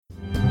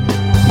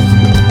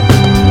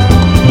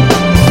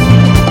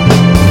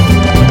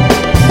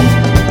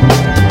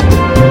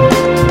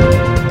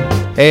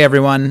Hey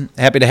everyone,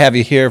 happy to have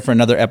you here for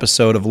another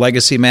episode of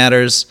Legacy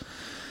Matters.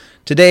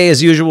 Today,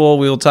 as usual,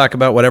 we will talk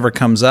about whatever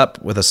comes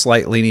up with a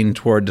slight leaning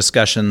toward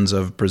discussions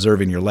of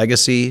preserving your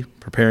legacy,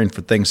 preparing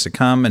for things to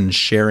come, and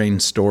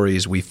sharing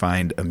stories we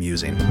find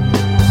amusing.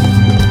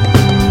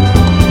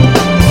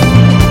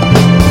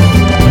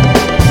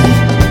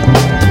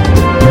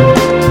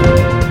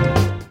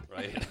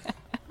 Right.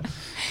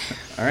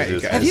 All right, you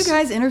guys. Have you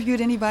guys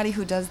interviewed anybody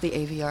who does the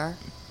AVR?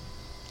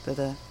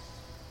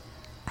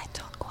 I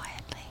talk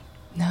quietly.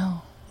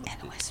 No.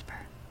 And whisper.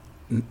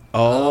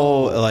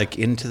 Like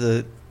into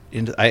the...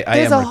 I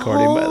am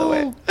recording, by the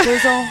way.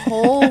 There's a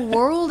whole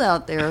world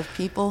out there of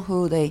people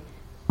who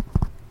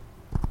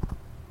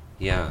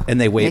Yeah.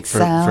 And they wait make for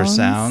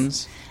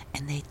sounds.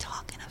 and they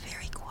talk in a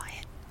very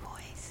quiet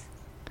voice.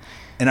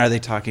 And are they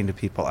talking to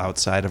people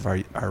outside of our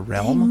They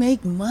realm?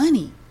 make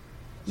money.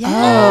 Yeah.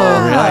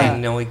 Oh, really? I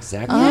know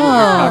exactly what you're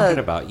talking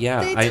about.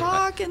 Yeah. They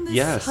talk in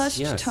this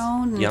hushed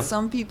tone, and Yep.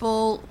 some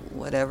people,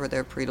 whatever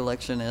their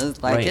predilection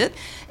is, like Right. it,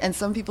 and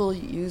some people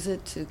use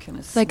it to kind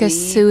of Like a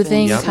sleep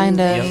soothing and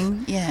kind of-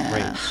 soothing. Yeah.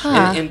 Right.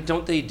 Huh. And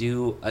don't they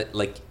do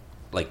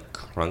like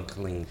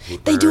crunkling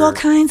paper? They do all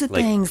kinds of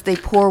Like- things. They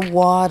pour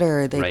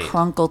water. They Right.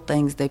 crunkle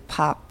things. They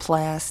pop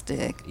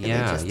plastic. And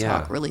Yeah, they just yeah.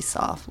 talk really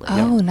softly.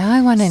 Oh, now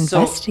I want to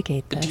So,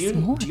 investigate this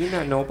more. Do you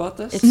not know about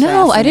this? It's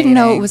No, I didn't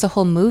know it fascinating. was a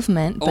whole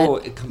movement. But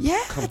Oh, Yeah,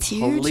 it's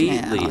huge completely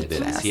now. it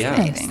It's is. Yeah,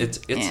 fascinating. it's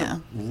Yeah. a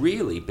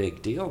really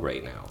big deal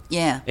right now.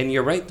 Yeah. And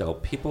you're right though.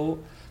 People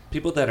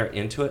that are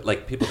into it,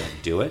 like people that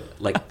do it,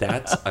 like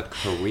that's a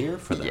career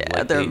for them. Yeah,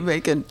 Like they're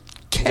making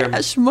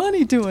cash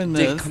money doing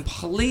They this.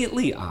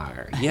 completely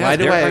are.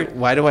 Yeah.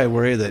 Why do I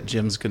worry that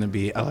Jim's going to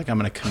be I'm going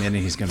to come in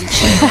and he's going to be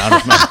playing around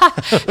with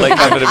my like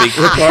I'm going to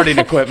be recording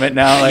equipment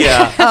now? Like,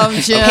 yeah.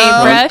 Jim.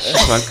 paintbrush,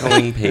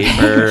 Crunkling paper.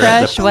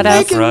 Paintbrush, the what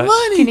else? brush.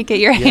 Can you get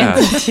your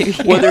hands into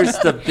here? Well, there's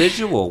the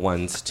visual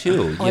ones too. I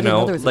You didn't know,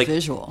 know there was a like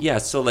visual. yeah.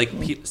 So like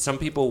some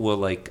people will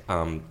like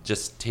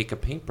just take a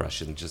paintbrush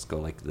and just go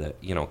like the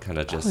kind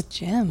of just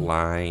Jim.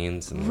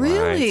 lines and Really?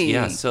 lines.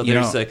 Yeah. So You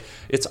there's know- like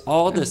it's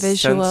all the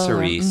visual,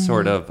 sensory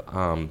sort of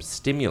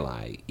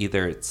stimuli.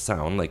 Either it's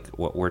sound like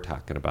what we're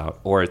talking about,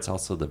 or it's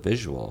also the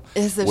visual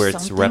Is there where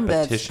it's something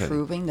that's repetition.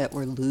 proving that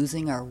we're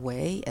losing our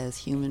way as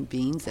human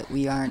beings, that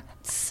we aren't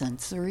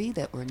sensory,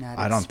 that we're not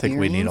I don't think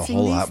we need a experiencing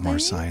whole these lot more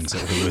things? signs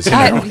that we're losing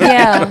our way.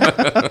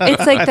 Yeah,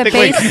 it's like the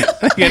base.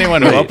 I think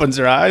anyone who opens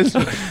their eyes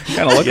kind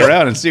of look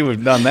around and see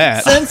we've done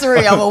that.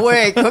 Sensory, I'm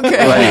awake. Okay.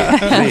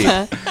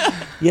 Right.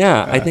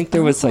 Yeah, I think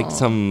there was like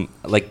some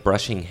like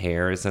brushing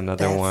hair is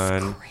another That's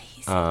one.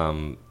 crazy.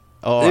 I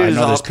There's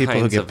know all there's people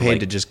who kinds get of, paid like-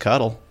 to just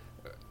cuddle.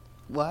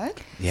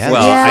 What? Yeah.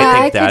 Well, Yeah, I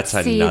I think could that's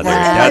see another.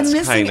 that. That's I'm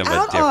missing kind of a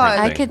out different on. thing.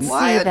 I could see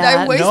Why did I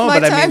that. waste No, my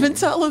but I time mean- in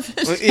television?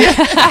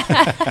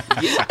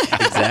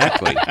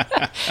 Exactly.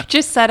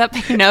 Just set up,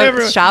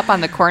 shop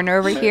on the corner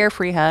over here,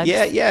 free hugs.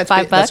 Yeah, it's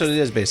 $5. that's what it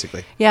is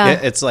basically. Yeah.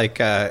 It's like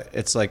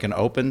an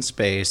open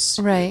space.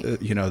 Right.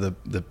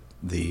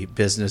 The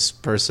business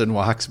person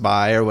walks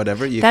by or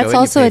whatever. You go That's and you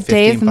also pay a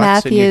Dave 15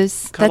 bucks and you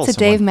Matthews. cuddle That's a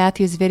Dave someone.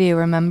 Matthews video.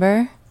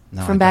 Remember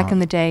No, from I back don't. in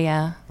the day?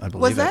 Yeah. I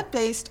believe Was it. that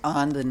based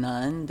on the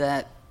nun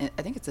that,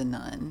 I think it's a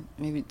nun,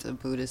 maybe it's a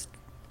Buddhist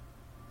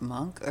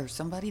monk or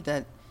somebody,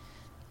 that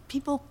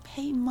people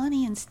pay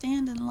money and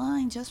stand in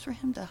line just for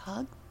him to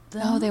hug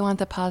them? Oh, they want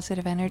the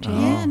positive energy.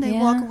 Yeah, and they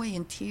walk away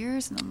in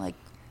tears, and I'm like,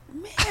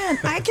 man,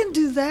 I can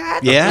do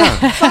that. Yeah.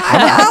 $5,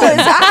 I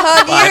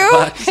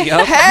hug you.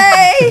 Yep.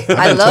 Hey,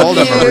 I love told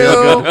him a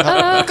real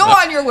you. Go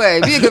on your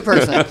way. Be a good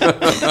person.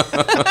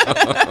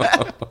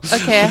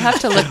 Okay, I have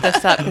to look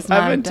this up because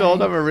I've been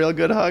told I'm a real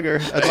good hugger.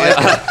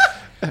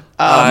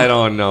 I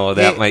don't know.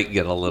 That might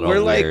get a little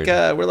We're weird.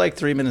 we're like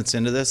 3 minutes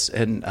into this,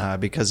 and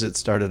because it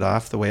started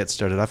off the way it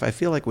started off, I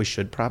feel like we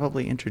should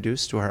probably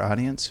introduce to our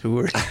audience who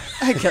we're.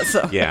 I guess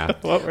so. Yeah.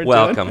 What we're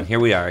Welcome. doing. Here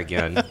we are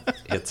again.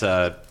 It's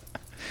a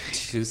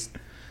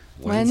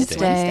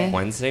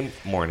Wednesday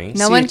morning.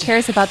 No one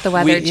cares about the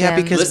weather, yeah,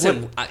 Jim. because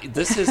Listen,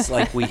 this is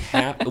like we're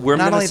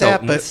not only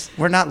that, Minnesotans. but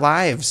we're not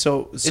live,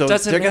 so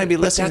doesn't they're going to be matter,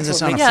 but listening to that's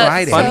this what on a makes it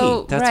Friday. funny.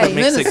 So, That's right. what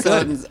makes it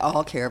good. Minnesotans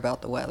all care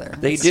about the weather.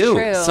 They It's do.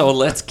 true. So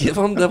let's give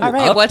them the All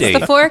right, update. what's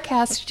the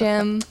forecast,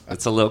 Jim?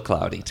 It's a little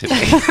cloudy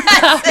today.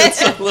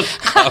 It's a little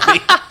cloudy.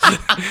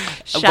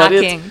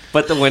 Shocking.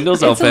 But the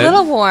window's It's open. a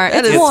little warm.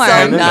 That It's is warm. so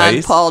Kinda nice.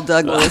 non-Paul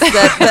Douglas.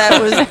 That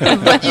was,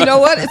 but you know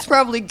what? It's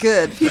probably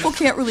good. People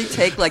can't really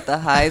take like the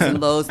highs and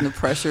lows and the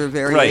pressure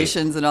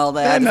variations and all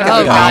that. Yeah, It's no,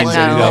 gonna be God, hot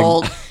no. and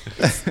cold.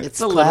 It's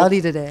a little-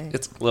 cloudy today.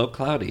 It's a little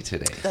cloudy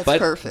today. That's but,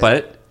 perfect.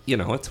 But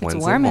it's Wednesday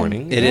warming.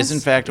 morning. It is in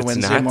fact a It's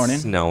Wednesday not morning.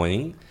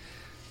 snowing.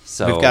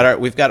 So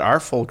We've got our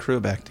full crew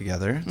back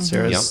together.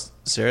 Yep.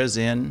 Sarah's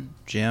in,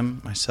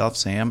 Jim, myself,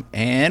 Sam,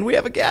 and we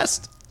have a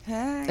guest.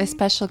 Hey. A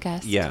special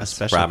guest. yes, A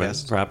special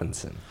guest.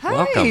 Robinson. Hi.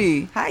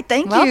 Welcome. Hi.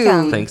 Thank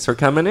Welcome. you. Thanks for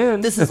coming in.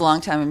 This is a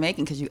long time in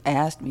making because you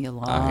asked me a I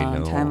long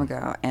know. time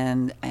ago,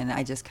 and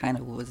I just kind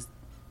of was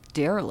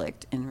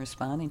derelict in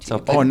responding to So-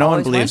 you. but Oh, no one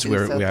always want believes to,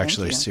 we're so we thank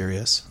actually you.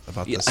 serious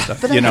about Yeah. this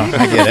stuff. But You know, I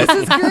get it.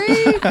 This is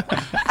great.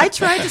 I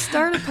tried to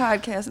start a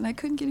podcast and I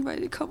couldn't get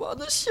anybody to come on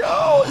the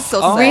show. It's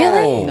so sad.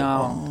 Really?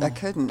 No, I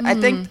couldn't. I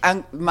think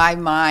my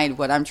mind,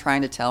 what I'm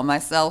trying to tell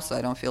myself, so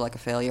I don't feel like a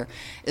failure,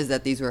 is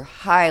that these were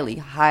highly,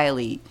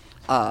 highly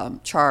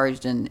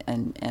charged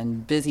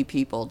and busy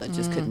people that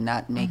just could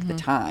not make the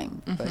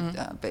time.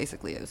 But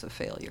basically, it was a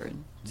failure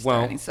in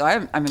starting. So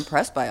I'm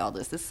impressed by all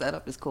this. This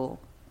setup is cool.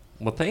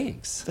 Well,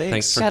 thanks.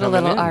 Thanks. for Got a coming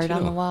little in, art too.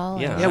 on the wall.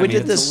 Yeah, Yeah, I we mean,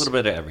 did it's this- a little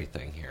bit of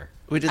everything here.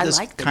 We did I this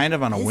like the kind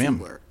of on a busy whim.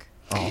 work.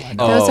 Oh, I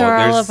know. Those are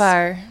all there's- of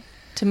our,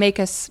 to make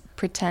us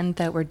pretend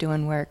that we're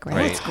doing work, right?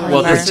 Right. great.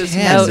 Well, Our this is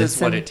notes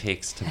what and- it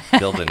takes to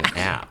build an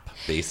app,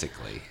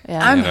 basically.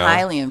 Yeah. I'm You know?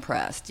 highly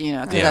impressed,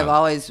 because Yeah. I've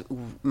always,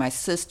 my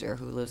sister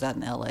who lives out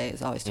in LA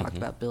has always talked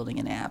about building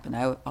an app, and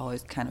I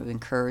always kind of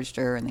encouraged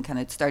her and then kind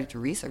of started to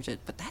research it,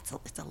 but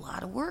it's a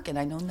lot of work and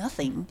I know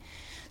nothing.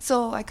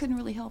 So I couldn't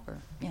really help her.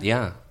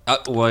 Yeah.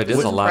 Well, it is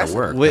It's a lot of impressive.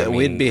 work. I mean,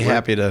 We'd be we're-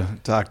 happy to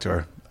talk to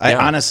her. I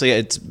Yeah. honestly,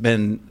 it's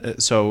been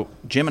so.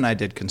 Jim and I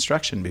did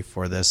construction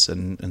before this,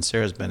 and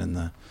Sarah's been in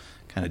the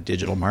kind of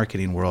digital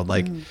marketing world.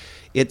 Like,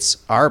 it's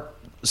our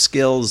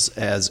skills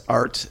as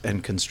art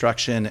and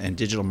construction and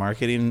digital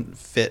marketing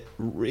fit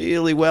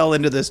really well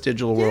into this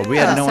digital world. We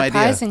had no idea.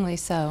 Surprisingly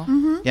so.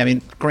 Yeah, I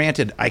mean,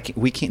 granted,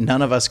 we can't.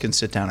 None of us can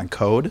sit down and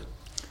code.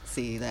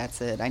 See,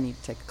 that's it. I need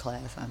to take a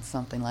class on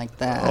something like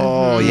that.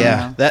 Oh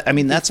yeah,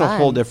 that's a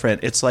whole fun.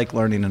 different. It's like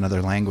learning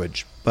another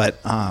language, but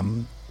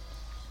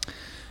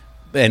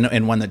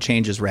and one that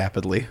changes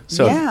rapidly.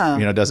 So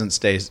Yeah. doesn't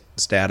stay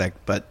static.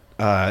 But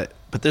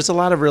there's a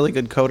lot of really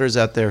good coders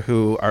out there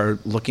who are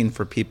looking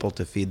for people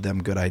to feed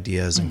them good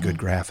ideas and good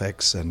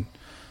graphics, and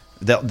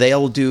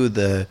they'll do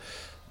the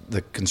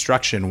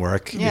construction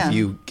work Yeah. if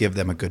you give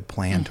them a good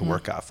plan to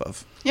work off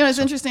of. It's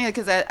interesting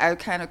because I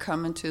kind of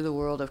come into the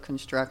world of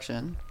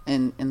construction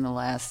in the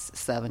last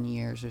 7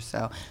 years or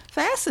so.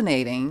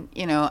 Fascinating,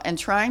 and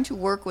trying to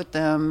work with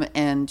them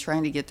and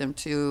trying to get them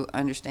to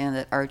understand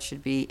that art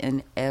should be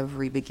in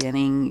every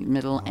beginning,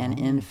 middle, and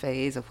end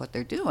phase of what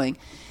they're doing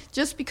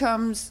just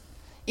becomes,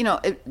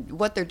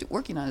 what they're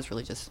working on is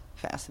really just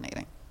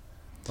fascinating.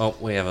 Oh,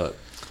 we have a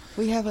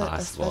We have a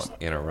possible special...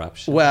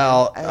 interruption.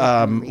 Well,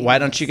 I agree why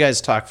with don't you this.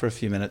 guys talk for a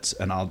few minutes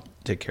and I'll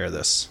take care of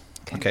this.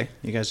 Okay?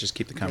 You guys just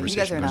keep the You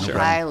conversation guys are in a going. No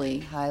highly,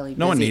 highly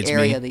No one busy needs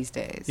area me. these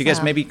days. You guys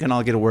So- maybe can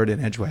all get a word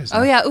in edgewise.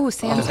 Oh, yeah. Ooh,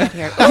 Sam's up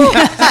here.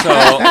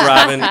 So,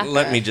 Robin,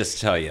 let me just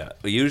tell you.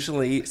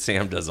 Usually,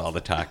 Sam does all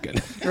the talking.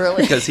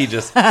 Really? Because he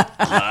just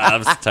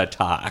loves to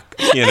talk,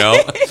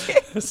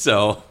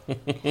 So,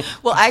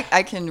 Well,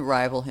 I can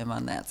rival him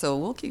on that, so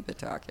we'll keep it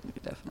talking,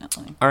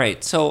 definitely. all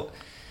right. So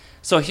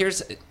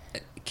here's.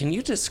 Can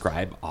you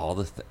describe all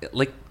the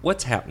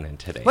what's happening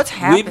today? What's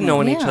happening? We've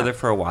known each Yeah. other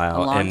for a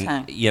while, A long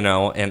and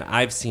time. and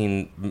I've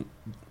seen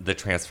the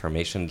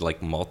transformation,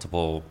 like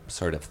multiple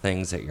sort of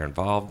things that you're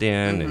involved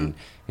in, Mm-hmm.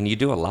 and you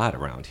do a lot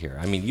around here.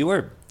 I mean, you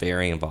are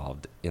very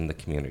involved in the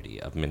community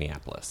of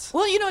Minneapolis.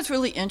 Well, it's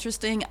really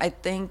interesting. I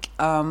think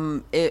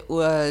it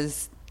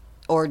was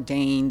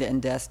ordained and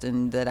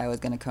destined that I was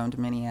going to come to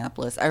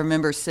Minneapolis. I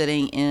remember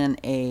sitting in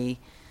a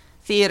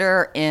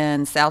theater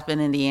in South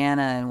Bend,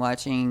 Indiana, and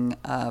watching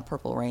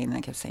Purple Rain, and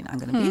I kept saying, I'm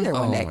going to be there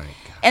one Oh, day. my God.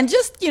 And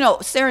just,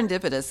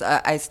 serendipitous,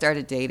 I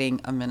started dating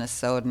a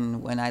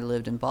Minnesotan when I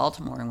lived in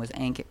Baltimore and was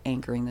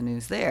anchoring the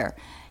news there.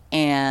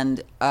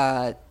 And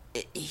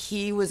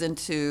he was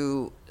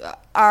into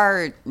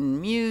art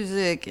and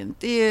music and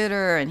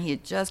theater, and he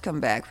had just come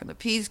back from the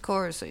Peace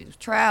Corps, so he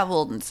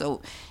traveled, and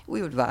so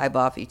we would vibe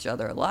off each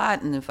other a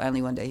lot. And then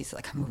finally one day he's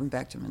like, I'm moving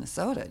back to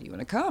Minnesota. Do you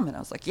want to come? And I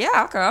was like, yeah,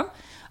 I'll come.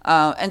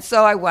 And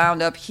so I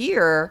wound up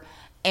here,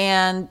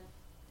 and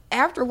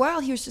after a while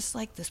he was just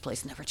like, this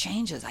place never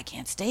changes. I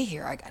can't stay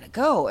here. I got to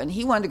go. And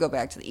he wanted to go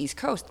back to the East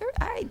Coast.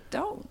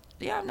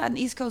 I'm not an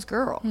East Coast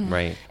girl.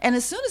 Right. And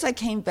as soon as I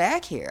came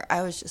back here,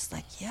 I was just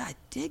like, yeah, I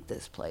dig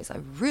this place. I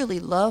really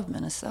love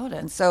Minnesota.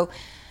 And so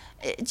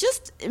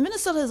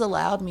Minnesota has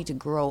allowed me to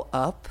grow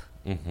up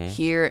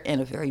here in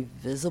a very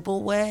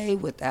visible way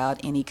without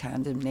any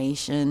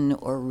condemnation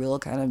or real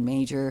kind of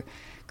major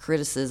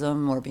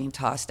criticism or being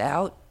tossed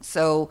out.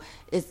 So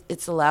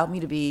it's allowed me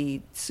to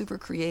be super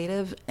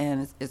creative,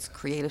 and it's a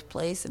creative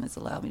place, and it's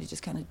allowed me to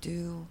just kind of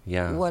do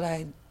what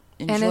I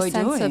enjoy And a sense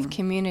doing. of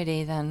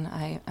community, then,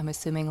 I'm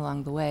assuming,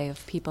 along the way,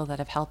 of people that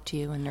have helped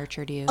you and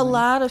nurtured you. A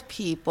lot of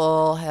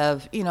people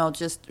have,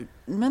 just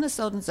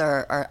Minnesotans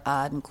are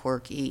odd and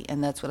quirky,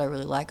 and that's what I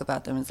really like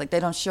about them. It's like they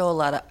don't show a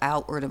lot of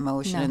outward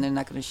emotion, No. and they're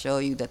not going to show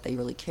you that they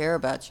really care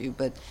about you,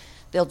 but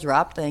they'll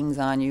drop things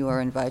on you or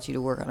invite you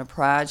to work on a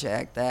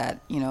project that,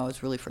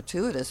 is really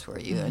fortuitous for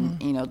you. And,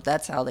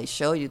 that's how they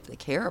show you that they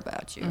care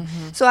about you.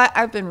 So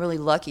I've been really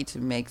lucky to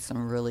make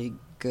some really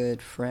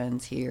good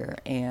friends here,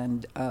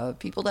 and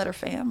people that are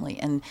family,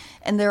 and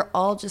they're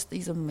all just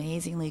these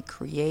amazingly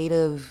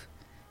creative,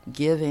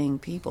 giving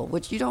people,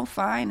 which you don't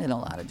find in a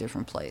lot of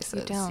different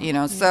places. You don't. You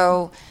know,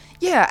 so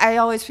yeah, I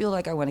always feel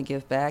like I want to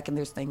give back, and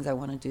there's things I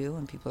want to do,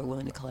 and people are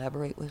willing to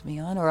collaborate with me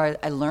on, or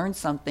I learned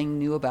something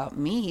new about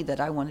me that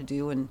I want to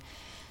do, and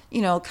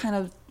you know, kind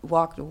of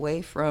walked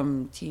away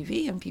from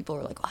TV, and people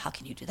are like, "Oh, how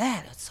can you do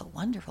that? It's so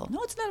wonderful."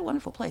 No, it's not a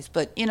wonderful place,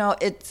 but you know,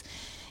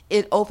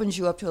 it opens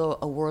you up to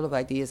a world of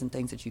ideas and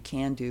things that you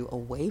can do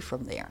away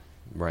from there.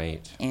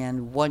 Right.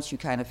 And once you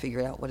kind of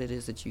figure out what it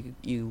is that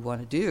you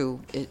want to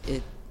do,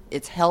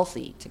 it's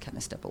healthy to kind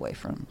of step away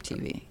from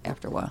TV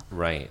after a while.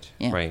 Right.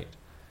 Yeah. Right.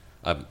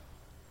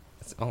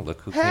 Oh,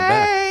 look who came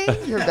back.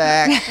 Hey, you're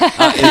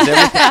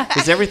back.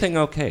 Is everything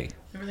okay?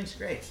 Everything's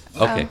great.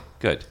 Okay,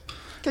 good.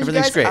 Because you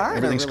Everything's guys great. are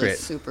Everything's in a really great.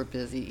 super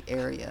busy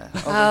area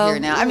over here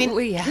now. I mean,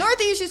 yeah.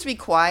 Northeast used to be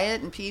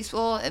quiet and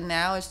peaceful, and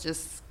now it's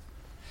just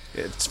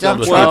It's filled dump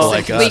with trucks people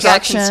and like We us.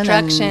 got construction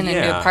construction and- and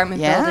Yeah. new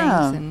apartment Yeah.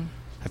 buildings. And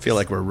I feel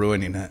like we're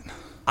ruining it.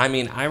 I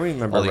mean, I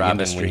remember, All the Robin,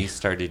 industry. when you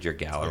started your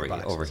gallery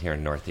boxes. over here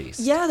in Northeast.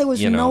 Yeah, there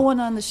was You no know, one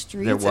on the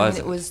streets. there I mean,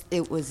 wasn't.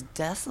 it was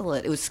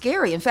desolate. It was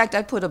scary. In fact,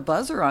 I put a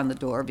buzzer on the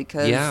door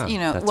because Yeah, you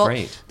know, that's well,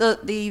 right.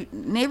 the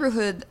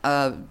neighborhood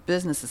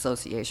business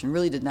association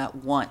really did not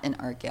want an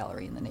art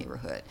gallery in the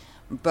neighborhood,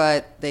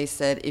 but they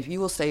said if you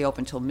will stay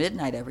open till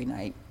midnight every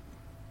night,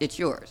 it's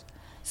yours.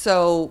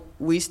 So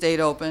we stayed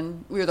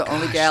open. We were the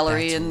only Gosh,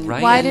 gallery that's in,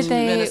 right. why in did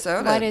they?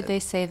 Minnesota. Why did they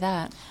say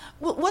that?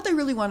 Well, what they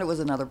really wanted was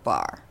another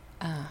bar.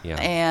 Yeah.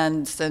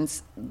 And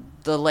since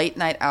the late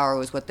night hour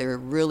was what they were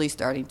really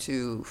starting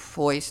to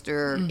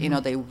foster, you know,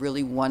 they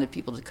really wanted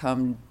people to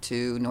come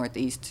to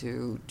Northeast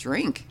to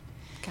drink.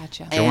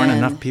 Gotcha. There weren't And-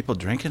 enough people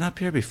drinking up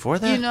here before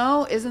that? You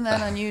know, isn't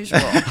that unusual?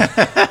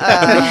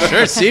 It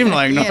sure seemed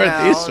like You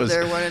Northeast know, was.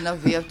 there weren't enough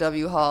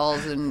VFW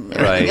halls and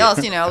everything Right.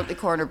 else, you know, the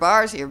corner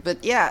bars here.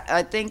 But yeah,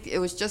 I think it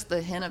was just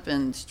the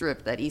Hennepin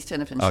Strip, that East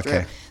Hennepin Strip.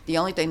 Okay. The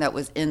only thing that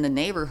was in the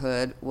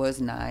neighborhood was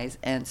Nyes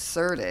and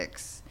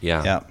Surdyk's.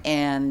 Yeah. Yeah.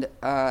 And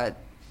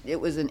it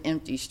was an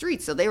empty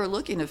street, so they were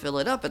looking to fill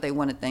it up, but they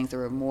wanted things that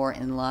were more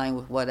in line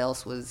with what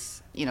else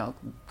was, you know,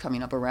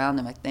 coming up around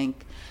them. I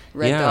think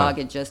Red Yeah. Dog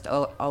had just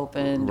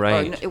opened. Or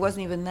Right. no, it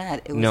wasn't even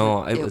that. It was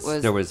No, it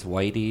was there was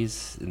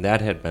Whitey's, and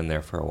that had been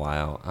there for a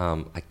while.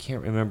 I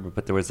can't remember,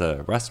 but there was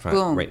a restaurant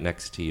Boom. right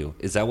next to you.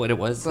 Is that what it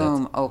was?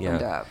 Boom, That's-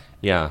 opened yeah. up.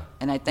 Yeah.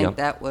 And I think Yep.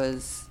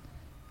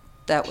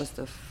 that was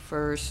the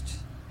first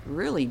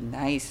really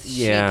nice,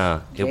 Yeah,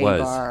 chic it gay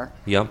was. bar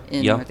Yep,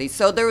 in yep. Northeast.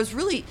 So there was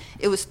really,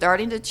 it was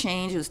starting to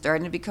change. It was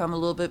starting to become a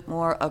little bit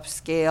more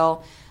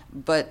upscale,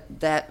 but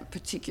that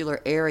particular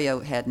area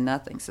had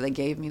nothing. So they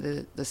gave me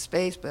the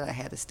space, but I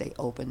had to stay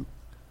open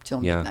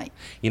till Yeah. midnight.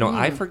 You know,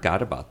 I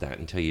forgot about that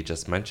until you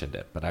just mentioned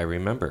it, but I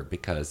remember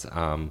because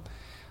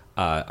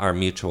our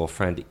mutual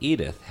friend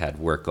Edith had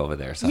work over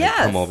there, so I'd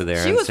Yes, come over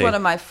there. she and was say, one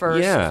of my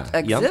first yeah,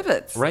 yep,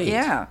 exhibits. right?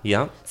 Yeah.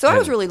 Yep. So I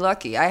was And- really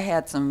lucky. I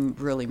had some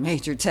really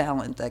major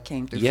talent that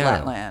came through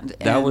Flatland.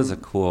 That was a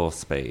and cool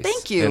space.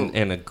 Thank you.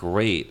 And a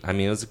great, I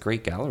mean, it was a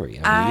great gallery.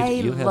 I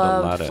mean, you had a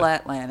loved lot of,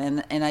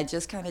 Flatland, and I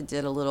just kind of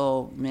did a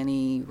little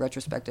mini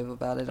retrospective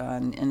about it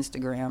on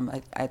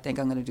Instagram. I think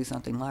I'm going to do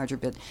something larger,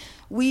 but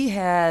we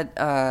had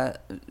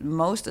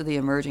most of the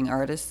emerging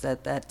artists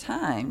at that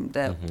time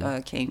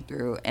that came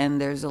through,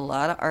 and there's a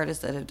lot of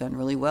artists that have done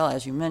really well,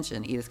 as you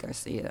mentioned, Edith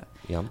Garcia.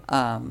 Yep.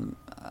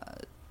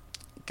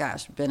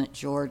 Bennett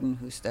Jordan,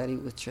 who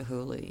studied with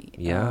Chihuly.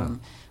 Yeah.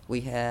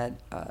 We had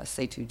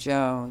Setu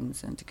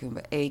Jones and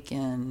Tacumba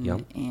Aiken,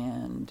 Yep.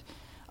 and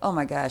oh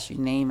my gosh, you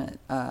name it.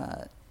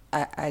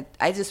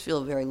 I just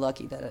feel very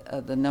lucky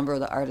that the number of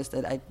the artists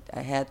that I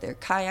had there.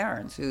 Kai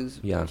Arns, who's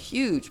Yeah. a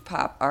huge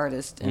pop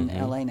artist in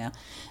LA now.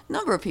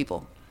 Number of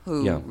people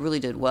who Yeah. really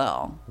did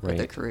well with their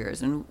Right.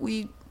 careers, and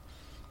we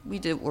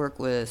did work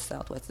with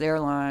Southwest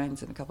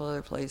Airlines and a couple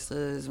other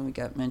places, and we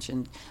got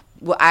mentioned.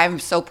 Well, I'm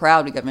so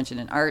proud we got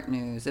mentioned in Art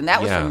News, and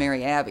that was Yeah. from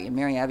Mary Abbey, and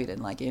Mary Abbey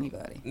didn't like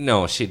anybody.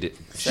 No, she did.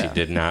 She So.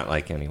 did not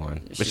like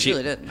anyone. But She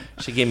really didn't.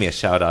 She gave me a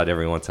shout out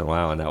every once in a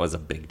while, and that was a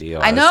big deal.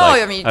 I was know,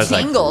 like- I mean, was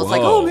like, tingles,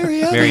 like, whoa. oh,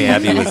 Mary Abbey. Mary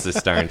Abbey was the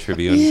Star and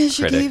Tribune Yeah,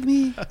 she critic. gave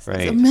me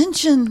Right. a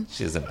mention.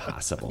 She was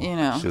impossible. You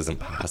know. she was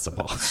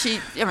impossible.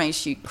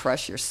 She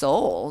crushed your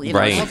soul. You know,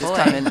 Right. she just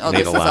come in, oh, Made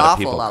this a is lot of awful,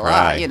 people la la.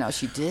 cry. You know,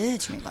 she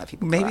did. She made a lot of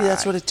people Maybe cry.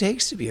 that's what it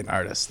takes to be an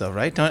artist, though,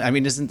 right? Don't I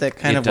mean? Isn't that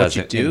kind It of what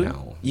you doesn't- do?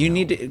 no, you no.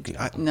 need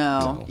to.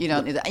 No, you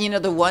don't need that. You know,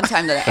 the one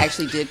time that I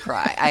actually did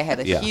cry, I had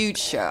a Yeah. huge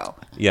show.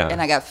 Yeah. And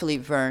I got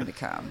Philippe Verne to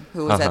come,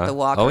 who was at Uh-huh. the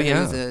Walker. Oh, He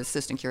yeah. was the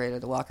assistant curator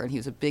of the Walker, and he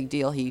was a big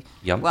deal. He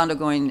Yep. wound up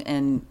going,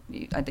 and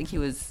I think he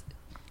was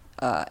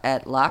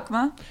at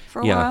LACMA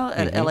for a Yeah. while,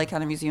 at Mhm. LA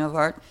County Museum of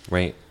Art.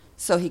 Right.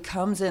 So he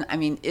comes in. I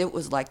mean, it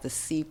was like the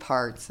C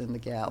parts in the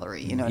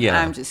gallery, you know. And Yeah.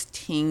 I'm just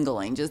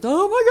tingling, just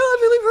oh my God,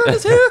 Philippe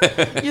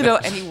Verne is here, you know.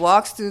 And he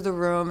walks through the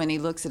room and he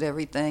looks at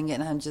everything,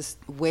 and I'm just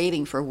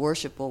waiting for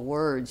worshipful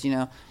words, you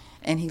know.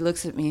 And he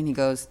looks at me and he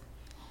goes,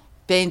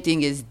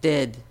 "Painting is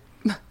dead."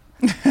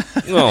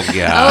 Oh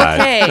God.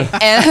 Okay.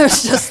 And I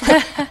was just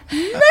like, man,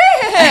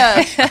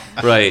 man.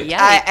 Right.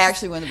 Yeah. I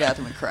actually went to the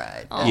bathroom and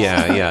cried.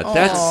 Yeah,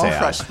 that's sad.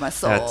 Crushed my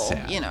soul. That's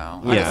sad. I Yeah.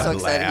 was so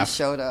excited Laugh. he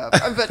showed up.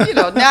 But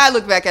now I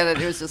look back at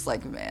it, it was just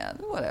like, man,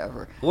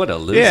 whatever. What a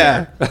loser.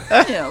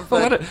 Yeah.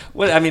 But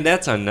I mean,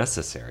 that's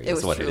unnecessary. it is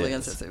was what truly it is.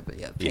 unnecessary. But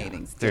yeah, Yeah.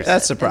 paintings.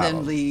 That's the And problem.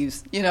 then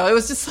leaves. It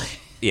was just like.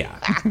 Yeah,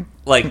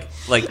 like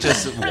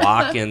just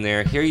walk in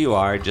there. Here you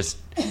are, just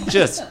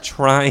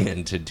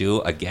trying to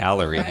do a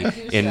gallery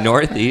in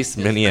Northeast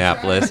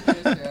Minneapolis.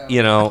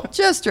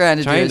 Just trying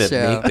to trying do a to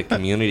show. make the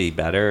community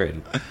better,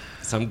 and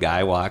some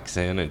guy walks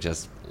in and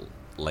just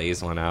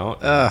lays one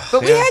out.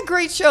 But we had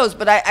great shows.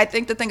 But I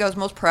think the thing I was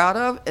most proud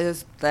of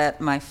is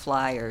that my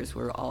flyers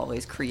were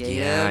always creative.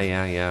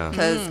 Yeah.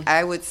 Because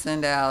I would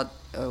send out,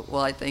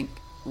 I think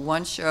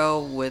one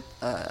show with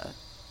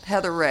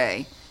Heather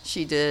Ray.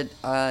 She did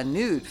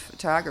nude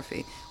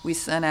photography. We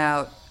sent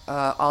out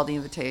all the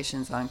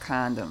invitations on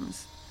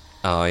condoms.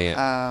 Oh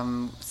yeah.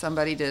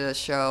 Somebody did a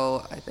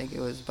show, I think it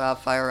was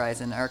Bob Fireeyes,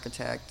 an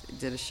architect,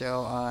 did a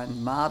show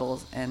on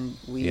models, and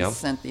we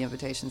sent the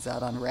invitations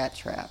out on rat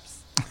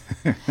traps.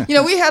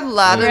 We had a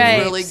lot of Right,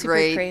 really super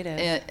great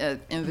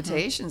creative.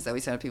 invitations that we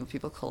sent out.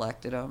 People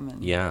collected them.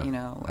 And,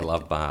 I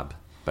love Bob.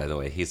 By the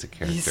way, he's a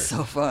character. He's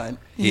so fun.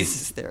 He's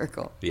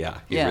hysterical. Yeah,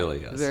 he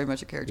really is. Very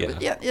much a character.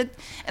 Yeah. But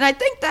and I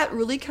think that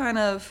really kind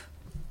of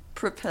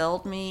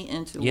propelled me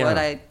into what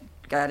I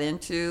got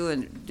into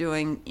and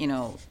doing,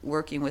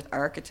 working with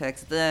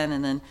architects then,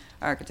 and then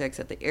architects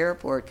at the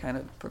airport kind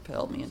of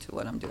propelled me into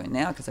what I'm doing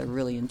now, because I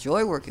really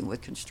enjoy working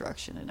with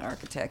construction and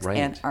architects,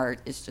 and art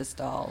is just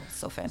all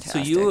so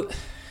fantastic. So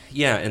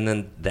and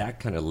then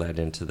that kind of led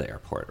into the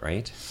airport,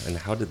 right? And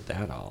how did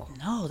that all?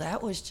 No,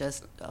 that was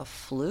just a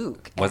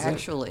fluke, Was it?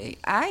 actually.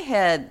 I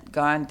had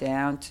gone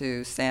down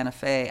to Santa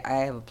Fe.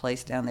 I have a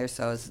place down there,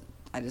 so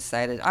I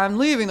decided I'm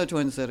leaving the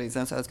Twin Cities,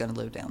 and so I was going to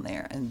live down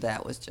there. And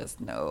that was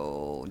just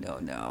no.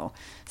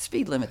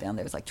 Speed limit down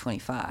there is like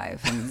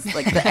 25, and it's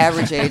like the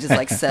average age is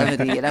like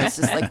 70. And I was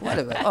just like,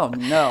 oh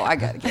no, I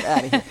got to get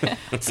out of here.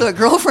 So a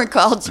girlfriend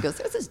called. She goes,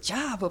 "There's this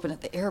job open at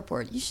the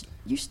airport. You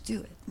should do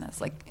it." And I was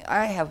like,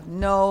 "I have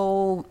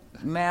no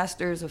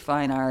masters of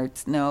fine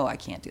arts. No, I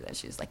can't do that."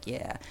 She was like,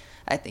 "Yeah,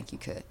 I think you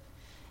could."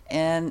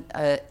 And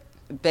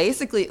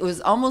basically, it was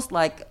almost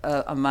like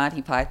a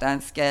Monty Python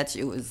sketch.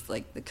 It was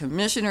like the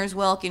commissioners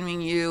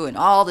welcoming you and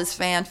all this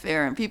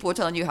fanfare, and people were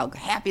telling you how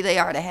happy they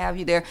are to have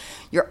you there.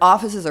 Your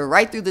offices are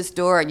right through this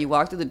door, and you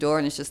walk through the door,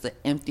 and it's just an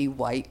empty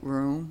white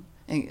room.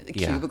 And a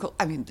cubicle.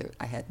 I mean,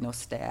 I had no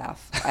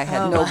staff. I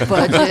had no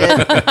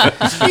budget.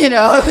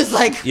 It was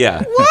like,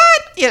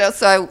 what?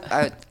 So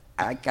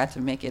I got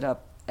to make it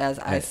up as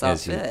I saw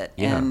fit.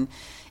 And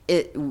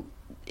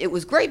it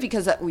was great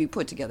because we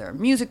put together a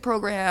music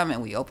program,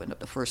 and we opened up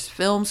the first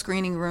film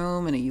screening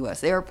room in a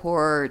U.S.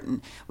 airport,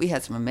 and we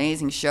had some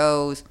amazing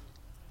shows.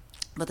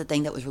 But the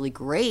thing that was really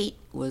great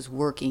was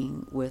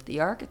working with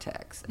the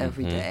architects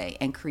every day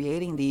and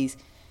creating these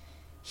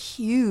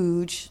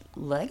huge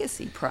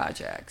legacy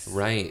projects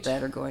that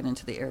are going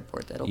into the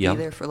airport that'll be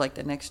there for like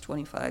the next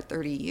 25,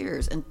 30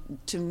 years. And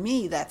to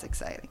me, that's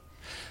exciting.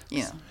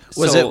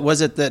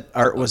 Was it that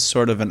art was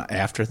sort of an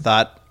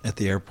afterthought at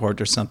the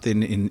airport or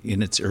something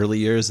in its early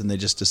years, and they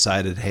just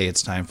decided, hey,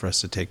 it's time for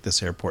us to take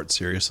this airport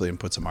seriously and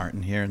put some art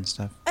in here and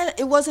stuff? And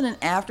it wasn't an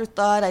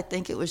afterthought. I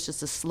think it was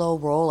just a slow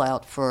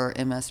rollout for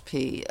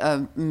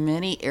MSP.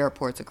 Many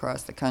airports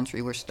across the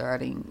country were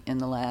starting in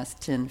the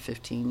last 10,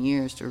 15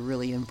 years to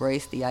really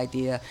embrace the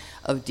idea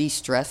of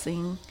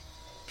de-stressing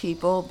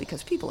people,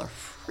 because people are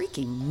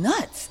freaking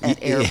nuts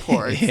at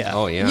airports.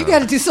 Oh, yeah. You got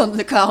to do something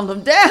to calm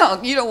them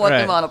down. You don't want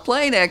them on a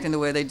plane acting the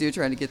way they do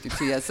trying to get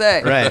through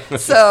TSA. Right.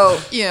 So,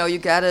 you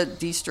got to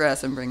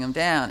de-stress and bring them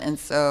down. And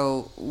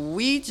so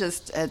we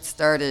just had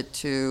started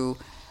to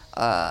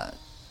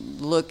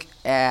look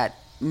at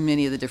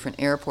many of the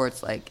different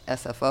airports like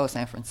SFO,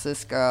 San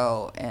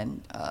Francisco,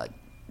 and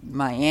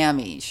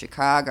Miami,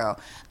 Chicago,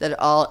 that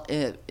all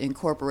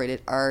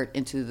incorporated art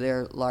into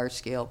their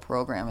large-scale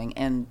programming,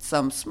 and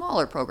some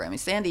smaller programming.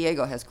 San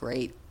Diego has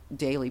great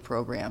daily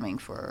programming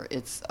for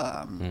its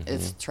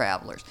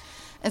travelers.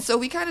 And so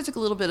we kind of took a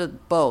little bit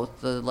of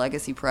both, the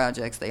legacy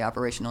projects, the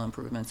operational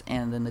improvements,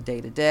 and then the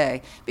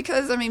day-to-day,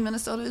 because,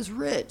 Minnesota is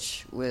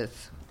rich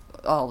with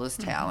all this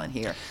talent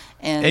here.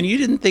 And you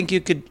didn't think you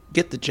could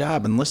get the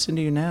job, and listen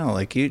to you now.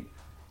 Like, you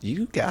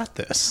got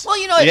this. Well,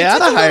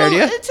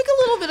 it took a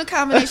little bit of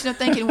combination of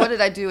thinking, what did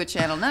I do at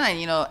Channel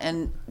 9,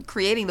 and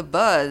creating the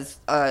buzz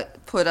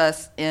put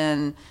us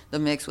in the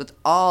mix with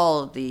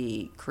all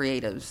the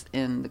creatives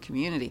in the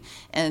community.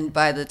 And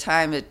by the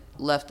time it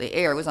left the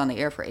air, it was on the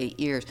air for 8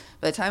 years.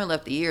 By the time it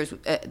left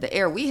the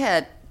air, we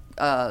had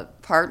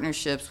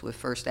partnerships with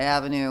First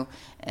Avenue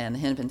and the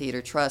Hennepin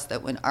Theater Trust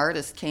that when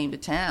artists came to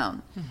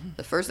town,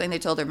 the first thing they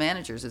told their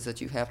managers is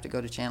that you have to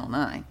go to Channel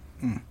 9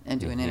 and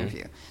do an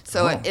interview.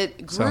 So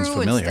it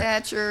grew in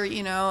stature,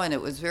 and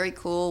it was very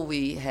cool.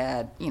 We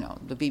had,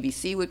 the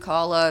BBC would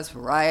call us,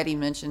 Variety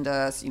mentioned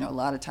us, a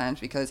lot of times,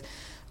 because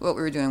what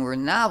we were doing, we were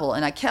novel.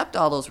 And I kept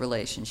all those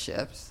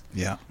relationships.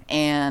 Yeah.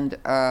 And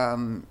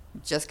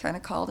just kind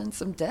of called in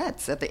some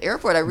debts at the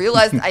airport. I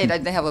realized I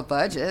didn't have a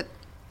budget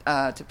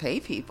to pay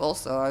people,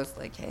 so I was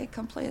like, hey,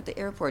 come play at the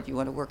airport. You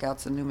want to work out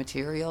some new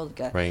material?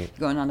 You're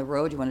going on the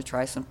road, you want to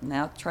try something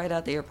out? Try it out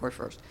at the airport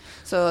first.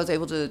 So I was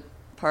able to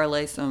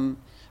parlay some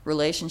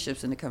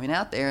relationships into coming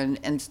out there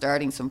and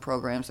starting some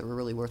programs that were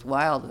really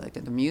worthwhile. Like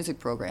the music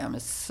program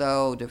is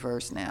so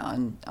diverse now,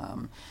 and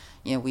I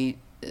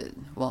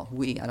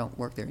don't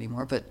work there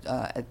anymore, but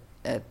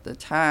at the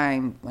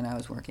time when I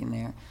was working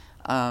there,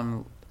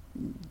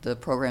 the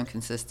program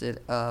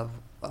consisted of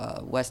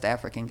West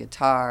African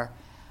guitar,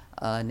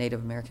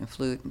 Native American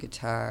flute and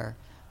guitar,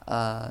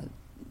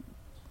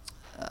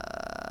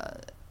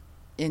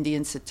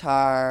 Indian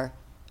sitar,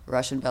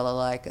 Russian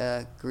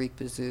balalaika, Greek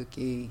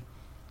bouzouki,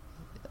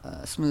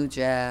 smooth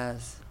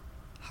jazz,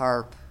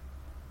 harp,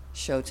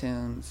 show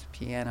tunes,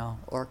 piano,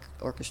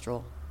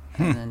 orchestral.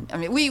 And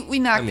then, we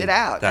knocked it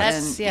out.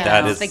 That's the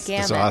gamut.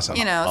 That's awesome.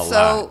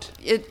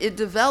 It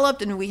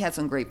developed, and we had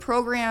some great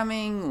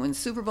programming. When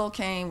Super Bowl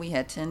came, we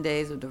had 10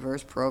 days of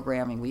diverse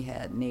programming. We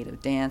had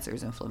native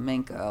dancers and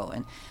flamenco,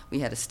 and we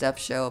had a step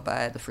show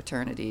by the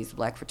fraternities,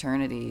 black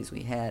fraternities.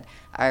 We had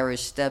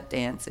Irish step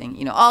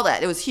dancing, all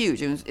that. It was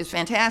huge. It was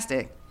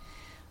fantastic.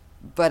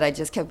 But I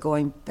just kept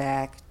going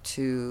back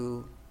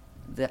to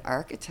the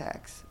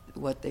architects.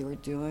 What they were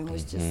doing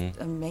was just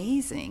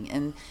amazing.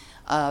 And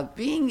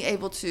being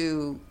able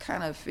to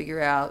kind of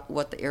figure out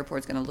what the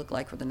airport's going to look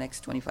like for the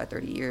next 25,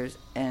 30 years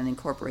and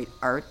incorporate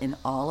art in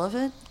all of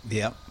it,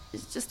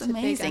 it's just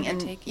amazing.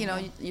 And,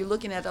 you're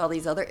looking at all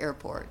these other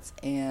airports,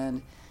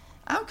 and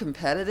I'm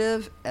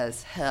competitive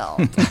as hell.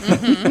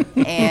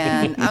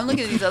 And I'm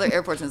looking at these other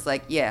airports, and it's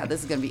like,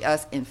 this is going to be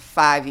us in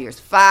 5 years.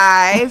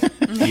 5 years.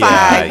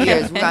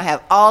 We're going to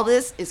have all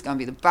this. It's going to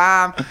be the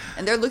bomb.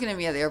 And they're looking at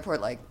me at the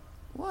airport like,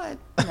 what?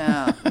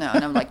 No. And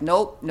I'm like,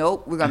 nope,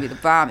 we're going to be the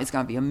bomb. It's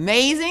going to be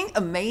amazing.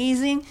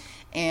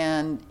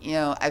 And,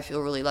 I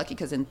feel really lucky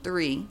because in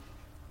 3,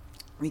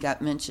 we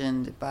got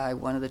mentioned by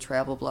one of the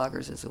travel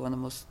bloggers as one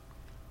of the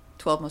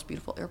 12 most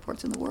beautiful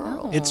airports in the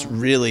world. Oh. It's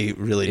really,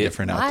 really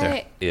different out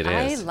there. It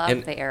is. I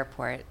love the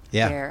airport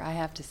here, I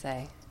have to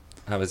say.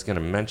 I was going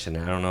to mention,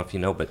 I don't know if you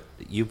know, but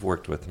you've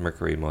worked with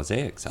Mercury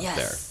Mosaics out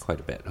there quite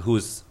a bit,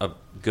 who's a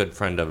good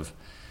friend of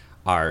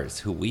ours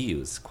who we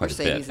use quite a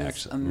bit,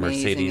 actually.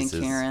 Mercedes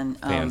and Karen, is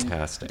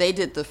fantastic. They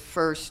did the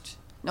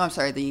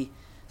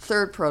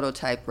third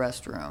prototype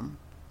restroom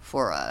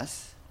for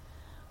us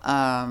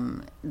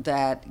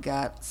that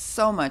got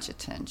so much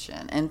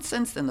attention. And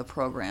since then, the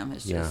program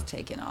has just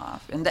taken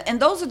off. And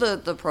those are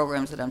the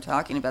programs that I'm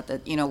talking about,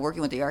 that,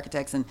 working with the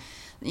architects, and,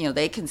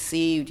 they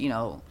conceived,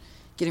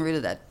 getting rid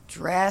of that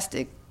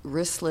drastic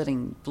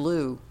wrist-slitting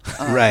blue.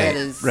 That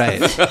is It's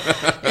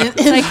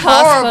like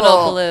hospital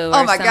horrible. blue or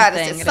Oh my God!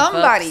 something. It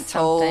Somebody evokes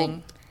told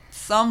something.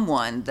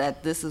 someone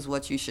that this is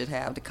what you should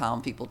have to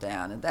calm people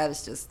down, and that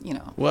is just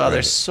Well,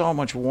 they're so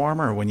much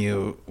warmer when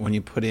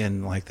you put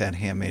in like that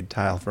handmade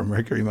tile from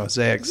Mercury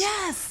Mosaics.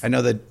 Yes. I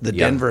know that the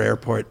Denver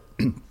airport.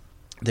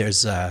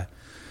 There's I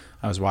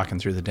was walking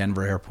through the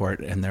Denver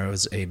airport, and there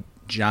was a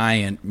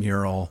giant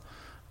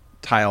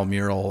tile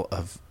mural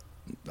of,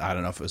 I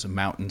don't know if it was a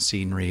mountain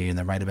scenery, and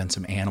there might have been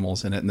some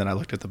animals in it. And then I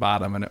looked at the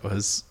bottom, and it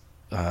was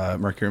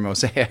Mercury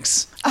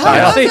Mosaics. Oh,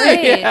 that's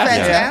great. Yeah.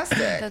 Fantastic.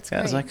 That's great.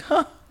 I was like,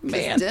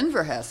 man.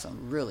 Denver has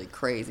some really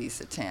crazy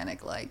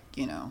satanic,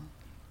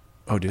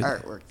 Oh, do they?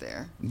 artwork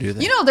there. Do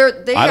they?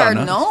 They I are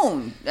don't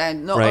know.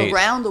 known Right.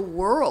 around the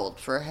world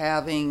for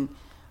having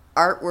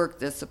artwork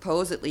that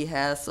supposedly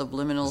has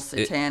subliminal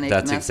satanic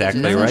That's messages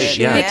exactly in right. it.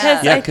 Yeah,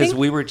 Because because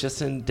we were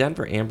just in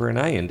Denver, Amber and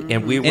I,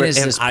 and we were. And is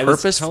and this I was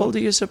purposeful, told- do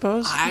you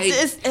suppose?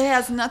 It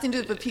has nothing to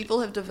do with, but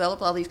people have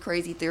developed all these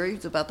crazy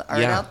theories about the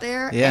art out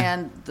there, Yeah.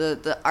 and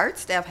the art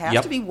staff has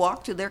Yep. to be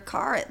walked to their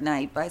car at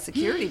night by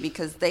security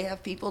because they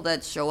have people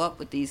that show up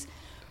with these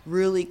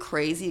really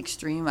crazy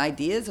extreme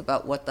ideas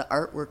about what the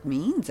artwork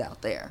means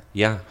out there.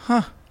 Yeah.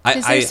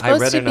 Is there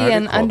supposed read to an be an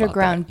article about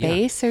underground that. Yeah.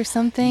 base or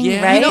something,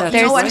 Yeah. right?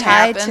 You know what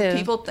tied happened? to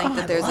People think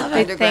that there's an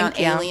I underground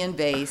think, alien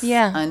base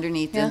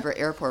underneath Denver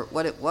Airport.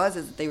 What it was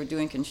is that they were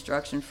doing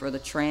construction for the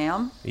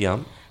tram, Yeah.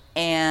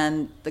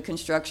 and the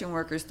construction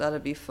workers thought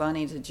it'd be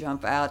funny to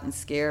jump out and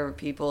scare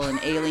people in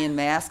alien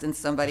masks, and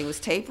somebody was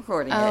tape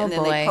recording it, Oh, and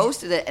then they boy.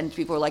 posted it, and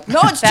people were like,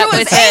 "No, it's That true,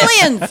 was it's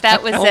it. aliens."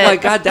 That was Oh it. my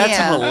God, that's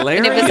Yeah.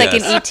 hilarious! And it was like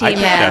an ET I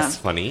think mask. that's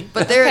funny.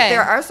 But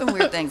there are some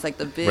weird things, like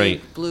the big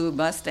Right. blue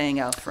Mustang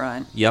out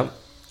front. Yep.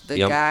 The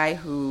guy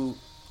who,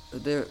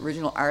 the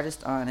original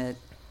artist on it,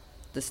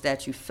 the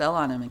statue fell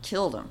on him and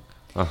killed him.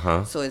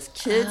 So his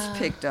kids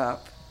picked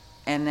up,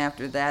 and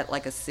after that,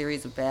 like a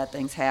series of bad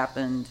things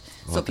happened.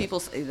 So people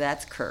say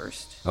that's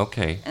cursed.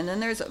 Okay, And then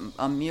there's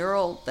a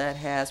mural that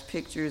has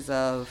pictures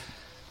of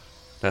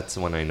that's the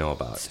one I know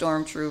about.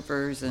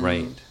 stormtroopers and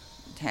Right.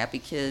 happy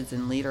kids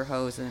and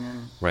lederhosen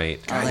and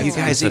Right. God, you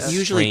guys, it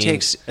usually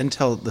takes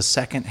until the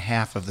second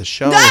half of the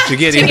show to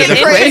get To into get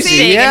the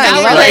crazy.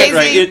 Yeah,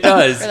 right. It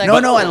does.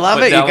 No, I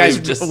love it. You guys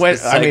just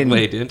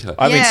segued into it.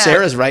 I mean,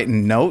 Sarah's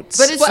writing notes.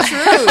 But it's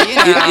true. You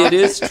know. It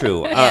is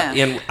true. Yeah.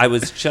 And I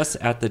was just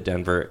at the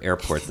Denver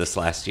airport this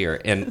last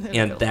year, and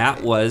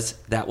that was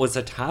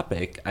a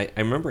topic. I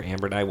remember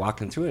Amber and I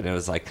walking through it, and it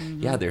was like,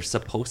 yeah, they're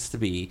supposed to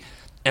be.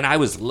 And I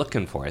was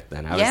looking for it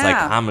then. I was like,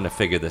 I'm going to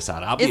figure this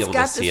out. I'll be able to see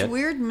it. It's got this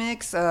weird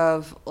mix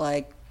of,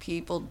 like,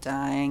 people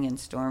dying and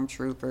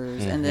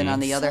stormtroopers, and then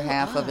on the other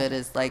half of it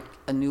is, like,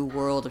 a new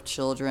world of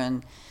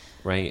children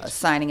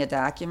signing a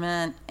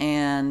document.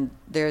 And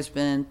there's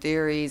been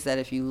theories that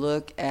if you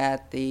look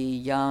at the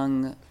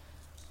young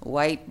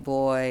white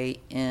boy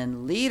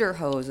in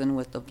lederhosen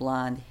with the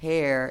blonde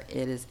hair,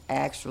 it is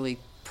actually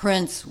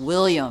Prince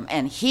William,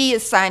 and he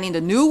is signing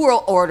the New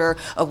World Order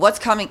of what's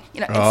coming.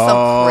 You know, it's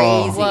some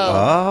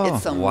crazy.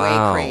 It's some way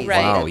crazy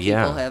that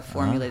people have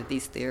formulated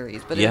these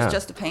theories. But it was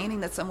just a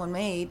painting that someone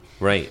made,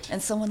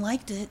 and someone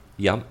liked it.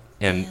 Yep,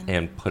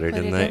 and put it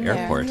in the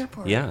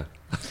airport. Yeah.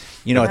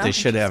 You know what they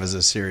should have is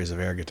a series of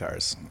air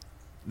guitars.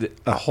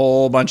 A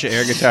whole bunch of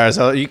air guitars.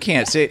 You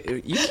can't say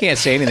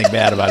anything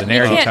bad about an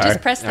air guitar. You can't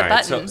just press the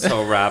button.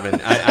 So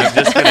Robyne, I'm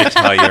just going to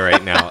tell you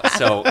right now.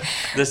 So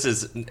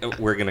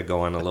we're going to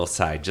go on a little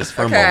side just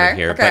for a moment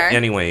here. Okay. But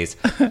anyways,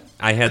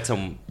 I had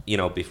some,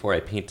 before I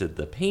painted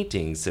the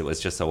paintings, it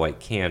was just a white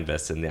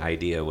canvas, and the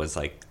idea was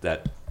like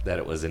that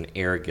it was an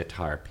air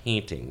guitar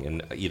painting,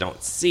 and you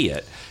don't see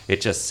it. It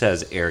just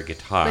says air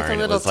guitar. With a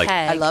and little it was like,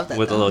 tag. I love that.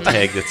 With a little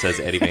tag that says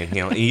Eddie Van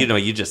Halen.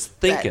 You just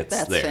think it's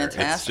that's there.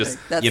 Fantastic. It's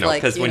just, that's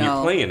because when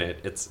you're playing it,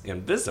 it's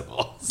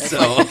invisible. That's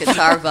so like the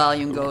guitar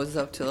volume goes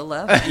up to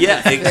 11.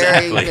 Yeah,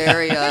 exactly.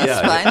 Very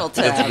Spinal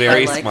Tap. It's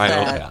very like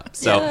Spinal that. Tap.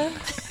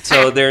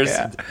 So there's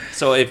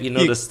so if you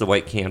notice the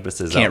white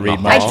canvases can't out read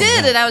in the hall. I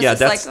did, and I was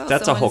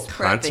that's a whole someone's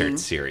concert prepping.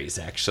 series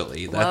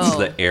actually. That's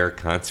the air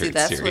concert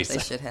that's series. What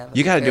they should have.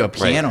 You got to do a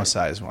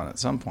piano-sized one at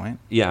some point.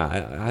 Yeah,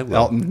 I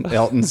will.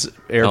 Elton's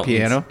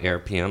piano. Air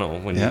piano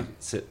when you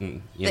sit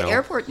and the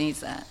airport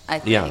needs that. I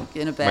think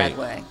in a bad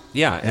way.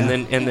 Yeah,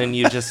 and then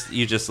you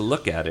just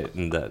look at it,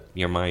 and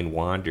your mind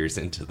wanders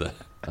into the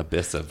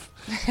abyss of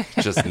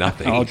just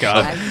nothing. Oh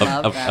God! I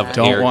love that.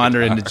 Don't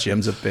wander into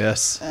Jim's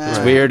abyss. It's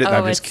weird.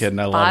 I'm just kidding.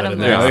 I love it in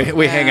there.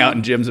 We hang out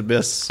in Jim's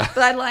abyss. But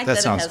I like that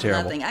sounds it has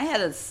terrible. nothing. I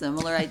had a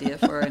similar idea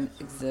for an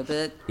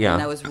exhibit,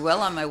 and I was well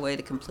on my way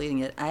to completing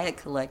it. I had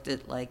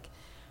collected like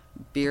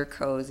beer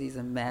cozies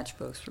and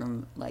matchbooks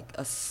from like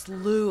a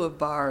slew of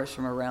bars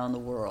from around the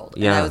world.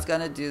 And I was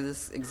going to do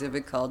this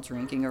exhibit called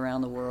Drinking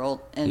Around the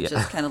World, and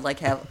just kind of like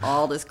have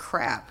all this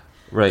crap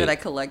that I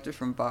collected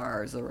from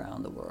bars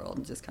around the world,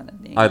 and just kind of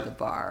name the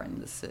bar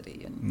and the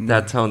city. And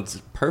that sounds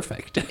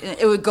perfect.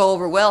 it would go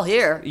over well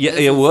here. Yeah,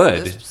 it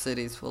would. This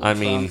city's full of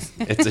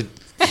it's a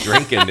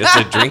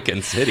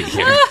drinking city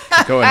here.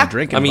 Go in and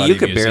drink. You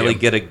could barely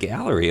get a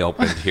gallery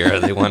opened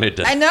here. They wanted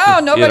to. I know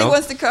nobody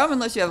wants to come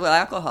unless you have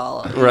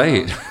alcohol.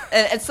 Right.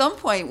 And at some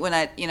point, when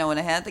I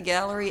had the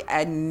gallery,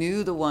 I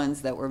knew the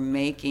ones that were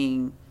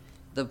making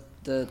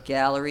the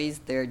galleries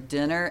their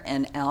dinner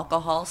and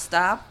alcohol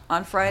stop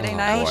on Friday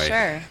night. Boy.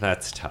 Sure.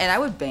 That's tough. And I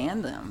would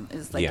ban them.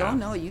 It's like, oh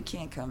no, you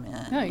can't come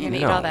in. No, you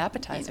eat all the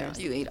appetizers.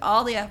 You eat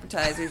all the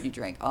appetizers. You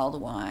drink all the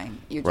wine.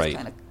 You're just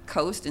kind of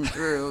coasting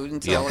through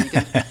until you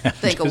can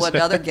think of what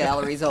other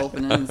galleries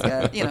opening. And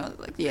got,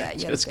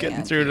 just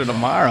getting through to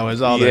tomorrow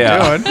is all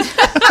they're doing.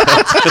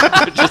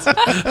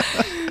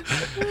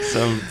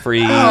 Some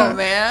free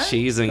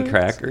cheese and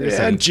crackers.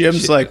 Yeah, and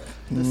Jim's like,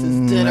 this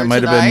is dinner that might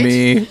tonight. have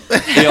been me.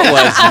 It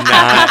was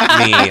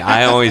not me.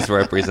 I always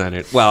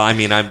represented. Well, I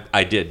mean,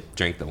 I did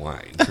drink the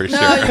wine for sure.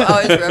 No, you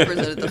always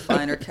represented the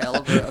finer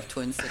caliber of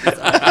Twin Cities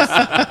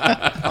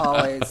artists.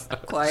 Always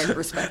quiet,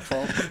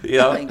 respectful.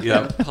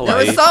 Yeah, polite.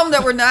 There were some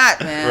that were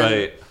not, man.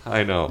 Right,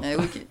 I know.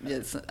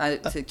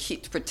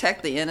 To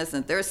protect the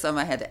innocent, there were some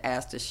I had to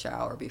ask to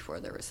shower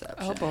before the reception.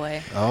 Oh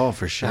boy. Oh,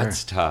 for sure.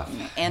 That's tough.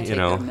 And take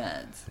their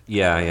meds.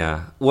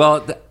 Yeah.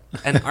 Well,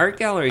 an art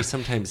gallery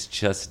sometimes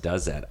just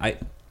does that.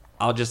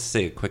 I'll just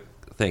say a quick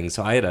thing.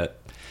 So I had a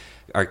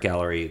art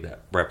gallery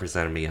that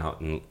represented me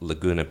out in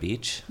Laguna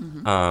Beach,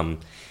 and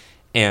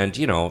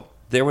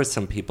there was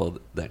some people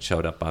that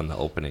showed up on the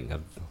opening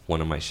of one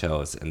of my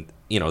shows, and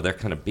they're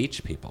kind of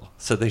beach people,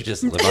 so they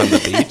just live on the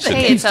beach.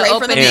 Hey, it's an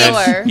open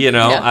door.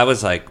 I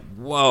was like,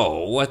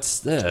 whoa, what's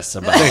this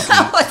about?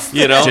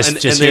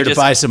 Just here to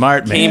buy some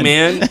art, man.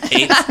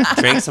 Came in,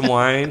 drank some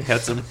wine,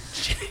 had some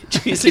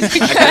cheese and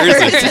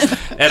crackers,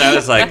 and I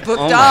was like,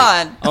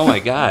 oh my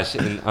gosh.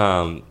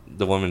 And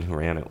the woman who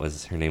ran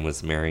it her name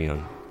was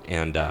Marion,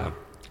 and I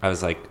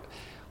was like,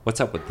 what's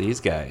up with these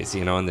guys?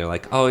 And they're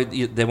like, oh,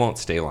 they won't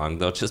stay long.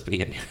 They'll just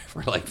be in here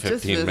for like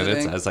 15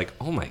 minutes. I was like,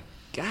 oh my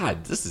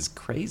God, this is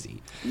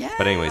crazy. Yeah.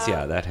 But anyways,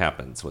 that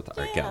happens with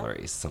art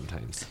galleries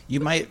sometimes. You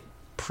might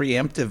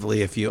preemptively,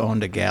 if you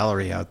owned a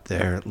gallery out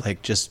there,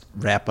 like just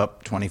wrap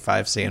up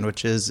 25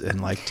 sandwiches and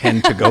like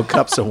 10 to-go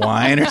cups of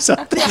wine or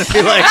something. And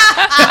be like,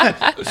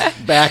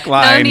 back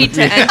line. No need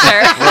to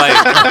enter.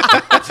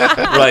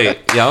 Right.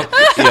 Yep.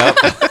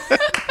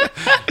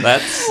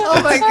 That's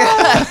Oh my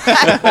God.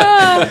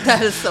 That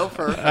is so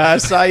perfect. I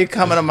saw you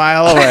coming a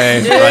mile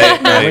away.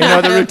 right. We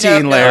know the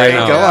routine, No, Larry. I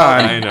know. Go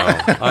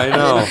on. I In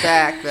know. the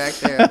back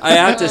there. I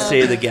have to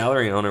say the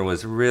gallery owner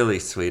was really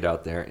sweet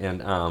out there,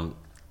 and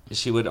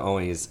she would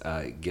always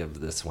give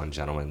this one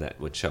gentleman that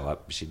would show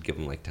up. She'd give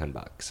him like $10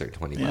 or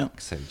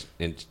 $20,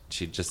 and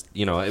she'd just,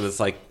 it was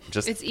like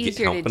just It's easier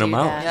to helping do him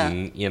out, that.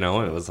 and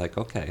it was like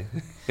okay,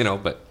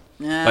 but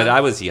Yeah. but I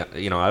was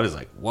I was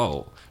like,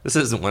 whoa, this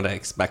isn't what I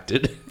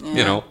expected,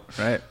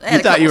 Right. I had You a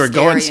thought you couple were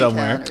going scary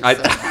somewhere.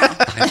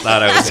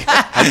 encounters,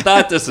 I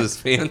thought this was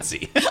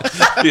fancy,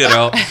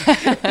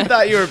 I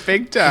thought you were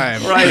big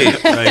time. right.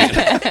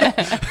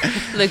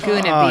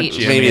 Laguna Oh, Beach.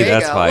 Jimmy. Maybe There you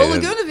that's go. why. Well, I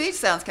didn't- Laguna Beach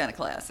sounds kind of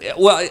classy.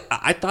 Well,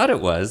 I thought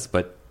it was,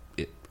 but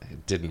it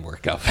didn't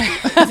work out. Did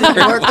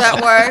it work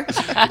that way? It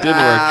didn't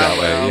work that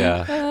way.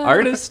 Yeah,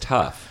 art is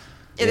tough.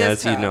 It is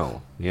as tough.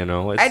 you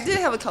know. It's, I did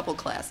have a couple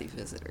classy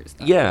visitors,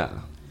 though. Yeah.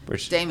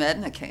 Dame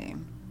Edna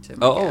came to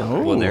my Oh,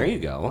 gallery well, there you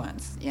go.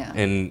 once. Yeah.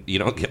 And you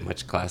don't get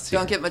much classier.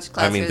 Don't get much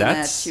classier I mean, than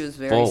that's that. She was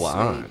very full sweet.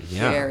 on.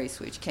 Yeah. Very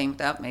sweet. She came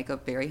without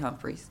makeup. Barry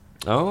Humphries.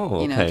 Oh,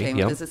 okay. Came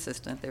Yep. with his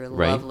assistant. They were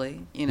Right.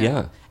 lovely.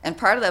 Yeah. And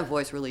part of that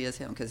voice really is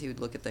him because he would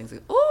look at things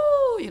like,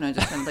 ooh,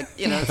 just kind of like,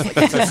 it's like,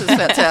 this is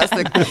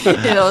fantastic.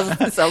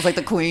 It sounds like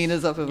the queen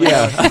is up above.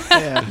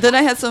 Yeah. Then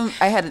I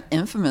had an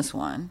infamous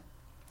one.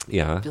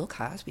 Yeah. Bill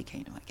Cosby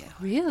came to my gallery.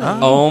 Really?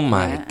 Oh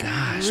my Yeah.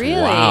 gosh!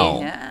 Really? Wow.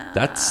 Yeah.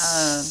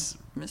 That's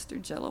Mr.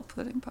 Jello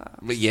Pudding Pop.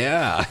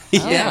 yeah. Oh,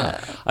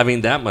 Yeah. I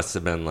mean, that must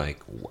have been like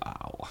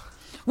wow.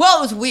 Well,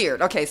 it was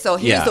weird. Okay, so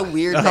here's Yeah. the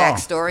weird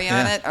backstory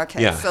on yeah. it.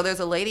 Okay, Yeah. so there's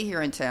a lady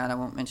here in town. I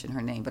won't mention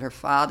her name, but her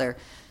father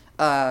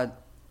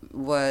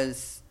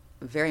was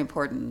very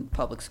important in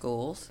public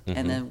schools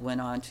and then went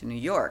on to New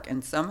York.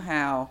 And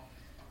somehow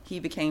he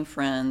became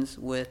friends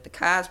with the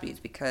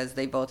Cosbys because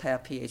they both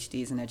have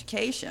PhDs in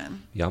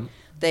education. Yep.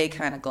 They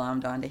kind of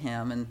glommed onto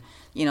him and,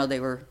 they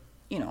were,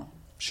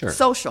 Sure.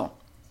 social.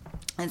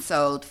 And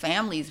so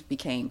families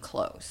became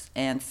close.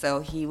 And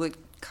so he would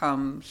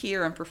come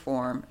here and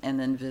perform and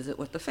then visit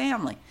with the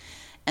family.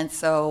 And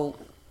so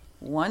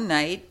one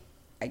night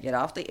I get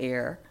off the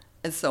air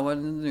and someone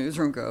in the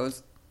newsroom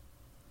goes,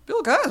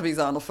 Bill Cosby's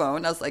on the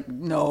phone. I was like,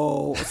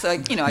 no. So, I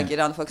get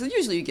on the phone because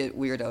usually you get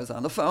weirdos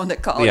on the phone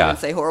that call you Yeah. and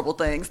say horrible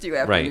things to you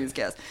after Right. a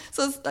newscast.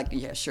 So it's like,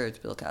 yeah, sure, it's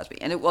Bill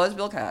Cosby. And it was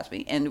Bill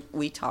Cosby. And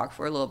we talked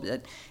for a little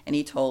bit. And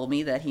he told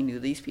me that he knew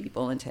these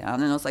people in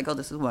town. And I was like, oh,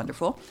 this is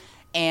wonderful.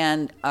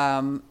 And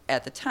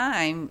at the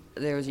time,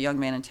 there was a young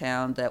man in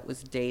town that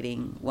was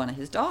dating one of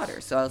his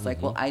daughters. So I was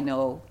like, well, I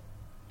know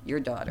your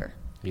daughter.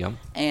 Yep.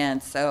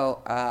 And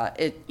so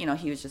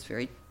he was just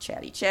very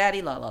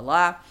chatty, la, la,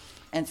 la.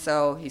 And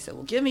so he said,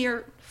 well, give me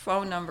your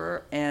phone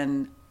number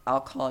and I'll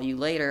call you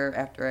later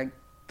after I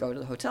go to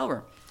the hotel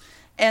room.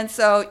 And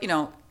so,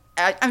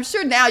 I'm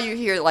sure now you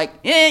hear like,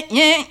 yeah.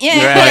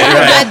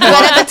 Right.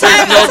 But at the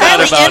time, No it was doubt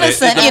highly about it.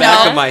 innocent, In the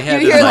back of my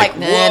head, You it's hear like,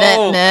 like,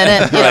 whoa.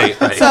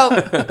 Right.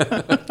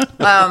 So,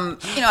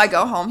 I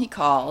go home, he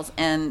calls,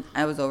 and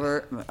I was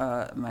over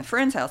my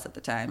friend's house at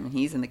the time, and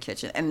he's in the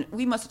kitchen. And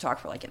we must have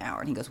talked for like an hour.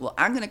 And he goes, well,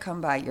 I'm going to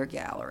come by your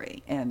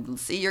gallery and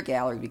see your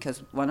gallery because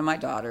one of my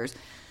daughters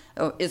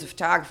is a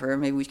photographer.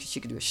 Maybe she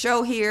could do a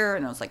show here.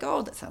 And I was like,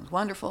 oh, that sounds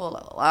wonderful, la,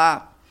 la,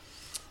 la.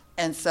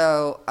 And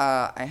so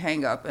I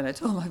hang up, and I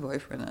told my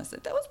boyfriend, I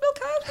said, that was Bill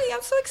Cosby.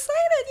 I'm so excited.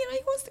 He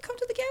wants to come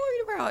to the gallery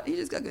tomorrow. He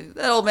just got good.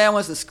 That old man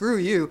wants to screw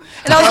you.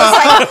 And I was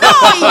just like,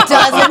 no, he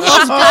doesn't.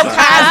 He's Bill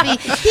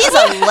Cosby. He's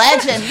a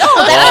legend. No,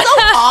 that's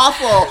so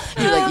awful.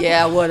 He's like,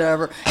 yeah,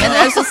 whatever. And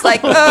I was just like,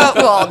 oh,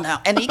 well, no.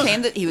 And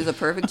he was a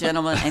perfect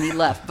gentleman, and he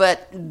left.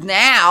 But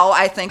now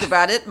I think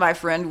about it, my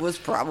friend was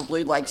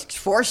probably like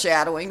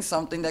foreshadowing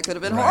something that could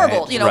have been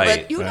horrible.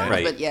 Right, But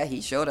right. But yeah,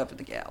 he showed up at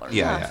the gallery.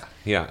 Yeah.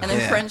 And then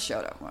Yeah. friends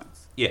showed up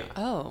once. Yeah.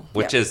 Oh.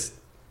 Which Yeah. is,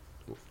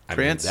 I mean,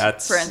 Prince?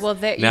 that's Prince. Well,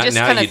 you Now- just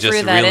now kind you of just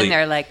threw that really- in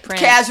there like Prince.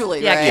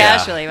 Casually, Yeah, right?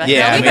 casually. Like, Yeah,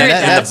 no, I we mean, heard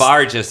that- that. and the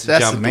bar just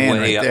that's the jumped man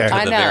way right up there. to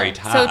I the know. very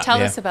top. So tell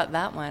Yeah. us about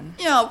that one.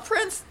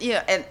 Prince,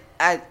 and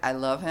I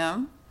love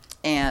him,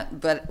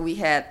 but we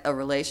had a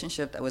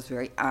relationship that was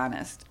very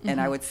honest,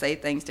 and I would say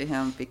things to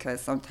him because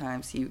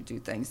sometimes he would do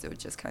things that would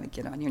just kind of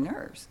get on your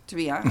nerves, to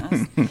be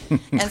honest.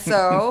 And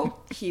so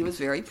he was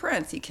very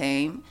Prince. He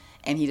came,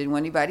 and he didn't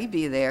want anybody to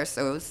be there,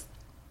 so it was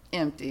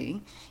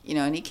empty,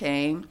 and he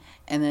came,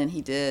 and then he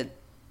did,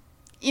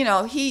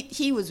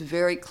 he was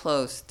very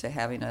close to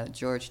having a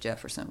George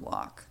Jefferson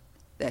walk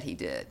that he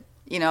did.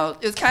 It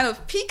was kind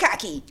of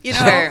peacocky,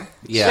 Sure.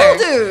 Yeah. Cool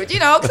dude,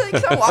 so he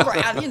could walk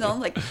around,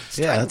 like Yeah,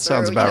 strutting that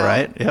sounds through, about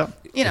right.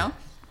 Yep.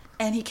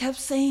 And he kept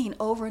saying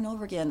over and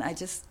over again,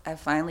 I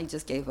finally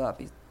just gave up.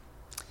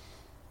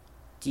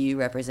 Do you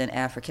represent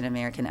African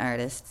American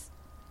artists?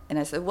 And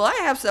I said, well, I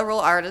have several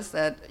artists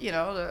that,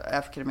 are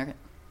African American.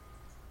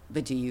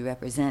 but do you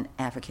represent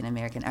African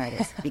American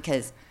artists?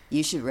 Because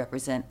you should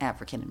represent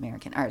African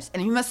American artists.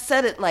 And he must have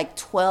said it like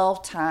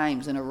 12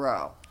 times in a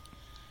row.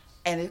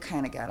 And it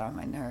kind of got on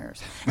my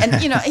nerves. And,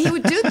 he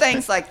would do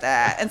things like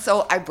that. And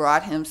so I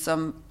brought him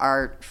some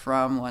art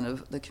from one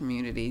of the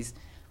community's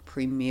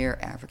premier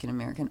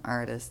African-American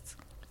artists.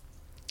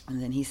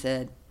 And then he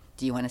said,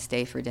 do you want to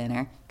stay for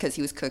dinner? Because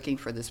he was cooking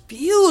for this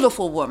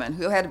beautiful woman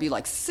who had to be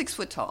like 6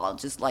 foot tall,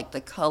 just like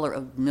the color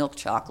of milk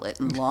chocolate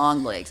and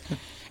long legs.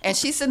 And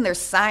she's sitting there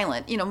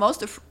silent.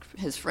 Most of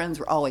his friends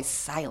were always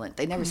silent.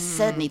 They never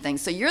said anything.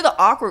 So you're the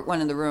awkward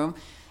one in the room.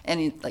 And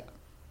he's like,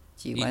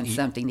 do you want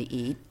something to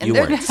eat? And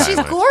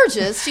she's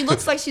gorgeous. She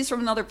looks like she's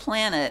from another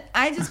planet.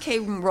 I just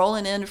came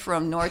rolling in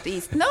from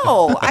Northeast.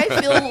 No, I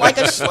feel like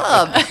a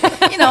schlub.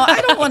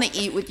 I don't want to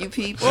eat with you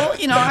people.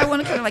 I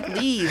want to kind of like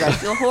leave. I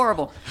feel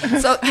horrible.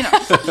 So,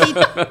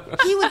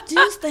 he would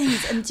do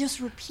things and just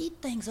repeat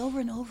things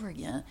over and over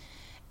again.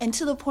 And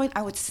to the point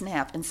I would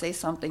snap and say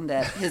something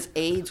that his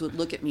aides would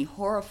look at me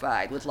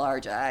horrified with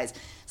large eyes.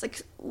 It's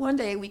like one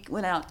day we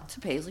went out to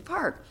Paisley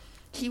Park.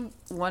 He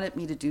wanted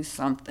me to do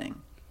something.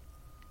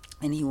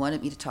 And he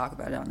wanted me to talk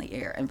about it on the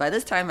air. And by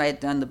this time, I had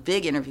done the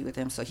big interview with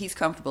him, so he's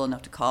comfortable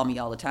enough to call me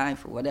all the time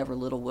for whatever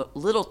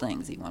little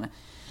things he wanted.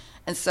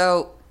 And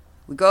so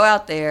we go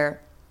out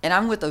there, and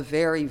I'm with a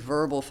very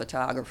verbal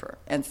photographer.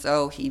 And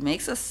so he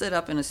makes us sit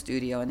up in a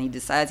studio, and he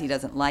decides he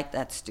doesn't like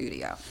that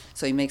studio.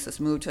 So he makes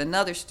us move to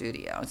another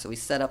studio. And so we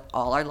set up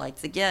all our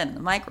lights again, the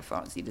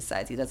microphones. He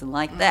decides he doesn't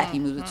like that. He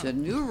moves it to a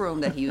new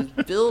room that he was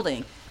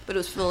building, but it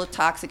was full of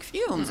toxic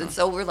fumes. And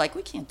so we're like,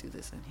 we can't do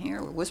this in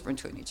here. We're whispering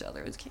to each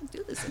other. We can't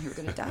do this in here. We're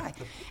going to die.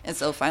 And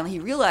so finally he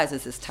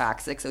realizes it's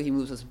toxic, so he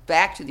moves us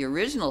back to the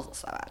original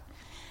spot.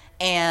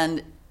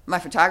 And my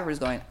photographer is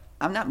going,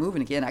 I'm not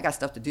moving again. I got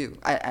stuff to do.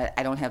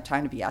 I don't have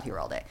time to be out here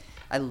all day.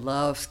 I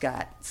love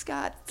Scott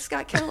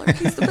Keller.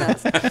 He's the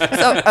best.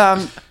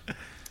 So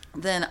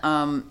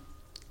then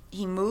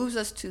he moves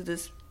us to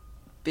this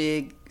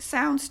big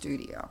sound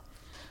studio.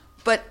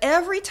 But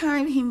every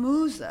time he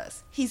moves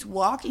us, he's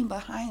walking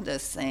behind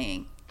us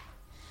saying,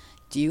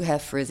 do you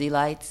have frizzy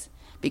lights?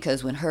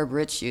 Because when Herb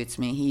Ritz shoots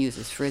me, he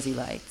uses frizzy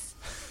lights.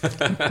 When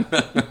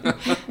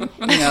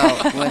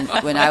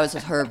I was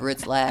with Herb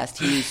Ritz last,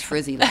 he used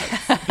frizzy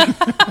lights.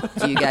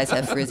 Do you guys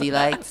have frizzy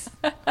lights?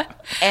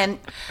 And,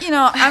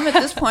 I'm at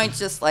this point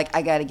just like,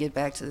 I got to get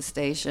back to the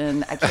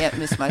station. I can't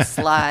miss my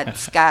slot.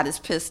 Scott is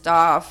pissed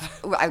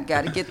off. I've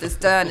got to get this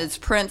done. It's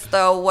Prince,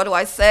 though. What do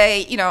I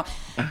say?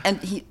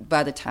 And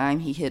by the time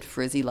he hit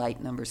frizzy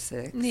light number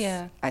 6,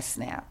 I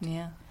snapped.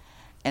 Yeah.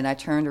 And I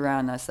turned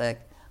around and I said,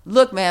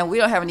 look, man, we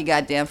don't have any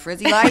goddamn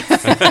frizzy lights,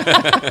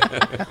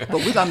 but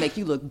we're going to make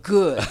you look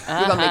good.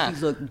 We're going to make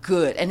you look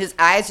good. And his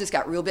eyes just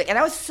got real big. And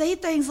I would say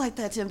things like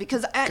that to him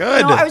because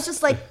I was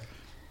just like,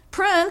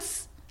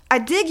 Prince, I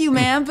dig you,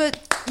 man,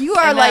 but you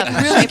are like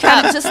really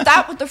kind of just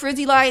stop with the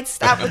frizzy lights,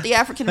 stop with the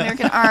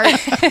African-American art.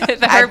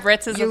 The Herb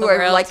Ritzes of the world.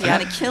 You are like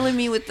kind of killing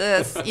me with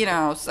this,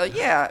 So,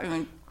 yeah, I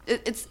mean,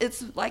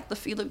 it's like the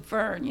Felix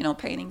Verne,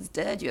 painting's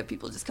dead. You have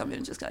people just come in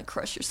and just kind of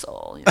crush your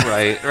soul.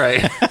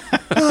 Right.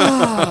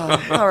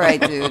 Oh, all right,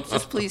 dude.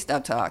 Just please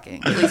stop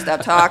talking. Please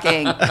stop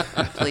talking.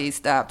 Please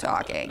stop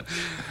talking.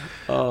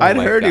 Oh, I'd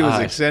heard he was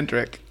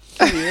eccentric.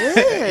 He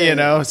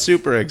is.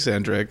 Super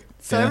eccentric.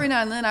 So every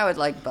now and then I would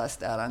like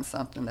bust out on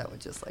something that would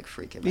just like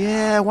freak him out.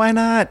 Yeah, why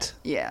not?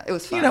 Yeah, it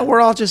was fun.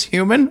 We're all just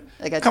human.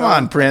 Like Come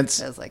on, Prince.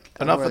 I was like,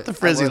 enough with the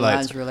frizzy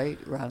lights.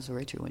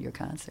 Lingerie to one of your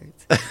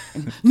concerts.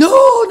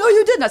 No,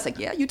 you didn't. I was like,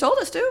 yeah, you told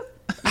us to.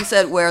 You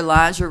said wear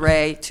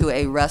lingerie to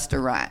a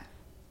restaurant.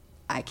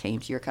 I came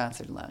to your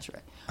concert in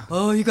lingerie.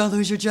 Oh, you're going to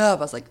lose your job.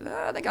 I was like,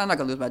 I think I'm not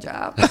going to lose my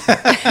job.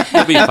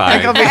 You'll be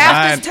fine.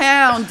 Half this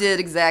town did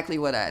exactly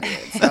what I did.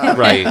 So,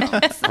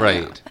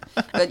 Right.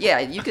 But yeah,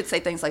 you could say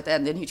things like that,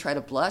 and then he tried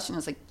to blush, and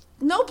it's like,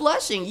 no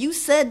blushing. You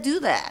said do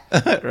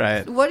that.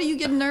 Right. What are you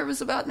getting nervous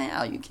about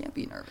now? You can't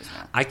be nervous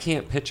now. I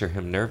can't picture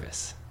him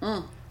nervous.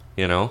 Well,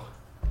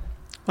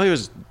 he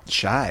was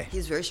shy.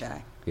 He's very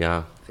shy.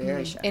 Yeah.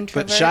 Very shy.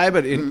 Introvert. But shy,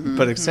 but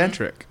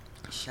eccentric.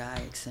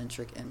 Shy,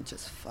 eccentric, and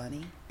just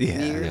funny. Yeah.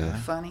 Weird, Yeah.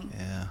 funny.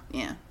 Yeah.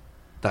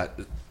 Yeah.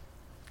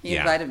 He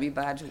Yeah. invited me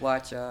by to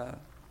watch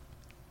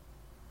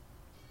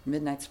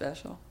Midnight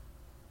Special.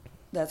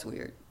 That's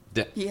weird.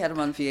 He had him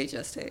on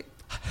VHS tape.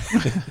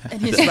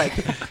 And he's like,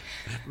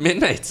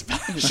 Midnight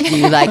Special. do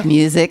you like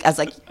music? I was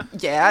like,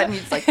 yeah. And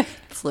he's like,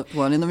 slipped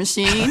one in the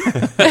machine.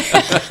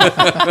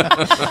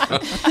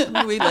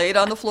 And we laid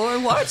on the floor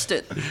and watched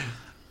it.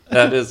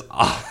 That is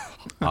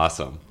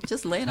awesome.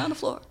 Just laying on the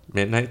floor.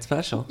 Midnight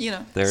Special.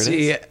 There it is.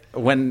 See,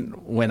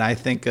 when I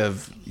think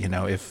of,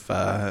 if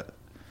I've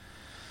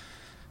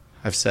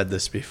said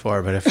this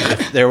before, but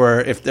if there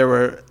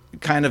were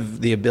kind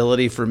of the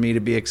ability for me to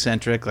be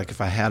eccentric, like if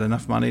I had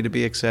enough money to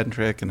be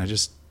eccentric and I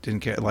just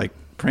didn't care, like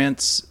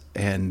Prince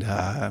and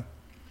oh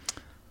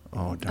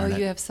darn it.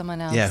 You have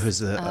someone else. Yeah, who's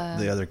the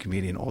other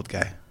comedian, old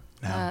guy?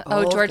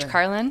 No, George okay.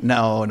 Carlin.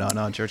 no,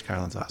 George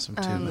Carlin's awesome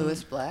too.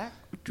 Louis Black.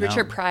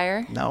 Richard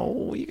Pryor.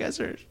 No, you guys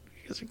are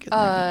guys are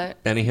killing me.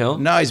 Benny Hill?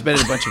 No, he's been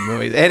in a bunch of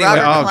movies. Anyway,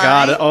 Robert oh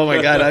Klein. God, oh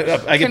my God,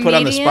 I get put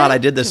on the spot. I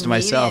did this to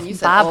myself. You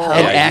said Bob old. Hope.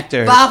 An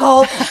actor. Bob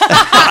Hope.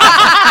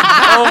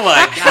 Oh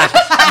my gosh.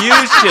 You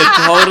should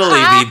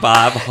totally be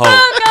Bob Hope.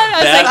 Oh, God,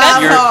 I was like,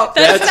 Bob Hope.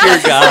 That's your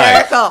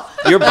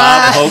guy. You're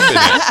Bob Hope in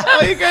it.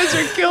 Oh, you guys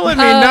are killing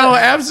me. No,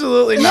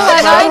 absolutely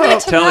not. But I Bob need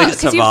Hope. to Telly know,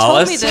 'cause you've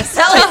told me Savalas. this.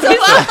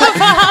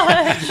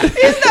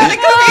 He's not a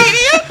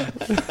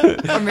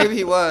comedian. Or maybe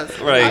he was.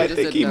 Right. I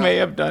think he may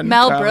have done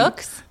Mel comedy.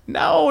 Brooks?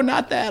 No,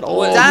 not that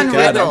old. Don God,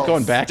 I'm Rickles.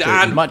 going back to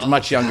Don-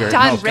 much younger.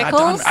 Don No, God,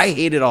 Rickles? I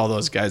hated all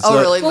those guys. Oh, So-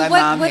 really? Well, My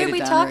mom what are hated we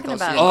Don talking Rickles.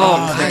 about? She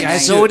Oh, hated the him.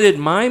 guys so did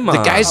my mom.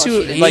 the guys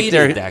who, She like, hated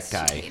they're- that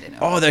guy. Hated him.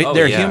 Oh, their Oh,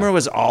 their yeah. humor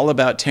was all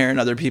about tearing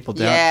other people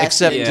down. Yes,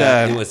 Except,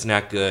 Yeah, it was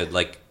not good.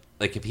 Like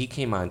if he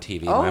came on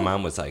TV, Oh. my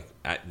mom was like,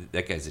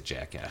 "That guy's a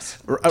jackass."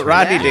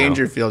 Rodney Yeah.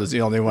 Dangerfield is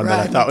the only one that I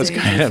Rodney thought was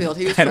Dangerfield,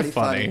 he was kind of pretty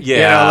funny. funny. Yeah,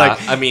 You know,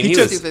 like, I mean, he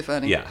took, was Stupid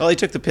funny. Yeah, well, he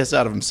took the piss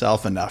out of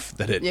himself enough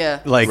that it, Yeah.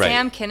 like, Right.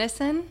 Sam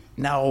Kinison?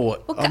 no,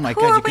 oh my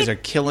who God, are you guys we- are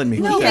killing me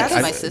No, with that.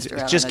 that's my sister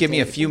out Just on a give me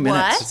a date. few What?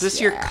 minutes. is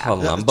this your Yeah.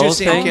 Columbo Just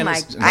Sam thing? Oh my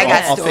Kinison. I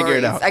got I'll stories. figure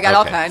it out. I got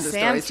all Okay. kinds of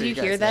Sam, stories. do you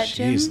for hear guys. that,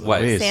 Jim? Jeez What?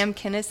 Louise. Sam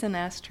Kinison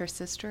asked her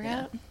sister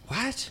out?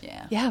 What?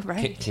 Yeah. Yeah,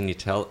 right. Can you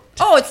tell?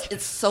 Oh,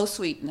 it's so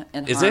sweet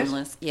and Is it?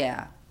 harmless.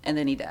 Yeah. And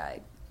then he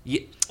died.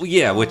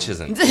 Yeah, which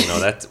isn't,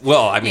 that's,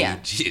 well, I mean, Yeah.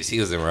 geez, he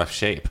was in rough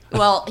shape.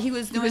 Well, he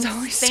was doing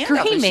always stand-up and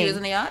she screaming. was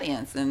in the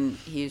audience, and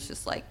he was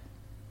just like,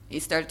 he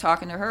started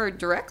talking to her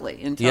directly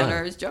and telling Yeah.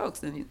 her his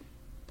jokes. And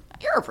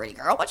you're a pretty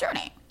girl. What's your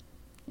name?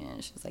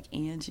 And she was like,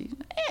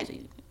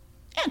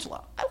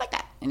 Angela. I like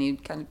that. And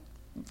he'd kind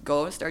of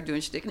go and start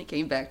doing shtick, and he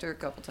came back to her a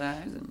couple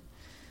times, and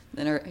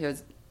then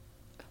his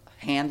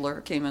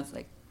handler came and was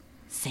like,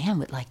 Sam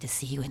would like to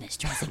see you in his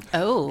dressing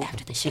Oh.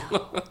 after the show.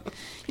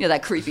 You know,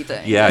 that creepy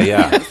thing. Yeah,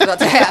 yeah. It's about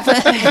to happen.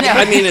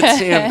 I mean, it's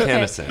Sam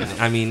Kinison.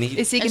 I mean,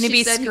 Is he And going to she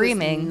be said he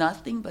screaming? was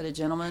nothing but a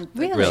gentleman.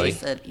 But Really? She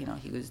said,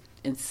 he was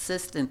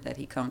insistent that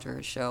he come to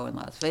her show in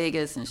Las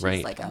Vegas, and she's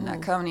Right. like, I'm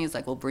not coming. He's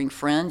like, well, bring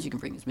friends. You can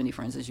bring as many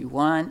friends as you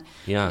want.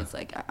 Yeah. And it's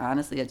like,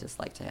 honestly, I'd just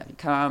like to have you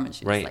come. And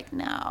she Right. was like,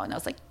 no. And I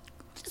was like,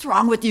 what's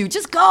wrong with you?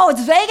 Just go.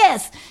 It's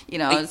Vegas.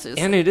 It's just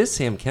and it is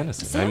Sam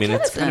Kinison. Sam I mean,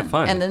 it's Kinison. kind of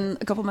fun. And then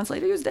a couple months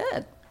later, he was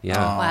dead. yeah.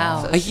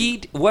 Wow.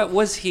 What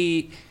was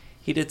he?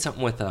 He did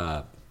something with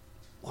what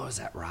was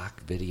that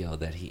rock video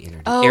that he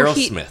introduced? Oh,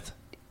 Aerosmith.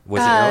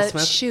 Was it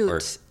Aerosmith? Shoot.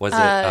 Or was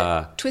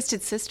it?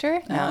 Twisted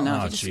Sister? No, Oh,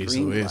 he just jeez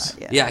screamed a Louise.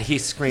 lot. Yeah, he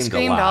screamed a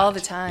Screamed lot. all the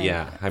time.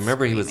 Yeah, I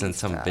remember he was in Screaming's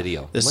some tough.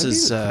 video. This Maybe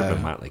is it could have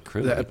been Motley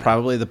Crue.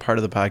 probably the part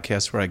of the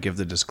podcast where I give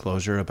the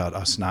disclosure about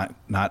us not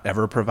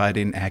ever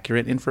providing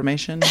accurate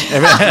information.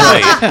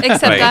 Right.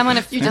 Except Right. I'm going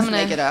to... You just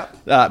make it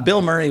up.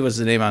 Bill Murray was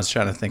the name I was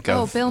trying to think of.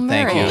 Oh, Bill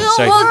Thank Murray. you. Bill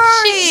Sorry.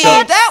 Gee, So-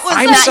 that was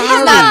I'm not, sorry.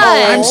 he's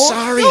not I'm old.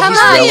 sorry. Come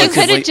He's on, you relatively-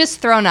 could have just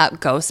thrown out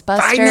Ghostbusters.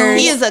 I know.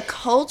 He is a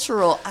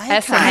cultural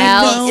icon.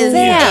 SNL. He is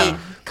Yeah.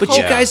 But Cool.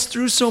 you guys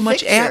threw so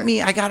much Fixer. at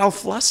me, I got all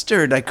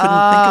flustered. I couldn't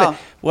think of it.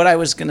 What I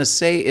was going to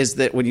say is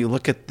that when you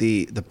look at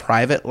the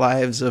private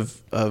lives of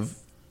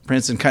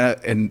Prince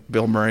and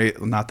Bill Murray,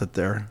 not that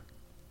they're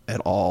at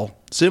all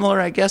similar,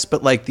 I guess,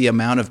 but like the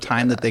amount of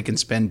time that they can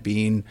spend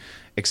being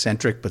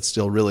eccentric but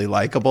still really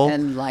likable.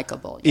 and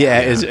likable.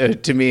 Yeah, is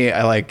to me,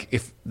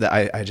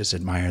 I just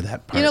admire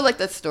that part. You know, like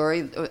that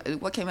story,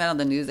 what came out on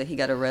the news that he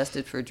got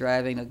arrested for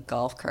driving a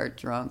golf cart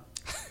drunk.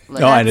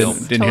 no, I didn't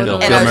hear Totally.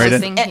 that. And, Bill I was Murray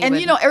just- didn't? He and would-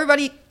 you know,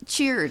 everybody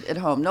cheered at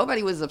home.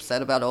 Nobody was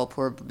upset about, oh,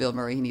 poor Bill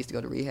Murray, he needs to go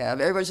to rehab.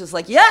 Everybody's just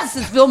like, yes,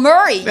 it's Bill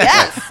Murray.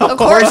 Yes, of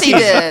course he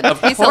did.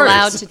 He's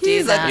allowed to do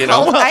He's that. a You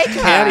know, cult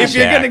icon. If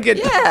you're gonna get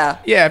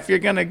Yeah. if you're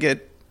gonna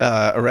get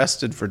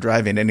arrested for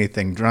driving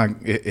anything drunk,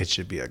 it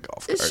should be a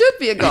golf cart. It should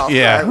be a golf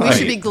Yeah, cart. We right.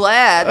 should be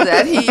glad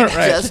that he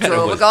just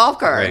drove a golf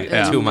cart. Right,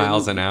 And, 2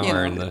 miles an hour you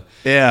know, in the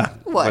Yeah.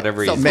 what?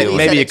 whatever so he's police doing.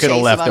 Maybe had you to could have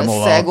chase left on him a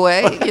alone.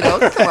 Segway, you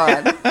know, come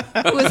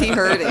on. Who is he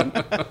hurting?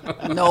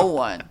 No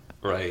one.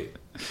 right.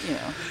 You know.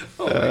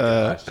 Oh my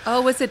gosh.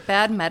 Oh, was it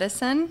Bad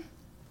Medicine?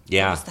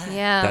 Yeah.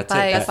 Yeah, That's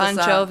by it. Bon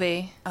That's the song.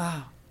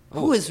 Jovi.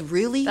 Who is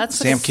really? That's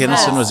what Sam it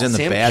Kinison says. was in the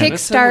Sam bad. Kinison?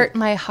 Kickstart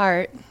My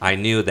Heart I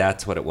knew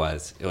that's what it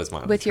was. It was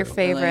Motley with your Crue.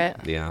 favorite.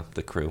 Yeah,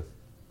 the Crew.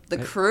 the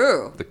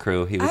Crew. The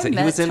Crew. He I was. He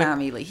met was in.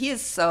 Tommy Lee. He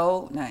is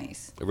so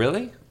nice.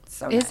 Really?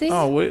 So Is nice. he?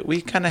 Oh,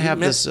 we kind of have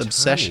missed this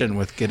obsession Tommy.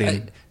 with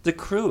getting The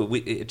Crew.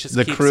 It just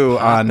the keeps crew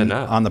popping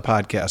up. on the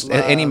podcast.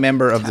 Love Any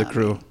member of the Tommy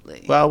crew.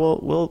 Lee.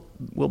 Well,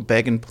 we'll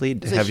beg and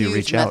plead to He's a have you huge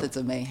reach out. Methods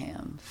of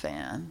Mayhem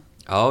fan.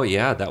 Oh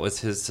yeah, that was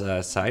his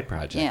side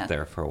project Yeah.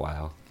 there for a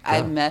while. I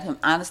Yeah. met him,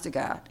 honest to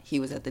God. He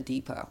was at the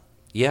depot.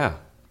 Yeah,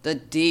 The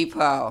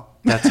depot.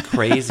 that's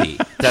crazy.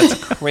 That's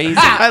crazy.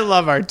 I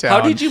love our town.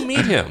 How did you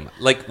meet him?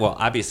 Like, well,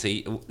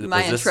 obviously,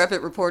 My was this-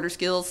 intrepid reporter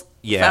skills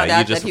Yeah, found you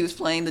out just- that he was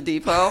playing the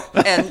depot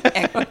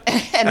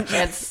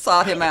and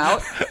sought him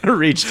out.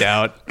 reached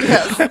out?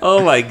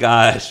 Oh my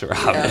gosh,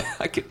 Robin! Yeah.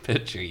 I can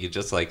picture you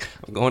just like,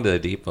 I'm going to the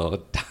depot.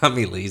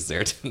 Tommy Lee's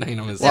there tonight.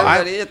 I'm his Well,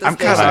 Everybody at the I'm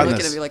kinda station on looking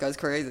this. at me like I was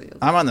crazy.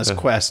 I'm on this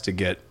quest to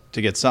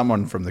get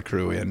someone from the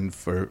crew in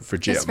for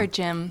Jim. Just for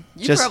Jim.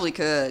 You just- probably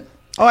could.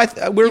 Oh,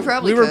 You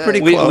probably we were could.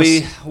 pretty We,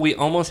 close. we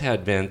almost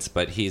had Vince,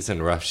 but he's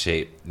in rough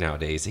shape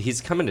nowadays.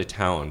 He's coming to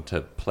town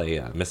to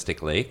play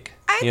Mystic Lake.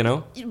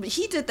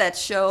 He did that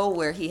show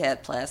where he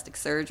had plastic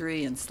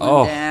surgery and slimmed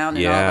Oh, down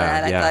and all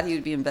yeah, that. yeah. I thought he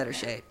would be in better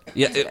shape.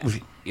 Yeah.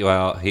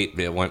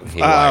 It went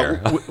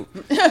haywire.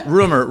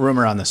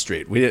 Rumor on the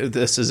street.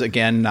 This is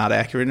again not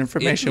accurate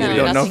information. No, we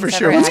don't know for nothing's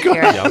sure ever what's going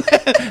on.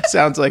 accurate.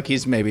 Sounds like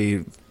he's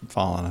maybe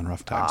fallen on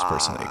rough times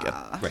personally again.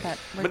 Right. But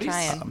we're But he's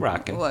trying.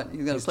 rocking. What?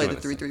 You're going He's to play doing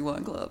the his thing.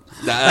 331 Club?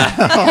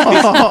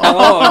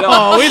 Oh, no.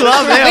 Oh, we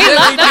love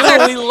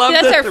him. We love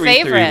That's the our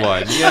favorite.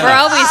 331. Yeah. We're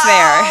always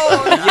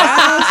there.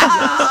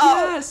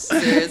 Yes.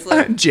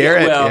 Seriously?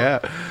 Jared, Well, yeah.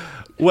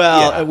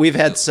 Well, yeah. we've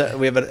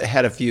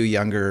had a few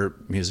younger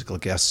musical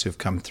guests who've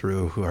come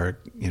through who are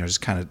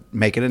just kind of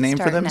making a name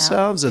for Starting out.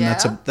 themselves, and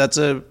Yeah? that's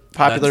a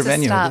popular That's a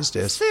venue stop. these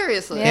days.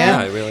 Seriously?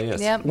 Yeah, it really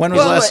is. Yep. When was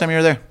the Well, last but- time you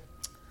were there?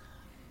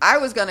 I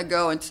was going to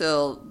go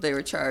until they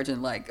were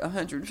charging like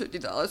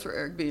 $150 for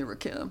Eric B. and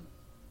Rakim.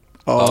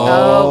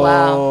 Oh,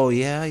 wow.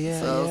 yeah.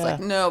 So I was like,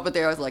 no, but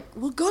they was like,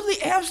 well, go to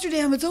the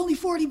Amsterdam. It's only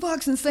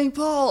 $40 in St.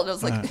 Paul. And I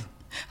was like,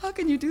 how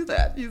can you do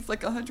that? It's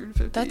like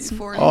 150, That's-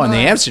 40 Oh, and the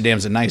bucks.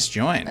 Amsterdam's a nice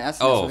joint. Amsterdam's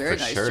Oh, a very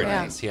for nice sure joint.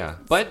 it is. Yeah.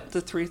 But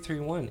the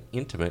 331,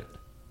 intimate.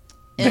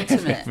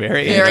 Intimate.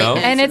 Very very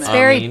intimate. And it's I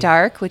very mean-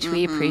 dark, which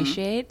we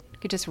appreciate. You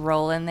could just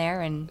roll in there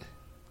and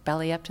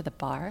belly up to the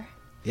bar.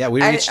 Yeah,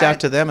 we reached out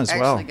to them as I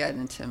well. actually got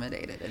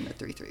intimidated in the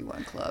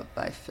 331 Club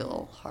by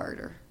Phil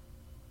Harder.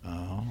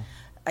 Oh.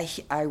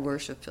 I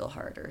worship Phil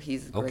Harder.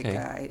 He's a great Okay.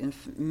 guy, and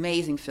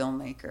amazing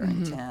filmmaker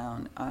in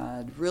town.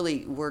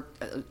 Really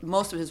worked.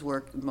 Most of his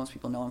work, most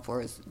people know him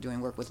for, is doing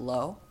work with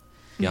Lowe.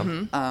 Yep.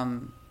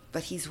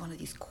 But he's one of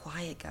these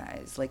quiet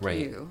guys like Right.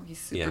 you. He's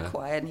super Yeah.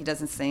 quiet and he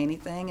doesn't say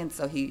anything, and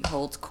so he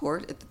holds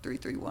court at the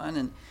 331.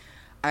 And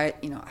I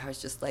was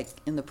just like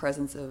in the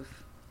presence of,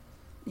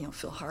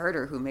 Phil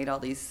Harder, who made all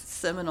these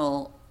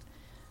seminal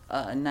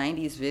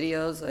 90s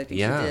videos. I think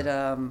Yeah. he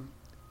did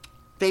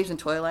Babes in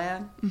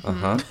Toyland.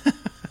 Uh-huh.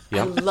 I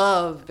Yep.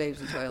 love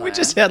Babes in Toyland. We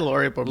just had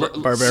Lori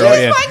Barbero She's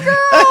in. my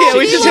girl. Yeah,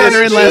 we just had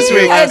her in last She's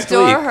week. I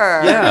adore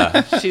her.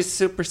 Yeah. She's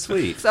super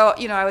sweet. So,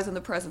 I was in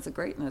the presence of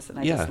greatness, and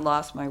I Yeah. just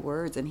lost my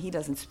words, and he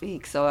doesn't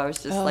speak. So I was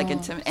just like Oh,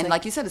 intimidated. it's And like-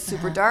 like you said, it's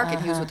super dark,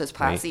 and he was with his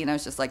posse, Right. and I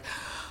was just like,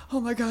 oh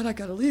my God, I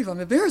gotta leave. I'm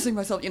embarrassing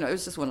myself. It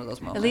was just one of those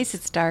moments. At least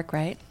it's dark,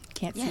 right?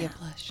 Can't see Yeah. a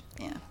blush.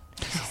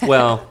 Yeah.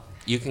 Well,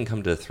 you can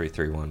come to the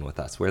 331 with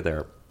us. We're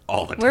there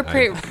all the time.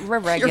 We're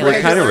regular.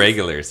 We're kind of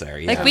regulars there.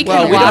 Yeah. Like, we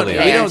Well, can we walk don't,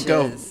 there. we don't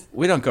go. Benches.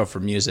 We don't go for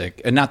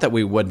music, and not that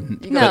we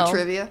wouldn't. You go No. to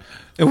trivia?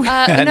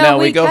 No,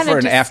 we we go kinda for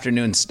an just-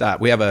 afternoon stop.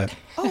 We have a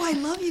Oh, I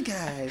love you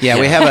guys.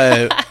 we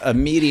have a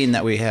meeting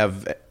that we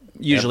have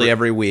usually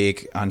every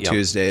week on Yep.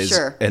 Tuesdays,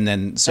 Sure. and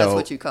then That's so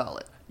what you call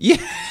it. yeah.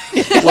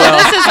 Well,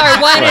 this is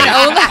our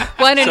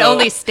one and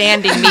only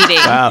standing meeting.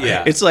 Wow,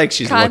 Yeah. it's like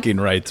she's looking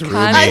right through me.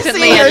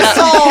 Constantly See your at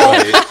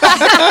the-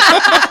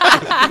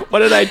 soul. What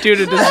did I do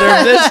to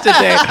deserve this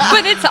today?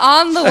 But it's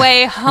on the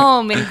way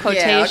home in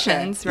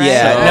quotations, right?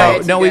 Yeah,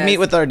 Right, no, you we guys. meet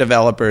with our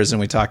developers and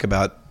we talk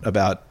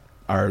about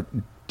our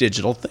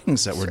digital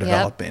things that we're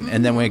developing,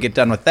 and then when we get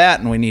done with that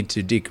and we need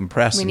to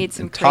decompress We and, need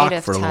some and talk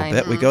creative for a little time.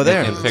 bit, we go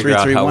there. And figure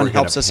out how we're 331 going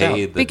helps to us out.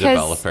 pay the Because-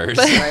 developers.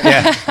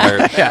 Yeah, Or-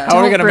 yeah. How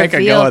are we going to make a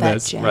reveal go of that,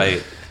 this? Jen.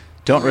 right.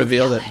 Don't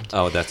reveal that.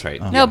 Oh, that's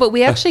right. No, but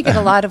we actually get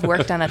a lot of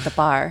work done at the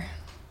bar.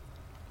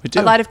 We do.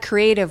 A lot of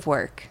creative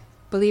work,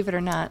 believe it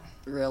or not.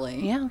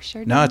 Really? Yeah, we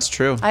sure do. No, it's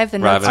true. I have the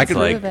notes Robin's to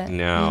like, prove it.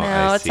 no,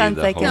 I it see sounds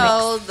the like whole-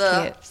 an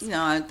No, excuse.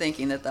 I'm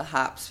thinking that the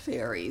hops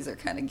fairies are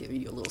kind of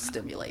giving you a little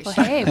stimulation.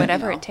 Well, hey,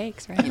 whatever You know? it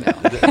takes, right?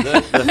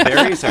 The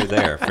fairies are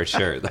there for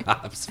sure. The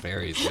hops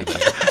fairies are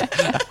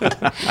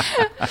there.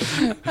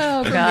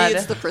 Oh, For God. me,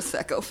 it's the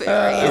Prosecco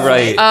fairies.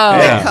 Right. Oh,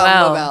 They Yeah. come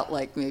wow. about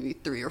like maybe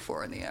 3 or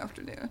 4 in the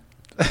afternoon.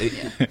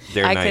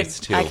 They're I nice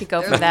could, too. I could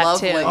go They're for that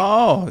lovely. too.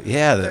 Oh,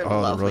 yeah, the They're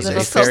rosé lovely.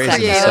 Little fairies in the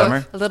creative.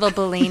 summer. A little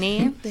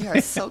Bellini. They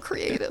are so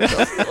creative, those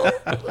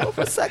little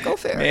Prosecco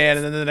fairies. Man,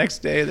 and then the next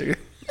day they're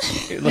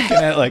you're looking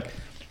at it like,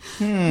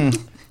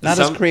 not as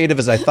Some- creative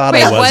as I thought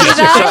Wait, I was. what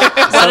did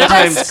I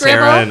Sometimes scribble?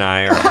 Sarah and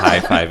I are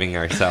high-fiving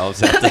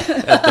ourselves at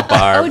the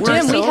bar. Oh, We're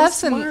Jim, we so have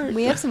smart.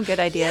 we have some good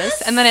ideas.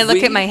 And then I look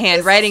We- at my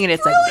handwriting and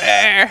it's like,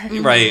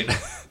 "Bleh." Right.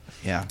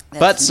 Yeah, but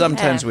That's-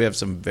 sometimes Yeah. we have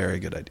some very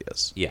good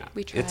ideas. Yeah.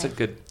 We It's a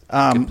try. good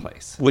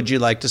place. Would you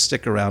like to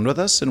stick around with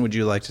us, and would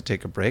you like to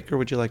take a break, or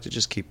would you like to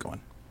just keep going?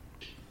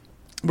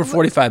 We're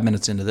 45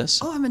 minutes into this.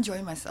 Oh, I'm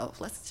enjoying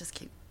myself. Let's just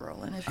keep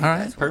rolling. If you All right,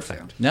 guys want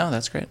perfect. to. No,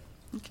 that's great.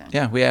 Okay.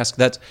 Yeah, we ask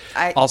that.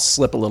 I'll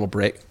slip a little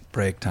break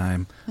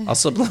time. I'll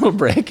slip a little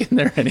break in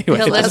there anyway. The It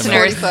doesn't Last listeners-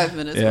 45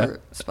 minutes Yeah. were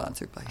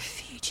sponsored by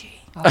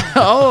Fiji. matter.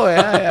 Oh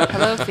yeah,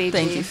 hello, Fiji.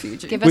 Thank you,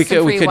 Fiji. Give us we some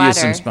could free use water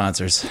some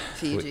sponsors.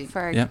 Fiji.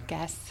 for our Yep.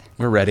 guests.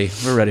 We're ready.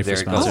 We're ready for There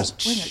it goes.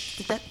 sponsors.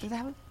 Wait a minute. Did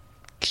that one?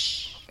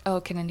 Oh,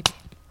 can anybody?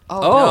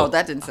 No,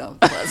 that didn't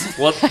sound pleasant.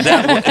 Well,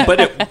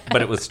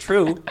 but it was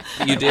true.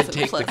 You did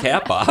take the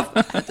cap off.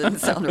 That didn't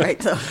sound right,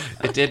 though.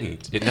 It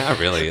didn't. Not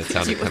really. It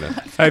sounded kind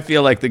of. I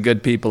feel like the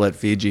good people at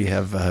Fiji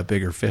have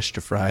bigger fish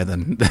to fry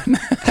than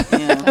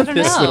Yeah. I don't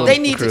know. They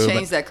need crew, to but-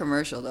 change that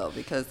commercial, though,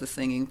 because the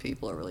singing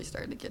people are really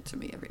starting to get to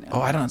me every now and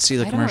Oh, I don't see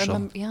the I don't commercial.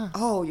 remember. Yeah.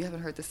 Oh, you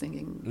haven't heard the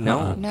singing?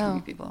 No. No.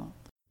 Singing people.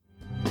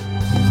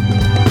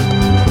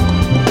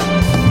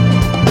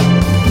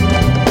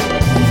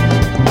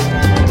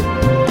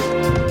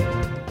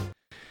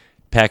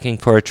 Packing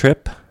for a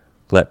trip?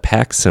 Let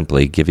Pack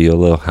Simply give you a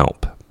little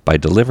help by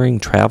delivering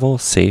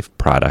travel-safe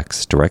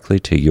products directly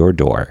to your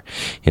door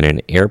in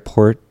an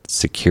airport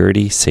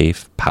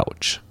security-safe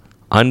pouch.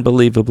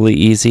 Unbelievably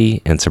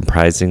easy and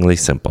surprisingly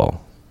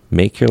simple.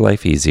 Make your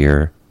life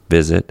easier.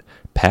 Visit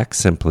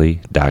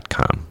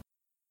packsimply.com.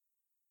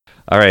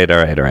 All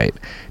right.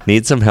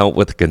 Need some help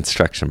with a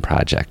construction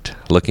project?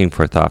 Looking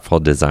for thoughtful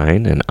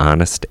design and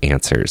honest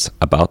answers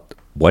about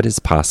what is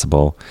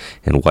possible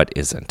and what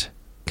isn't?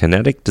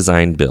 Kinetic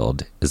Design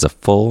Build is a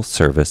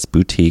full-service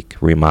boutique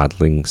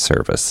remodeling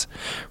service,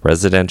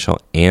 residential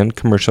and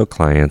commercial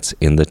clients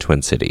in the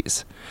Twin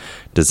Cities.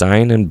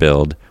 Design and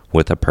build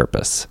with a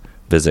purpose.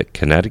 Visit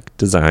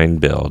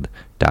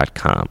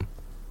kineticdesignbuild.com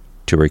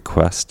to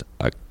request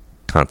a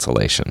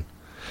consultation.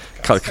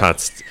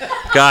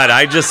 God,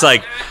 I just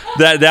like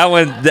that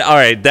one. All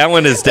right, that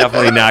one is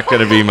definitely not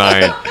going to be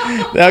mine.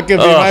 That could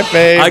be my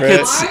favorite. I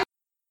could.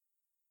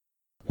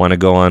 Want to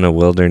go on a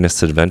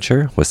wilderness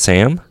adventure with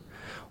Sam?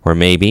 Or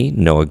maybe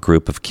know a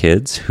group of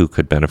kids who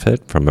could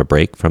benefit from a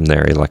break from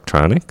their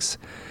electronics?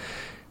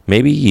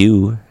 Maybe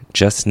you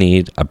just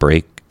need a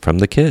break from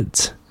the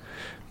kids.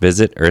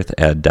 Visit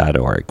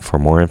earthed.org for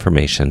more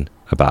information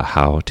about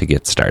how to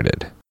get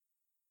started.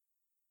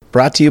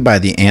 Brought to you by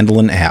the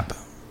Andelin app.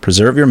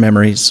 Preserve your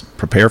memories,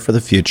 prepare for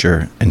the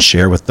future, and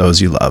share with those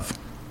you love.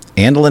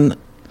 Andelin...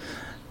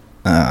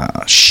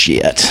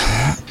 shit.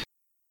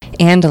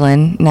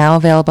 Andelin, now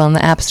available in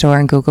the App Store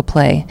and Google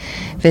Play.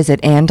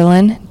 Visit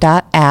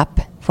andelin.app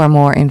for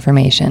more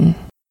information.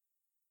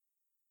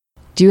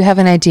 Do you have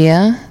an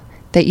idea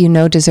that you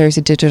know deserves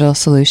a digital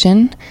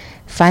solution?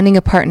 Finding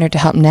a partner to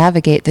help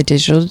navigate the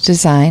digital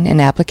design and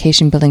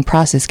application building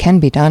process can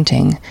be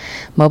daunting.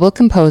 Mobile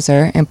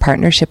Composer, in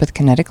partnership with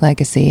Kinetic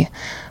Legacy,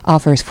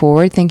 offers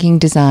forward-thinking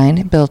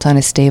design built on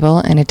a stable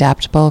and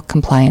adaptable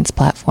compliance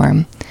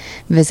platform.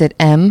 Visit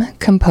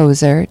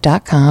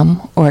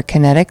mcomposer.com or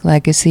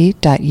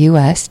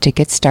kineticlegacy.us to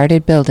get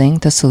started building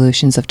the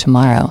solutions of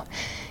tomorrow.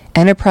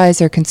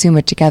 Enterprise or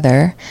consumer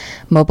together,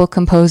 Mobile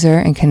Composer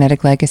and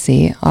Kinetic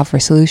Legacy offer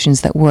solutions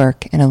that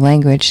work in a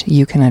language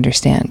you can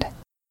understand.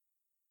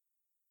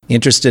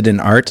 Interested in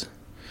art?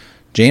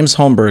 James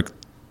Holmberg...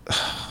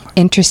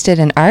 Interested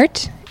in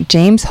art?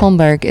 James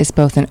Holmberg is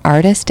both an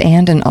artist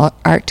and an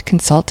art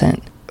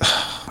consultant.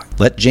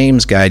 Let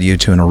James guide you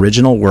to an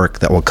original work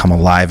that will come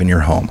alive in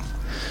your home.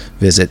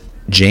 Visit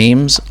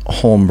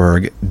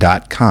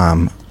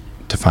jamesholmberg.com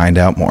to find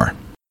out more.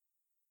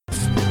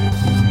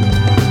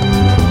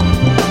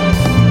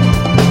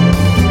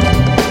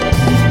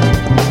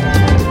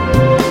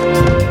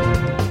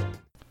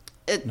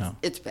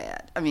 It's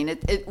bad. I mean,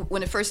 it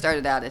when it first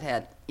started out,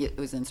 it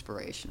was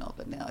inspirational,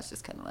 but now it's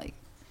just kind of like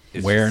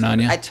Wearing on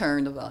you? I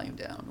turned the volume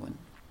down when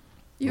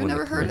you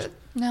never heard it.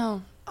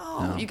 No.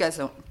 Oh, No. You guys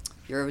don't.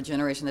 You're of a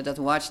generation that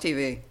doesn't watch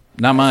TV.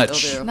 Not I much.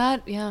 still do.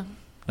 Not, yeah.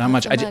 Not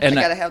much. so much. I And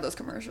gotta have those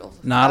commercials.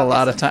 not a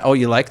lot of Obviously. time. Oh,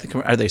 you like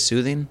the Are they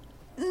soothing?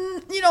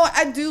 You know,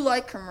 I do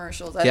like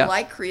commercials. I Yeah.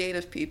 like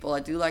creative people. I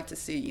do like to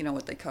see,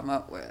 what they come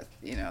up with.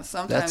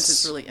 Sometimes That's-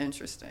 it's really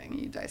interesting.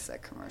 You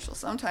dissect commercials.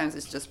 Sometimes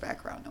it's just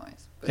background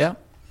noise. But Yeah.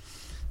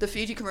 The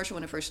Fiji commercial,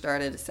 when it first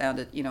started, it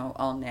sounded,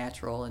 all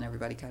natural, and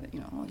everybody kind of,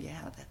 oh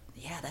yeah,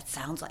 that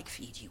sounds like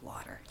Fiji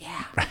water.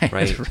 Yeah,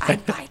 Right.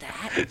 I'd buy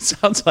that. It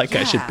sounds like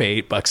I should Yeah.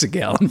 pay $8 a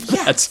gallon for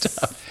that Yes.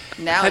 stuff.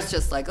 Now it's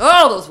just like,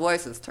 oh, those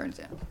voices turned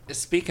down.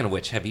 Speaking of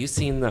which, have you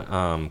seen the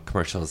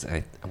commercials?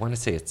 I want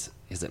to say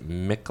is it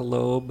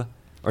Michelob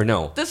or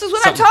no? This is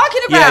what I'm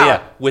talking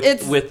about. Yeah.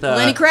 It's with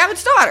Lenny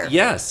Kravitz's daughter.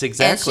 Yes,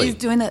 exactly. And she's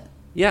doing that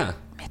Yeah.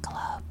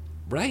 Michelob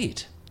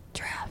Right.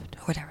 draft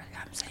or whatever.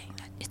 I'm saying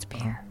that it's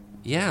beer.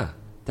 Yeah.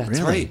 That's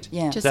Really? right.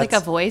 Yeah. Just That's-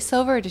 like a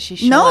voiceover, or does she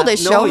show No, up? they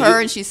show No, her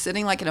you- and she's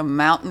sitting like in a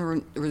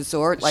mountain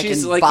resort, like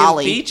She's in like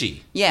Bali. in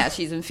Fiji. Yeah,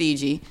 she's in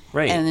Fiji.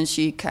 Right. And then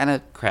she kind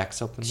of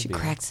Cracks open. she the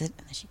beer. cracks it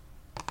and then she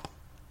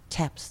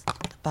taps the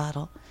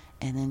bottle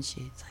and then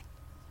she's like,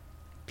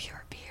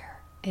 pure beer,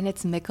 And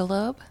it's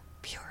Michelob?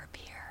 pure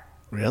beer.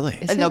 Really?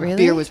 Is No, it really?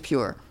 beer was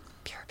pure.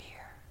 Pure beer.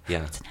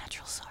 Yeah. It's a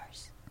natural source.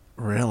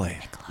 Really?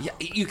 Yeah,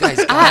 you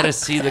guys gotta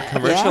see the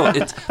commercial. Yeah.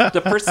 It's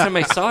the first time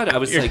I saw it, I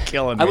was You're like,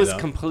 killing I me, was though.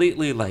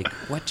 completely like,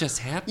 what just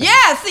happened?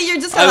 Yeah, see, you're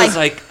just I kind was of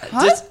like,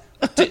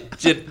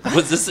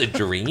 was this a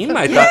dream?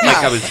 I thought Yeah.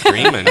 like I was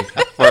dreaming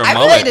for a I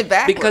moment played it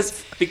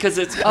backwards. because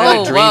it's kind Oh, of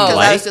whoa. because I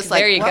dream-like, was just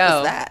like, There you what go.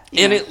 was that?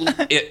 and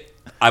it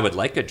I would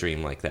like a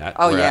dream like that.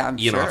 Oh, where, yeah, I'm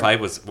you know, sure. if I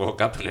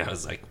woke up and I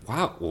was like,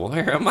 wow,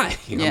 where am I?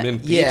 I'm in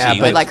Fiji. Yeah,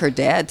 I'd like her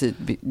dad to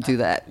do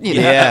that. You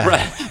know? Yeah.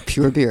 Right.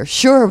 Pure beer.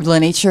 Sure,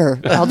 Lenny, sure.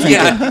 I'll drink it.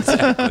 Yeah,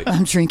 exactly.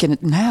 I'm drinking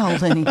it now,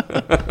 Lenny.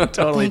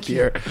 Totally Thank you.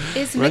 pure.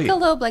 Is Right.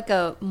 Michelob like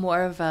a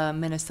more of a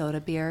Minnesota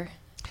beer?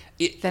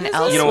 Than You know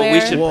what? We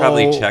elsewhere? should Whoa.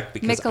 probably check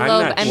because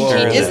Michelob I'm not MGD.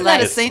 sure. Isn't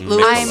that a it's St.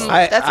 Louis?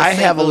 Michelob. That's a I St.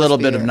 have a Louis little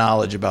bit of beer.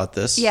 knowledge about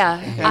this. Yeah,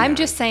 I'm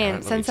just Let saying,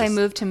 me since I just-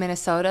 moved to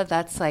Minnesota,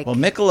 that's like. Well,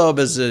 Michelob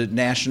is a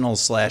national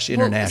 / Well,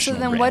 international so then,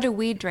 brand. what do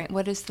we drink?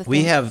 What is the we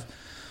thing? have?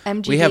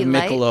 MGD We have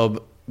Light?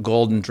 Michelob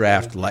Golden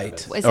Draft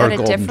Light. Is or that a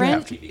Golden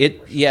different?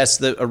 Draft. Yes,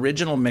 the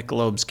original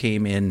Michelobs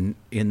came in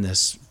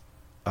this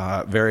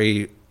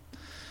very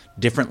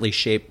differently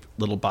shaped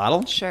little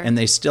bottle. Sure. And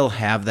they still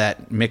have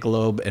that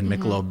Michelob and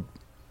Michelob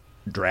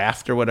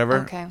Draft or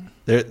whatever. Okay.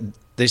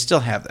 They still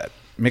have that.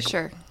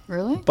 Sure.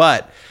 Really?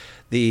 But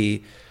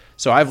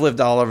so I've lived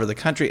all over the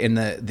country, and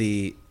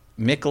the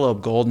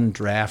Michelob Golden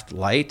Draft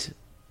Light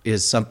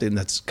is something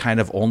that's kind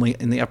of only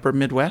in the upper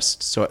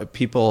Midwest. So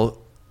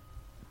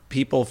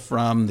people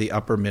from the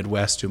upper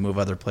Midwest who move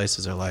other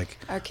places are like,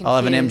 Are I'll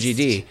have an confused.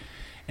 MGD.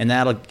 And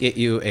that'll get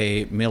you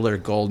a Miller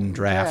Golden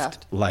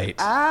Draft Light.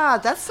 Ah,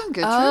 that's some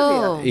good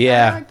Oh. trivia.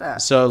 Yeah. I like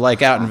that. So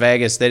like out in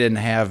Vegas, they didn't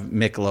have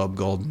Michelob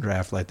Golden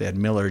Draft Light. They had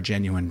Miller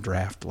Genuine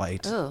Draft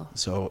Light. Oh.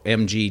 So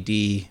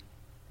MGD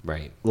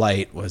Right.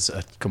 Light was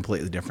a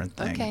completely different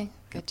thing. Okay,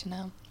 good to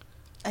know.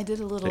 I did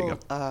a you little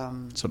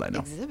That's what I know.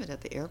 exhibit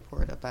at the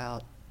airport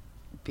about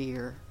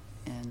beer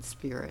and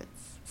spirits.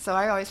 So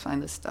I always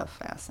find this stuff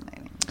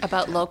fascinating.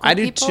 About local I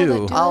do people too.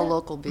 that do All it?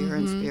 local beer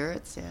and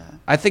spirits, yeah.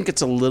 I think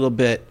it's a little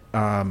bit.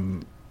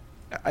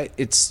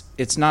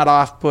 It's not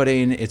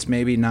off-putting. It's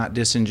maybe not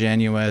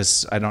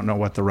disingenuous. I don't know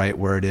what the right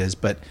word is,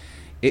 but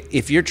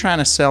if you're trying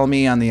to sell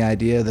me on the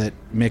idea that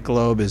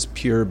Michelob is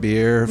pure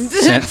beer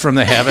sent from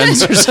the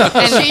heavens or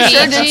something, She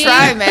sure did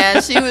try,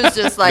 man. She was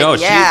just like, No,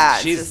 yeah.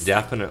 she's it's just-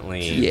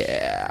 definitely.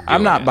 yeah,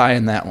 I'm not it.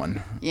 buying that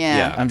one.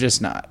 yeah. I'm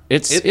just not.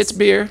 It's It's-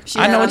 beer. She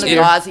I had know on it's the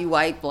beer. gauzy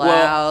white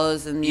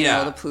blouse and, you yeah.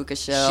 know, the puka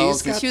She's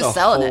shells. And got she was the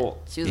selling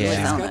whole- it. She was Yeah. really She's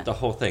She's selling got the it.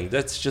 whole thing.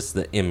 That's just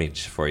the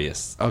image for you,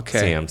 Okay.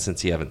 Sam,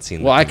 since you haven't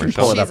seen Well, the I can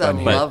commercial. pull it She's up a on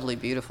you. lovely,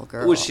 beautiful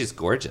girl. Well, she's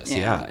gorgeous, Yeah.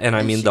 yeah. And I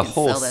And mean, she the can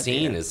whole sell that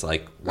scene beer. is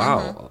like,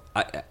 wow.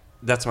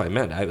 That's what I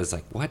meant. I was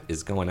like, what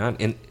is going on?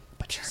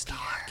 But she's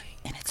talking.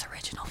 in its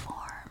original form.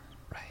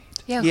 Right.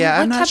 Yeah, Yeah,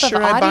 what I'm not type sure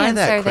of I buy audience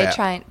that are they crap.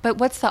 trying? But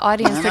what's the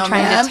audience I they're don't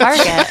trying know, to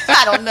target?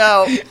 I don't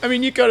know. I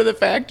mean, you go to the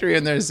factory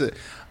and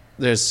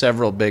there's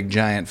several big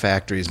giant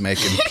factories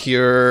making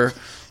pure,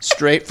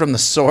 straight from the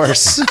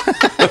source,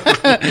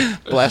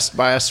 blessed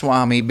by a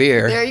Swami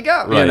beer. There you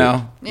go. You Right.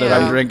 know that Yeah.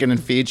 I'm drinking in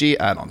Fiji.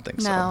 I don't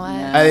think so.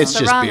 No, It's the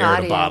just wrong beer in a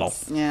audience. bottle.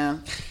 Yeah.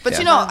 But Yeah.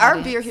 you know, our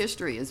Audience. beer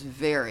history is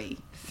very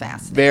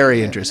fascinating. Very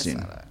here in interesting.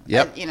 Minnesota.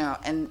 Yep. You know,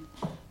 and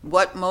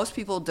what most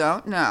people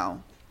don't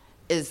know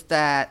is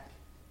that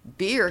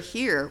beer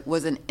here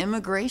was an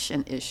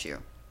immigration issue.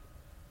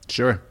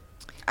 Sure.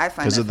 I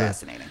find 'Cause that of the-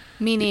 fascinating.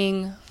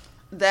 Meaning,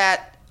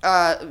 That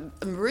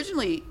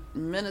originally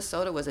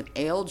Minnesota was an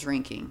ale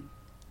drinking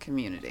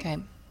community. okay,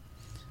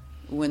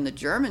 When the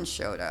Germans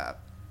showed up,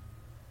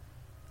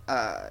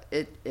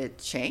 it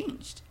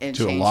changed and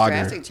To a changed lager.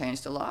 drastically,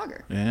 changed to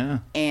lager. Yeah.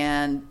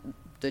 And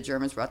the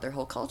Germans brought their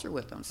whole culture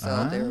with them.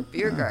 So there were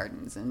beer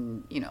gardens,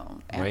 and you know,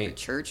 after Right.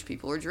 church,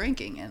 people were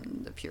drinking,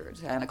 and the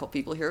puritanical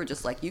people here were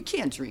just like, you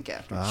can't drink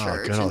after Oh,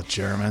 church. good old And,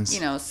 Germans.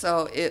 you know,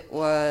 so it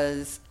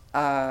was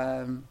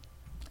a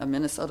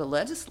Minnesota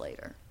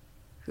legislator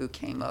who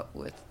came up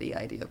with the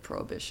idea of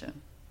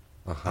prohibition.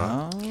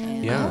 Uh-huh. Oh.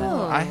 Yeah.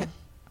 Oh.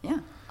 Yeah,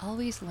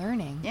 always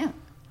learning. yeah.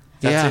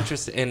 That's Yeah.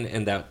 interesting.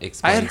 And that I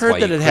explains had heard why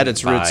that you it had couldn't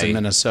its roots buy in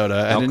Minnesota. I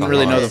didn't alcohol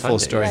really know on the full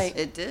Sundays. story. Right.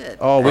 It did.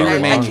 Oh, we And I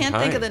remain- can't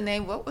think of time. the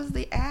name. What was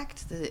the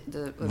act?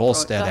 The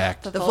Volstead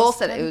Act. The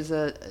Volstead. It was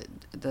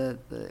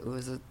it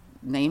was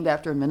named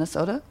after a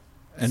Minnesota.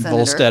 And senator.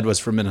 Volstead was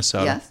from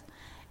Minnesota. Yes,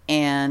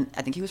 and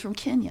I think he was from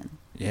Kenyon.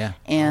 Yeah.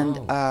 And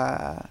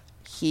Oh.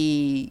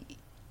 he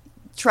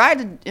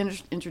tried to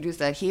introduce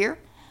that here,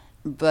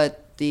 but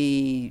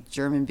the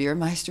German beer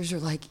meisters are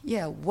like,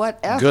 yeah,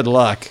 whatever. Good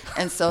luck.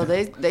 And so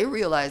they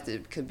realized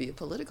it could be a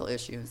political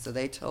issue. And so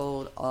they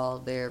told all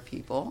their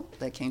people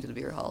that came to the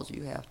beer halls,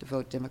 you have to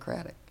vote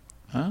Democratic.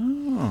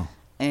 Oh.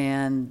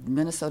 And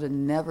Minnesota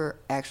never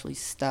actually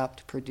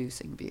stopped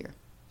producing beer,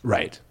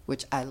 Right.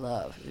 which I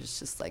love. It's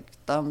just like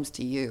thumbs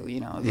to you,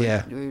 you know.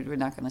 Yeah. We're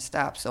not going to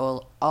stop.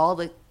 So all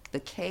the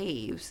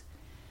caves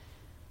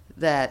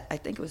that I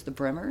think it was the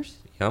Bremers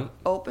Yep.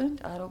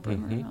 opened, Otto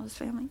Bremer Mhm. and all his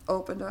family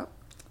opened up,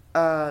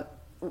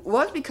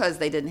 was because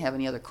they didn't have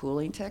any other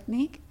cooling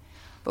technique.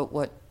 But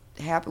what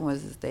happened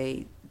was is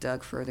they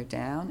dug further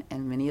down,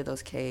 and many of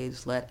those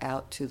caves led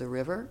out to the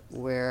river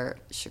where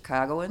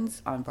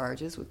Chicagoans on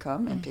barges would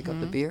come and pick up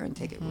the beer and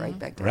take it right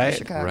back down Right. to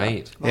Chicago.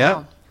 Right.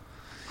 Yeah.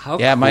 How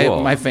Yeah,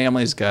 cool. my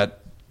family's got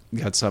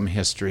some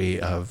history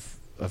of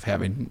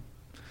having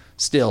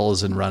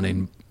stills and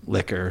running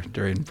liquor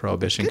during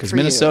Prohibition Good because for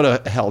you.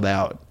 Minnesota held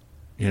out.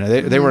 You know,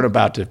 they weren't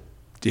about to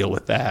deal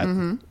with that.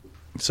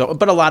 So,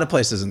 but a lot of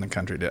places in the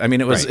country did. I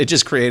mean, Right. it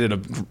just created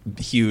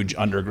a huge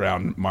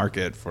underground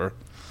market for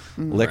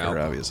liquor,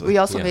 obviously. We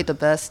also Yeah. made the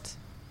best.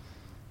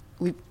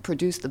 We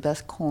produced the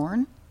best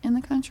corn in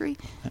the country,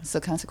 so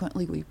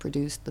consequently, we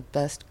produced the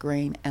best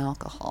grain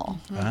alcohol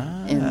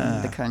in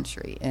the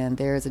country. And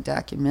there is a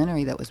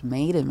documentary that was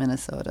made in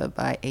Minnesota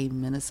by a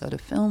Minnesota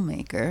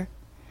filmmaker,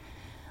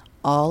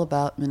 all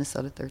about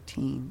Minnesota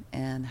 13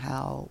 and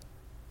how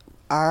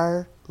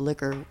our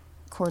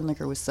corn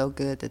liquor, was so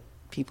good that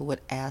people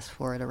would ask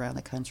for it around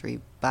the country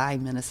by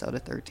Minnesota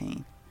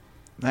 13.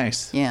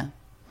 Nice. Yeah.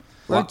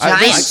 Well, We're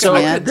giants, so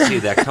I man. could see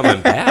that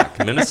coming back.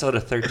 Minnesota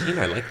 13.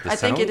 I like the I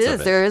think it sounds is.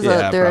 of There is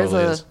Yeah, a there is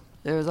probably a is.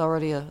 there's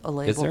already a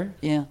label. there?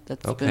 Yeah,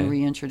 that's Okay. been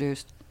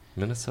reintroduced.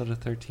 Minnesota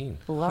 13.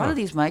 A lot Huh. of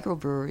these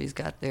microbreweries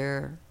got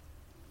their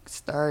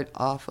start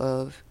off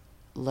of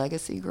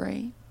legacy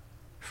grain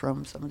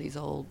from some of these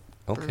old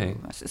Okay.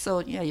 brewmasters. So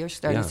yeah, you're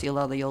starting Yeah. to see a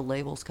lot of the old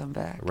labels come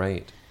back.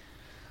 Right.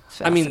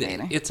 It's I mean,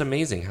 fascinating. it's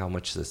amazing how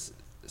much this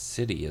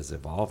city is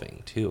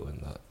evolving too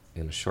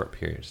in a short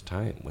period of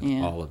time with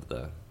Yeah. all of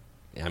the.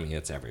 I mean,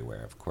 it's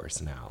everywhere, of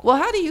course, now. Well,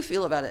 how do you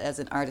feel about it as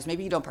an artist?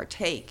 Maybe you don't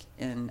partake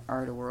in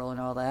Art of World and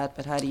all that,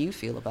 but how do you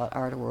feel about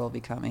Art of World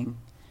becoming?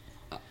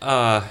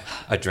 A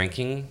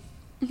drinking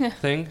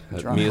thing,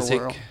 Drunk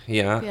music, world.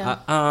 yeah.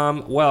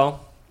 Yeah.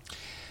 Well,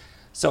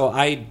 so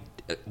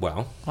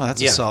well, Well,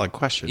 that's yeah. a solid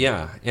question.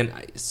 Yeah, and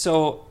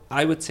so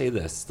I would say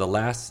this: the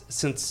last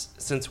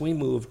since we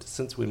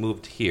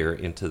moved here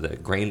into the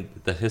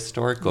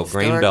historical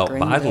grain Historic belt Grain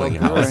bottling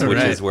Belt house, Brewery. which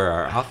Right. is where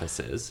our office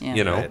is. Yeah.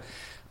 You know,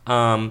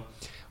 Right.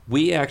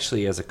 we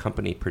actually, as a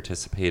company,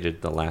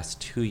 participated the last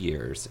 2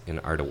 years in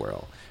Art of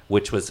World,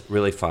 which was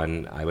really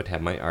fun. I would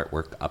have my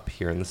artwork up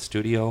here in the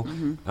studio.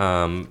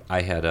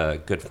 I had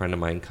a good friend of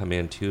mine come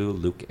in too,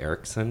 Luke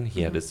Erickson.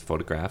 He had his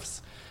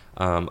photographs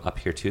up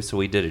here too. So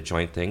we did a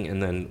joint thing,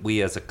 and then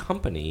we, as a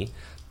company,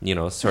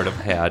 sort of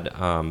had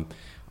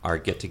our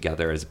get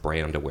together as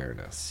brand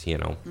awareness,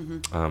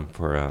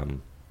 for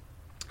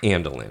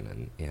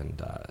Andelin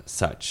and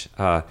such,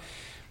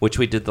 which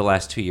we did the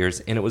last 2 years,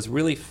 and it was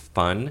really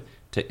fun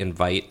to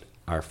invite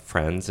our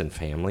friends and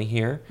family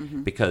here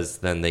because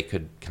then they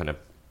could kind of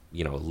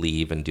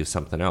leave and do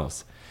something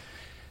else.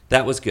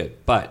 That was good.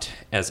 But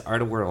as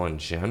Art of World in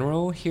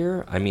general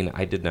here, I mean,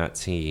 I did not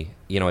see,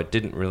 it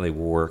didn't really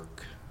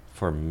work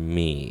for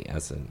me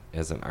as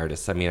an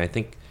artist. I mean, I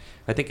think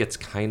it's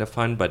kind of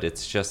fun, but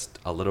it's just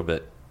a little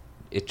bit,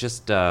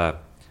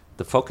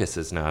 the focus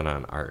is not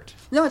on art.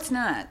 No, it's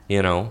not.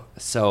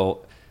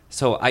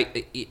 So I,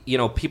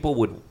 people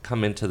would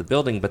come into the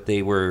building, but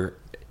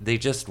they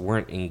just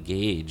weren't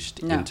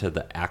engaged No. into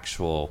the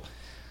actual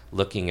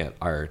looking at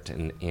art,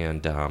 and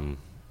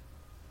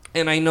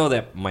I know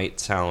that might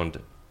sound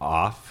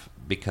off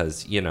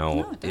because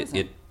it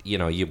doesn't.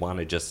 you want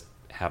to just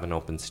have an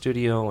open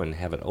studio and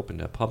have it open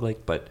to the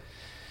public, but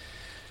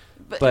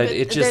But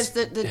it just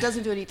that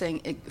doesn't do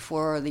anything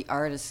for the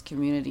artist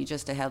community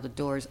just to have the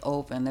doors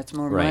open. That's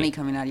more Right. money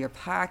coming out of your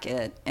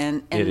pocket.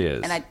 And It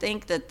is. And I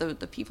think that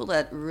the people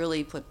that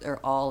really put their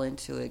all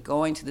into it,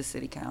 going to the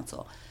city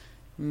council,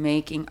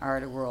 making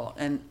Art of World,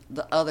 and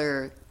the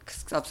other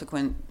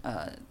subsequent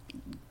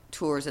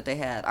tours that they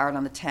had, Art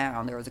on the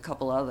Town, there was a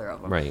couple other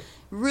of them, Right.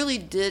 really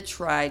did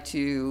try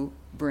to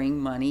bring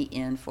money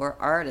in for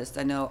artists.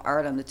 I know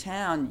Art on the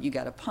Town, you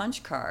got a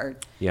punch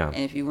card. Yeah. And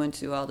if you went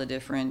to all the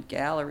different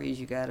galleries,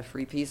 you got a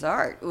free piece of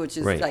art, which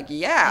is Right. like,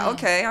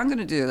 okay, I'm going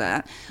to do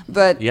that.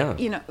 But, Yeah.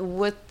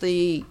 with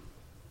the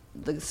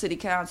city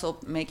council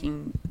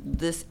making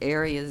this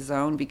area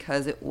zone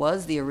because it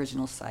was the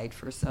original site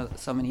for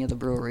so many of the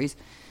breweries,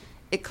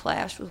 it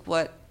clashed with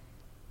what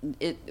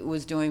it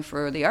was doing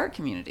for the art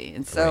community.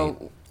 And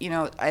so,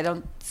 I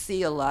don't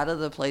see a lot of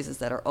the places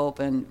that are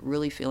open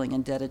really feeling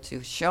indebted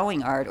to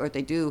showing art, or if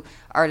they do,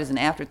 art is an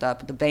afterthought,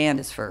 but the band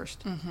is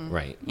first.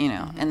 right.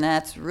 And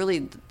that's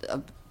really,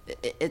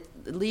 it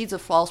leads a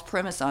false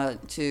premise on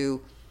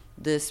to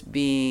this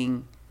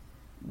being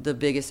the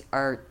biggest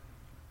art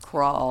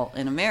crawl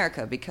in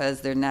America, because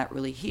they're not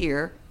really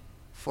here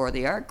for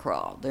the art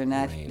crawl. They're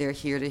not. Right. They're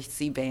here to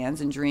see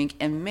bands and drink,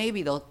 and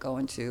maybe they'll go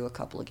into a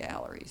couple of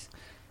galleries.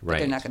 But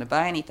they're Right. not going to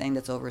buy anything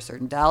that's over a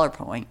certain dollar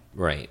point.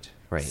 Right.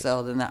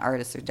 So then the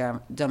artists are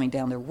dumbing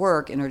down their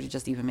work in order to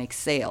just even make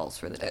sales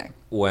for the day.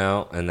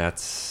 Well, and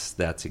that's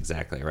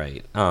exactly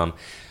right.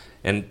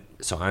 And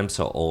so I'm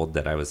so old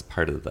that I was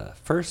part of the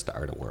first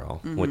Art of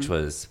World, which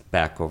was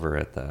back over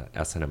at the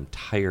S&M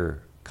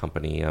Tire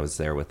Company. I was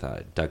there with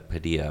Doug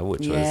Padilla,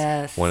 which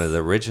Yes. was one of the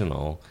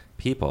original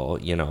people,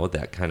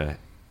 that kind of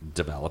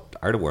developed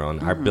Art of World.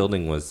 And our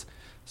building was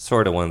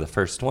sort of one of the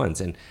first ones.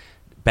 And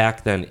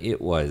back then,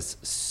 it was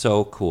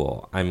so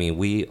cool. I mean,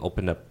 we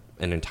opened up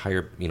an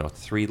entire,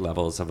 3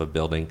 levels of a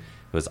building.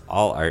 It was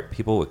all art.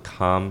 People would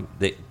come.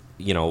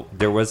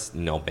 There was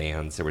no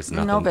bands. There was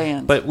nothing. No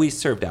bands. But we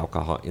served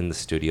alcohol in the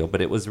studio.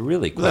 But it was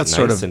really quite That's nice.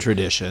 sort of and,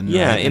 tradition.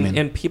 Yeah, right?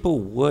 and people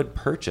would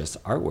purchase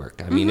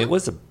artwork. I mean, it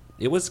was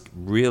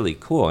really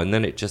cool. And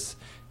then it just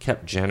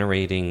kept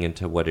generating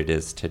into what it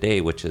is today,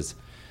 which is,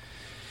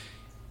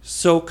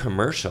 so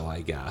commercial,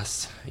 I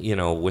guess,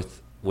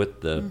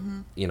 with the,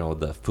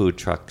 the food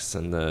trucks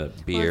and the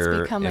beer. Well,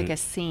 it's become and, like a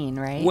scene,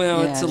 right?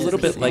 Well, Yeah, it's a it little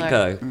is bit a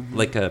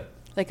like a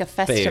like a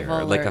festival.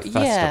 fair, like a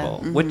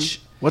festival, Yeah.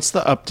 which What's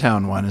the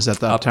Uptown one? Is that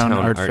the Uptown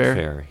Art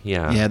Fair?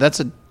 Yeah. Yeah, that's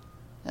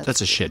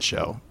a shit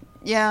show.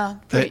 Yeah,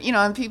 But-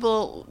 and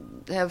people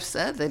have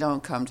said they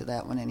don't come to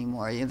that one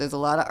anymore. There's a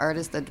lot of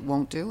artists that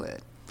won't do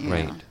it.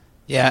 Right. know.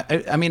 Yeah,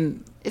 I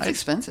mean, It's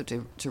expensive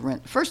to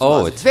rent. First of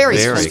all, it's it's very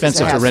very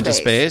expensive to have rent a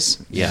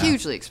space. Yeah.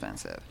 Hugely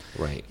expensive.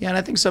 Right. Yeah, and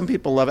I think some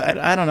people love it.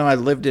 I don't know. I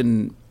lived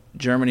in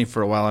Germany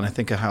for a while, and I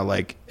think of how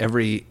like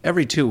every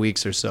 2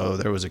 weeks or so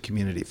there was a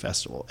community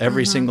festival.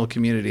 Every single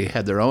community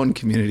had their own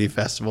community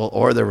festival,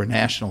 or there were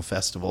national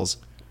festivals,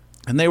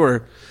 and they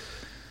were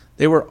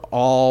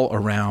all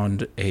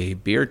around a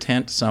beer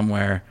tent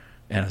somewhere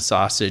and a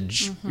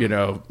sausage,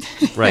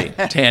 Right.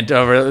 tent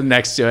over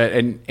next to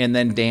it, and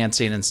then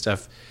dancing and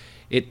stuff.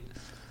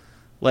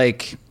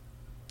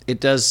 It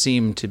does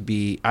seem to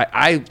be.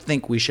 I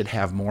think we should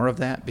have more of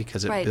that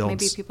because it Right.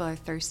 builds. Maybe people are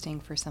thirsting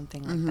for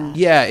something like that.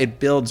 Yeah, it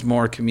builds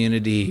more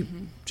community,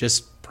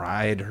 just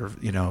pride, or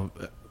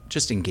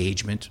just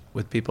engagement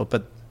with people.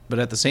 But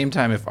at the same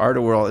time, if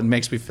Art-A-Whirl, it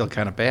makes me feel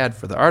kind of bad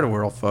for the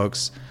Art-A-Whirl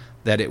folks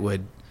that it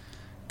would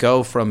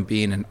go from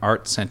being an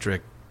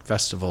art-centric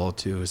festival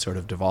to sort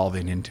of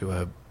devolving into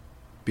a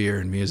beer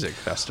and music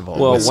festival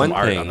Well, with some one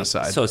art thing. on the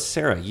side. So,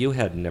 Sarah, you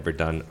had never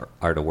done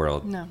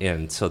Art-A-Whirl. No.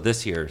 And so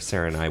this year,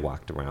 Sarah and I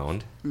walked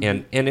around,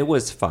 and it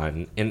was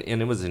fun, and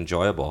it was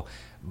enjoyable.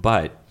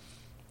 But,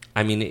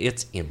 I mean,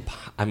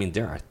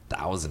 there are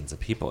thousands of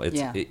people.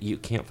 You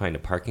can't find a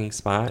parking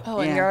spot. Oh,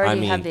 and Yeah. you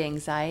already I have mean- the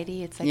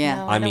anxiety. It's like, Yeah.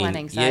 no, I don't want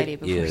anxiety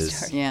before we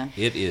start. Yeah.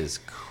 It is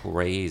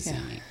crazy.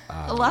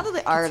 A lot of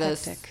the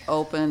artists hectic.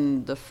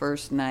 open the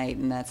first night,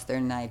 and that's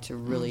their night to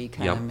really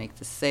kind of Yep. make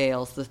the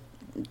sales. The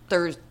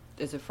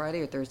is it Friday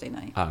or Thursday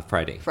night?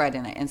 Friday.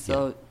 Friday night. And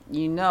so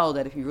you know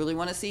that if you really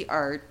want to see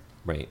art,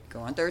 Right.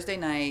 go on Thursday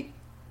night,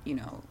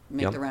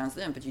 make Yep. the rounds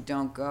then, but you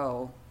don't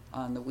go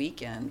on the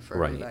weekend for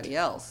Right. everybody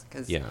else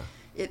because Yeah.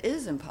 it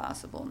is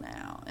impossible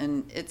now.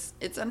 And it's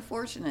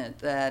unfortunate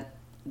that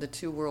the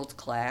two worlds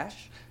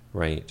clash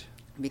Right.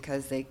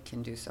 because they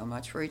can do so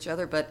much for each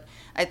other. But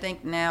I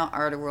think now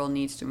Art-A-Whirl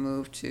needs to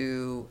move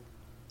to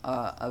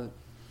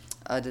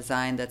a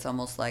design that's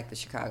almost like the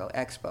Chicago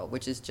Expo,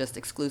 which is just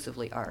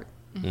exclusively art.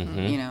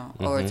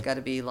 Mm-hmm. Or it's got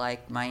to be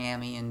like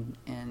Miami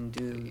and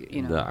do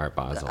The Art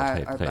Basel the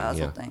type Art thing, Basel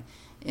yeah.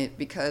 thing,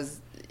 because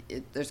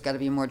there's got to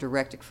be a more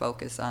directed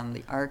focus on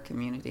the art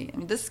community. I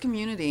mean, this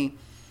community,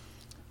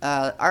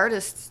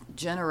 artists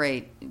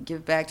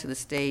give back to the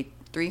state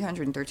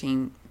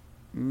 $313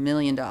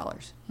 million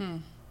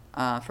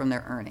from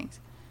their earnings.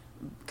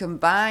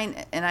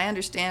 Combine, and I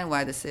understand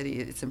why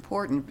it's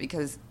important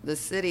because the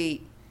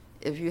city,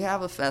 if you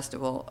have a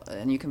festival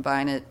and you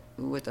combine it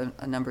with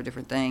a number of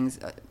different things,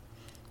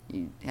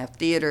 you have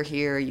theater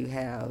here, you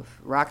have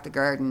Rock the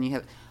Garden, you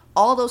have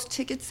all those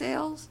ticket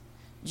sales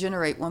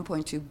generate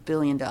 $1.2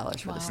 billion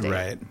for the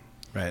state.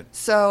 Right.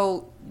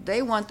 So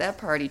they want that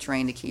party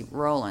train to keep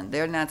rolling.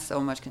 They're not so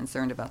much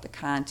concerned about the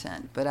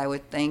content, but I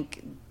would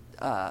think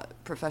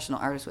professional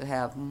artists would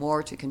have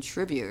more to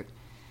contribute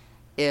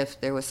if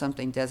there was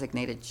something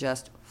designated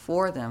just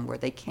for them where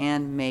they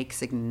can make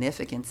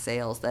significant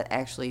sales that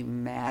actually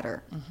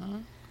matter.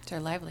 It's their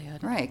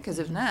livelihood. Right, because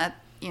if not,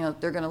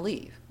 they're going to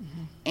leave.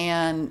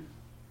 And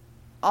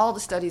all the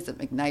studies that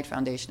McKnight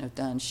Foundation have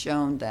done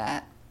shown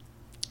that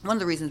one of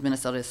the reasons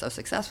Minnesota is so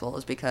successful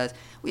is because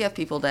we have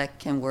people that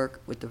can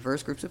work with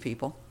diverse groups of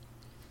people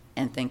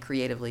and think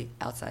creatively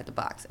outside the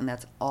box. And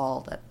that's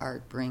all that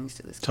art brings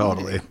to this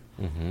community. Totally.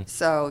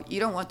 So you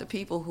don't want the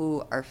people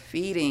who are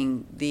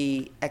feeding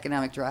the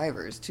economic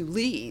drivers to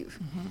leave.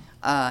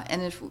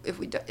 And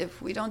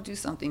if we don't do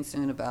something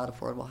soon about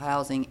affordable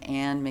housing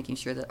and making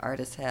sure that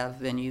artists have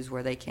venues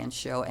where they can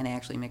show and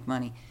actually make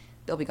money,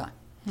 they'll be gone.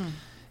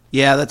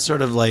 Yeah, that's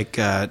sort of like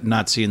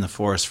not seeing the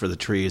forest for the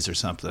trees or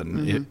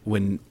something.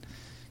 When,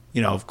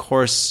 of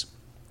course,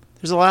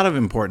 there's a lot of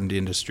important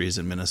industries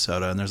in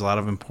Minnesota, and there's a lot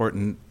of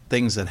important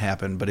things that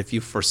happen. But if you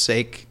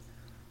forsake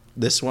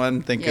this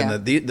one, thinking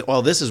that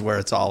this is where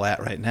it's all at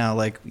right now,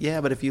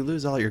 but if you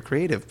lose all your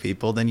creative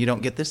people, then you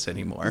don't get this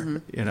anymore. I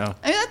mean, I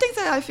think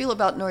that's how I feel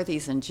about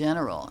Northeast in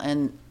general.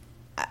 And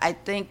I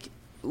think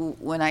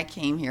when I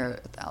came here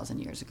 1,000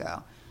 years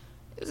ago,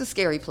 it was a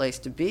scary place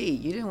to be.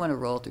 You didn't want to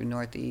roll through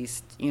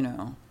Northeast,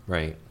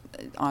 Right.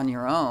 on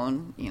your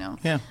own,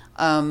 Yeah.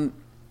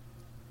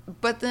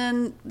 But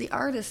then the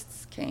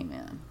artists came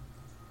in,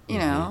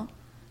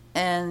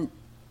 and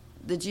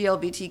the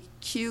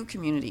GLBTQ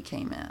community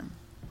came in.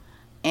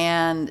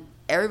 And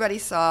everybody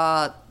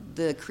saw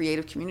the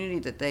creative community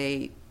that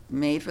they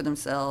made for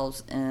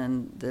themselves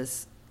in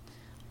this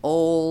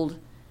old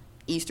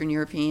Eastern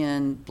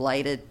European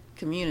blighted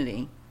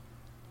community.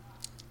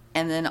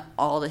 And then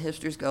all the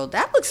hipsters go,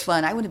 that looks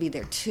fun, I want to be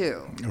there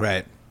too.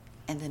 Right.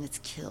 And then it's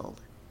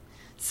killed.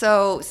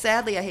 So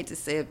sadly, I hate to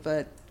say it,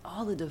 but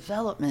all the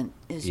development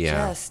is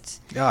Yeah.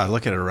 just, Yeah,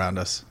 look at it around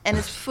us. and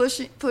it's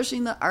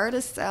pushing the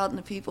artists out and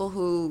the people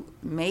who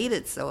made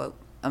it so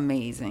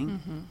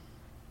amazing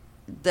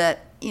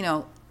that,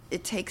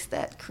 it takes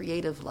that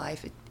creative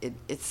life.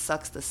 It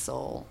sucks the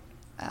soul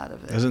out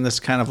of it. Isn't this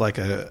kind of like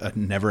a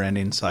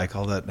never-ending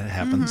cycle that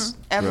happens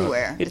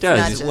Everywhere. It It's not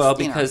does. just, Well,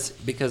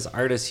 because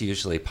artists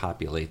usually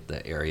populate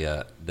the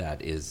area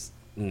that is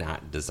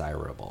not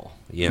desirable.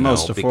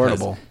 Most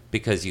affordable.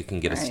 Because you can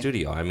get a Right.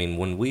 studio. I mean,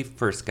 when we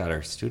first got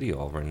our studio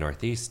over in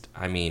Northeast,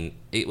 I mean,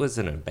 it was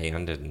an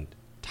abandoned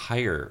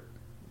tire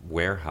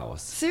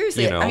warehouse.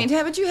 Seriously, I mean,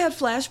 haven't you had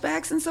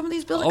flashbacks in some of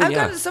these buildings? Oh, I've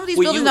yeah. gone to some of these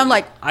Well, buildings and I'm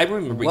like, I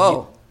remember.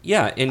 whoa.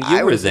 Yeah, and you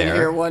I were was there. in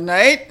here one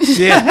night.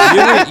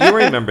 Yeah. you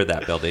remember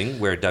that building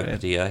where Doug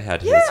Padilla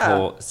had his Yeah.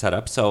 whole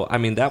setup. So, I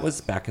mean, that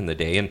was back in the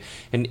day.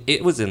 And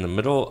it was in the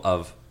middle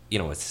of,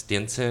 a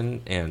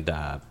Stinson and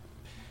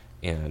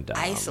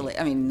Isolate.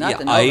 I mean,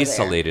 nothing yeah, over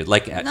isolated. there.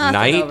 Like at Nothing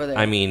night, over there.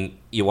 I mean,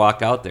 you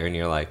walk out there and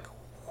you're like,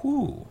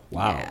 whoo,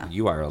 wow, Yeah.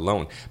 you are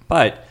alone.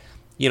 But,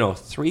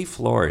 3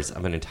 floors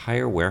of an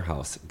entire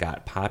warehouse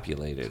got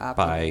populated. By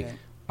Populated.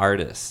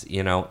 artists,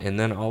 and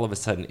then all of a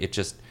sudden it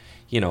just,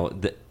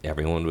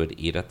 everyone would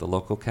eat at the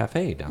local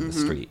cafe down the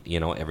street.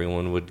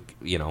 Everyone would,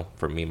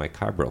 for me, my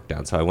car broke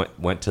down. So I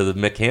went to the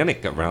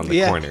mechanic around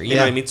the corner. You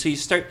know what I mean? So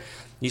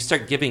you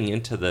start giving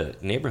into the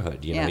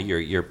neighborhood, Yeah.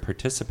 you're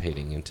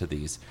participating into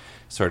these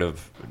sort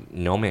of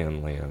no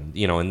man land,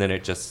 and then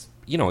it just,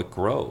 it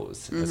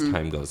grows as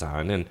time goes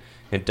on and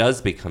it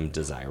does become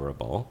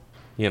desirable,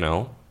 and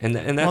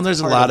that's Well, there's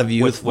a part lot of what's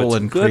youthful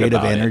and good creative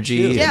about it, energy.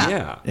 too.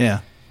 Yeah. Yeah.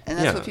 And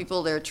that's Yeah. what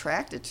people they're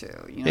attracted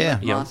to. Yeah.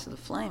 The moths to the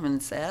flame.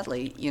 And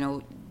sadly,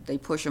 they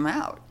push them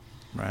out.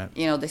 Right.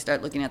 They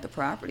start looking at the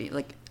property.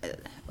 Like,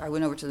 I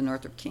went over to the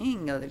Northrop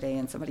King the other day,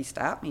 and somebody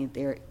stopped me.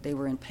 They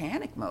were in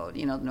panic mode.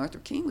 The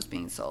Northrop King was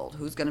being sold.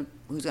 Who's gonna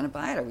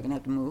buy it? Are we gonna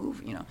have to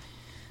move?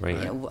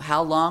 Right.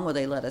 How long will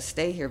they let us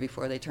stay here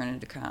before they turn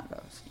into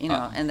condos?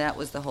 And that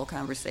was the whole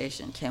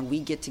conversation. Can we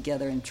get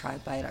together and try to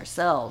buy it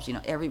ourselves?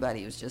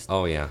 Everybody was just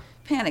Oh, yeah.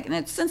 panic.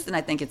 And since then,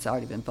 I think it's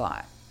already been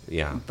bought.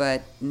 Yeah.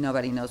 But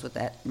nobody knows what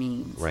that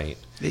means. Right.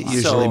 It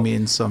usually So,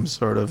 means some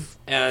sort of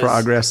As-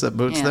 progress that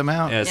boots Yeah. them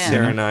out. As Yeah.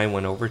 Sarah and I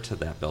went over to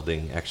that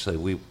building, actually,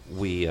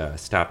 we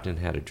stopped and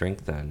had a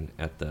drink then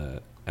at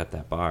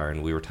that bar,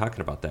 and we were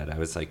talking about that. I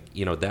was like,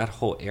 that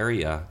whole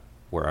area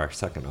where our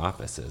second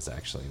office is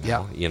actually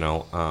now,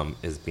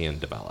 is being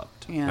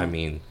developed. Yeah. I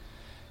mean,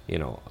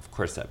 of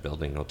course that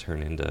building will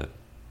turn into,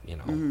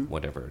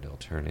 whatever it'll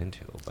turn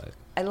into, but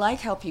I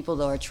like how people,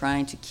 though, are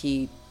trying to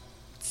keep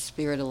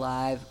spirit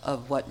alive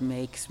of what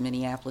makes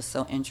Minneapolis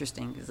so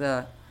interesting.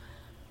 'Cause,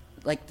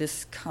 like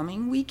this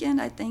coming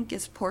weekend, I think,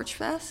 is Porch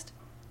Fest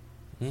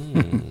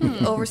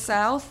over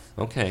south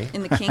okay.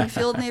 in the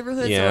Kingfield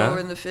neighborhood, Yeah. so over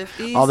in the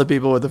 50s. All the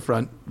people with the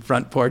front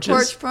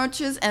porches.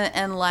 porches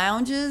and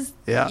lounges.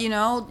 Yeah.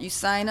 You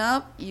sign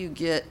up, you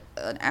get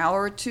an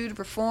hour or two to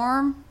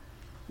perform,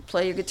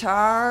 play your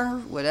guitar,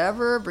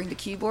 whatever, bring the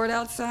keyboard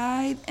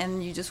outside,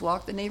 and you just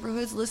walk the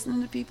neighborhoods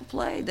listening to people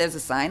play. There's a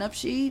sign-up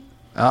sheet.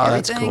 Oh,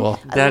 that's everything. cool.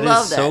 I That is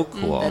love so that.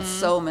 cool. That's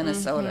so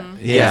Minnesota.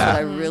 Yeah. That's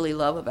what I really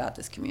love about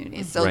this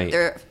community. So Right.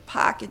 there are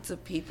pockets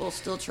of people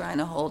still trying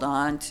to hold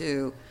on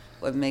to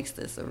what makes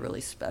this a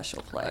really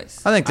special place.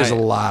 I think there's I- a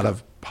lot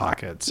of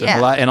pockets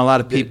Yeah. and a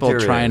lot of people There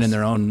trying is. in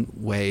their own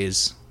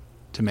ways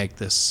to make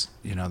this,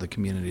 the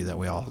community that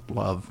we all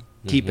love.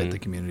 Keep it the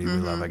community we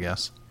love, I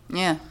guess.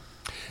 Yeah.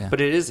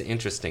 But it is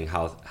interesting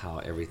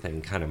how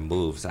everything kind of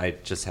moves. I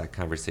just had a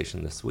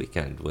conversation this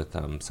weekend with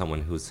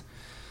someone who's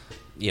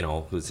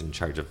in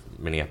charge of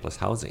Minneapolis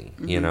housing,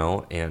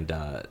 and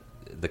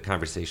the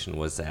conversation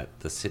was that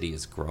the city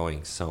is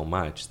growing so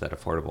much that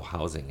affordable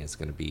housing is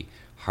going to be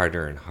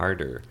harder and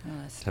harder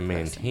that's to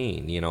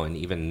maintain, and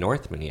even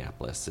North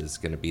Minneapolis is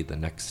going to be the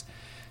next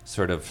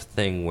sort of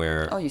thing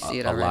where Oh, you see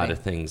it a lot already. of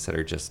things that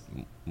are just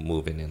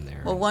moving in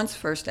there. Well, once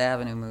First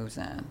Avenue moves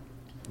in,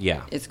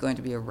 yeah. it's going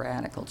to be a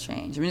radical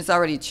change. I mean, it's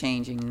already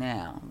changing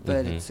now,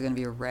 but it's going to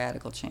be a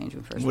radical change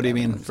when First What do you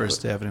Avenue mean, is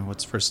First put- Avenue?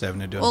 What's First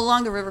Avenue doing? Well,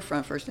 along the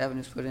riverfront, First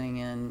Avenue is putting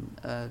in,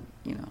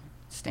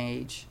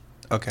 stage,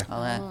 Okay.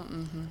 all that.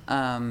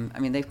 I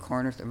mean, they've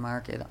cornered the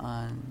market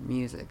on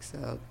music,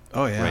 so,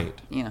 Oh, yeah. Right.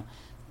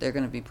 they're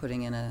going to be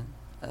putting in a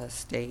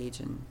stage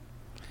and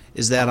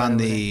Is that All on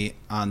over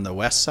the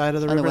west side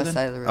of the on river? the west then?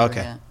 side of the river.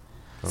 Okay. Yeah.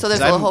 So 'Cause there's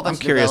a whole bunch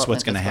I'm curious of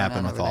what's going to development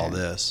happen that's with going all on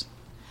over this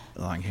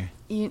along here.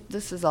 there.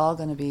 This is all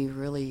going to be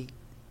really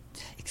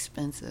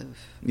expensive.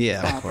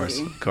 Yeah, of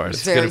property course.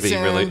 It's going very to be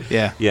soon. really,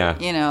 Yeah. yeah.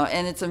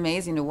 And it's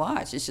amazing to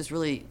watch. It's just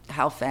really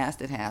how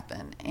fast it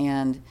happened.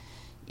 And,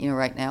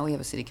 right now we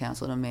have a city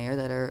council and a mayor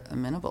that are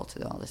amenable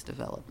to all this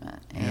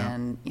development. Yeah.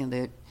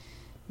 And,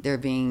 they're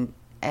being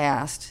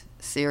asked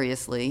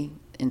seriously,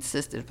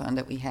 insisted upon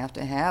that we have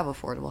to have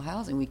affordable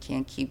housing. We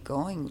can't keep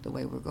going the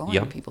way we're going.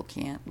 Yep. People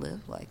can't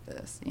live like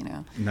this,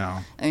 No.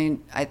 I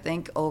mean, I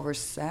think over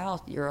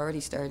south, you're already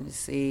starting to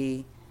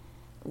see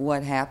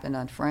what happened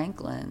on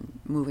Franklin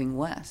moving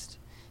west.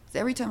 'Cause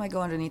every time I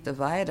go underneath the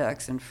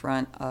viaducts in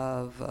front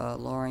of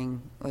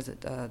Loring, was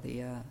it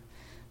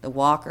the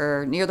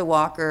near the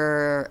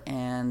Walker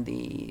and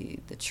the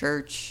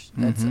church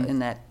that's in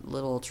that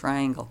little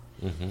triangle.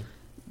 Mm-hmm.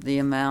 The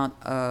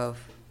amount of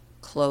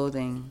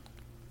clothing,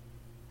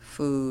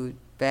 food,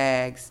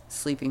 bags,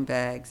 sleeping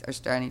bags are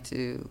starting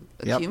to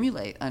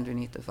accumulate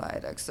underneath the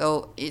viaduct.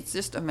 So it's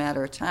just a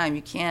matter of time.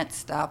 You can't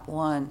stop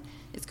one.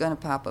 It's going to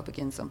pop up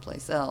again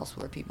someplace else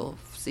where people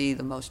see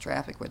the most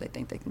traffic, where they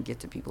think they can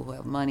get to people who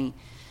have money,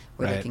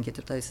 where they can get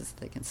to places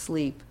that they can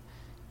sleep,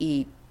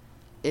 eat.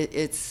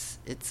 It's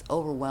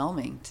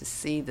overwhelming to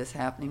see this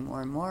happening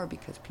more and more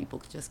because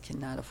people just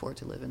cannot afford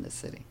to live in this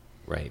city.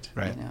 Right.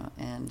 Right. You know,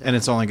 and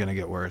it's only going to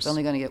get worse. It's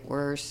only going to get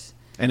worse.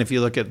 And if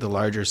you look at the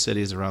larger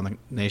cities around the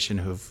nation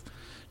who've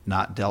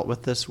not dealt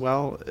with this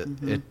well,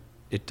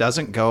 it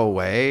doesn't go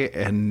away,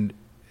 and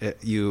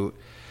you're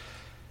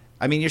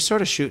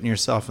sort of shooting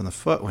yourself in the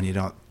foot when you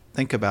don't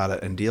think about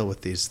it and deal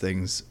with these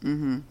things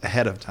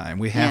ahead of time.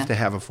 We have to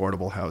have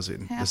affordable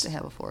housing. Have to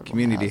have affordable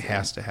community housing.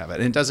 has to have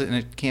it, and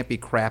it can't be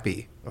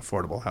crappy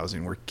affordable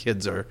housing where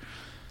kids are,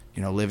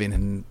 living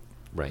in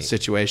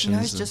situations.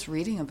 I was just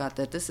reading about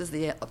that. This is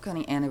the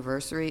upcoming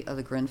anniversary of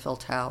the Grenfell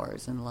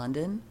Towers in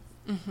London.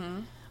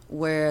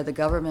 Where the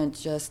government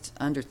just,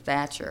 under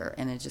Thatcher,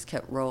 and it just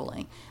kept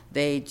rolling,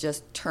 they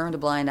just turned a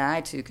blind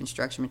eye to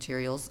construction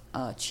materials,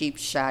 cheap,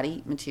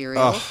 shoddy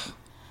materials. Ugh.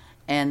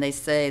 And they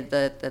say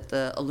that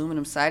the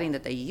aluminum siding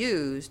that they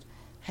used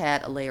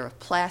had a layer of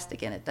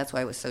plastic in it. That's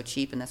why it was so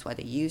cheap, and that's why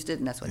they used it,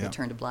 and that's why they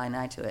turned a blind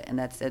eye to it. And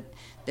that said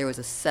there was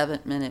a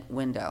 7-minute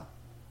window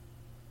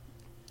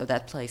of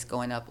that place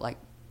going up like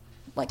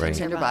a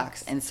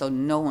tinderbox, and so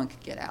no one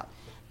could get out.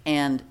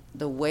 And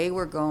the way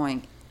we're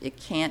going, it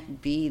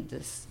can't be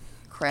this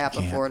crap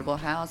affordable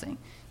housing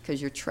because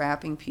you're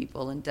trapping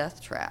people in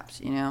death traps.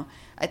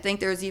 I think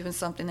there was even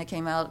something that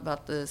came out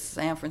about the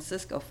San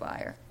Francisco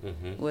fire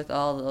with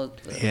all the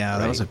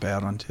that was a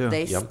bad one too.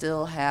 They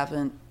still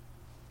haven't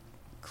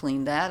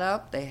cleaned that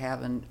up. They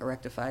haven't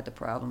rectified the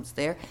problems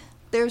there.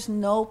 There's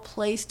no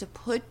place to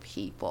put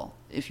people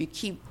if you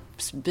keep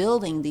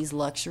building these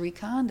luxury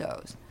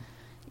condos.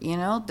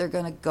 They're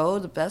going to go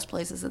the best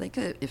places that they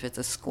could. If it's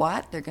a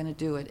squat, they're going to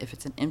do it. If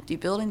it's an empty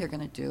building, they're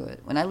going to do it.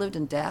 When I lived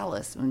in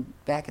Dallas,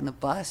 back in the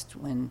bust,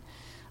 when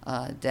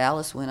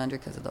Dallas went under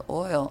because of the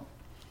oil,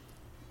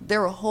 there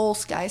were whole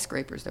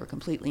skyscrapers that were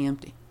completely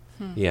empty.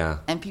 Yeah.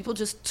 And people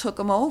just took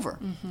them over.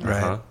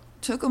 Right.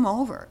 Took them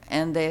over.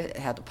 And they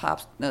had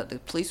the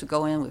police would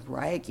go in with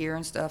riot gear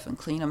and stuff and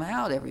clean them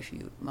out every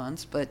few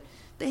months, but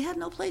they had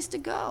no place to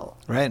go.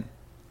 Right.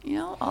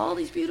 All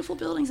these beautiful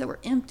buildings that were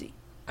empty.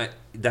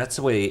 That's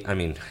the way,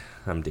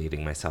 I'm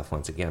dating myself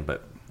once again,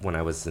 but when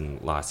I was in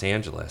Los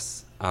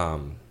Angeles,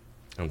 and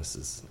this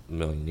is a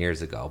million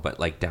years ago, but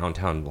like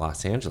downtown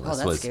Los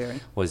Angeles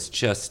was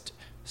just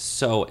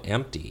so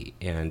empty.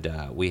 And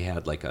we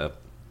had like a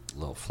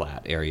little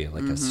flat area,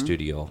 like a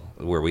studio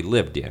where we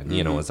lived in,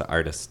 as an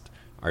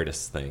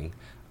artist thing.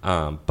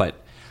 But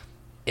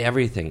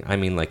everything,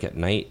 like at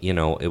night,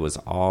 it was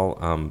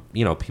all,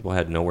 people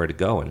had nowhere to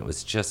go, and it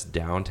was just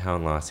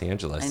downtown Los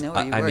Angeles. I know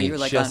where you were. You were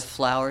like on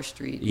Flower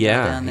Street.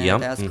 Yeah, down there.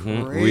 That's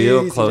crazy.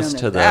 Real close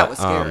to the. That was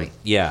scary.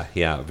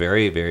 Yeah,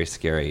 very, very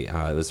scary.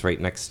 It was right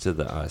next to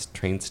the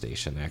train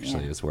station.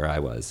 Actually, is where I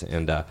was,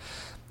 and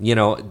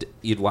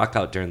you'd walk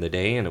out during the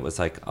day, and it was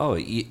like,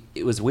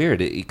 it was weird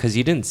because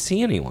you didn't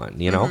see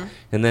anyone,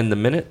 and then the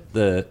minute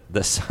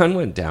the sun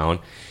went down.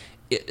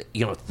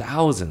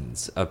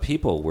 Thousands of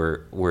people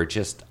were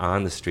just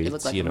on the streets, it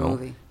looked like a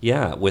movie.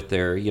 With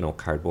their,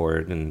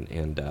 cardboard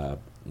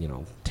and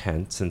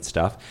tents and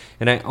stuff.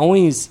 And I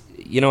always,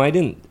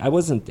 I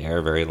wasn't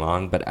there very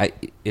long, but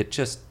it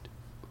just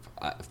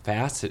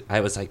I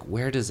was like,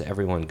 where does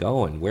everyone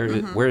go? And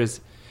where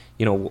is,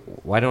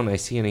 why don't I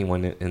see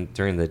anyone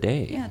during the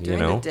day? Yeah,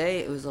 during the day,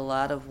 it was a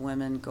lot of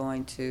women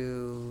going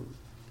to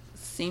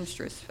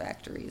seamstress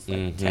factories,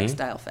 like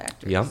textile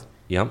factories.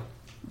 Yep.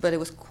 But it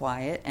was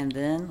quiet, and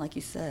then, like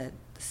you said,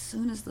 as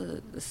soon as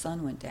the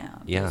sun went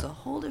down, it was a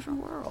whole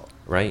different world.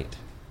 Right.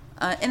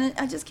 And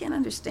I just can't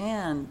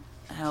understand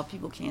how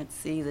people can't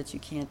see that you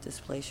can't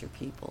displace your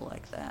people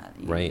like that.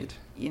 Right.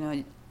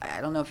 I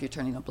don't know if you're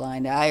turning a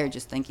blind eye or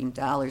just thinking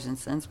dollars and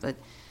cents, but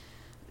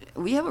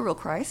we have a real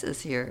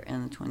crisis here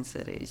in the Twin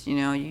Cities.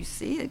 You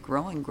see it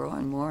growing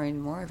more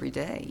and more every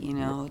day.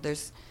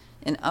 There's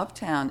in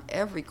Uptown,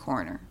 every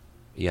corner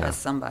has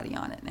somebody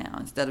on it now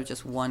instead of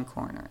just one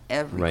corner.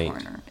 Every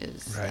corner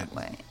is that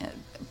way.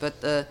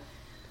 But the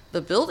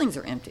buildings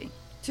are empty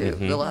too.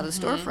 A lot of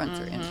the storefronts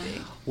are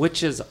empty.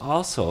 Which is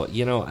also,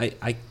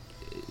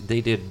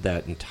 they did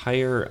that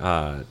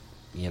entire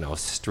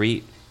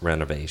street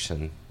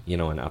renovation,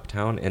 in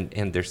Uptown,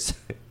 and there's,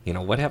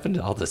 what happened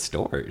to all the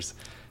stores?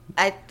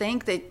 I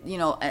think that,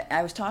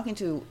 I was talking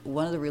to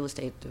one of the real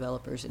estate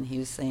developers, and he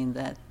was saying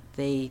that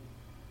they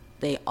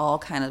all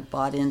kind of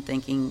bought in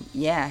thinking,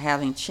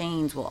 having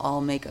chains will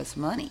all make us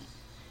money.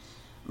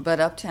 But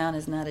Uptown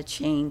is not a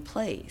chain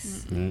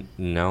place.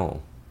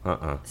 No.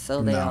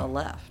 So they all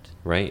left.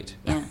 Right.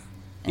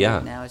 Yeah.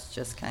 And now it's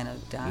just kind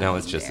of dying now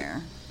it's just,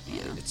 there.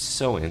 It's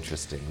so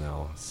interesting,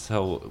 though.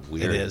 So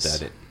weird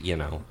that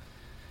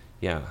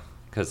Yeah,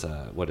 because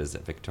what is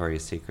it?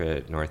 Victoria's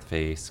Secret, North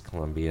Face,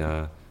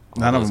 Columbia.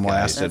 None of those them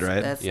guys. lasted,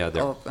 right? That's Yeah,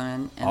 they're-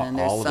 open, and all- then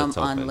there's all of some it's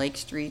on open. Lake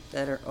Street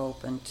that are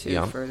open too,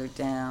 Yeah. further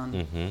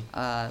down,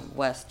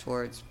 west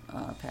towards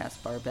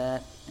past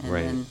Barbette, and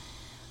Right. then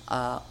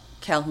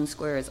Calhoun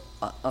Square is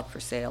up for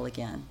sale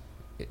again.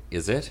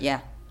 Is it?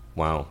 Yeah,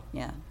 Wow.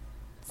 yeah.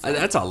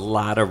 That's a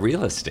lot of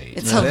real estate.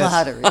 It's It a is.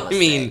 lot of real estate. I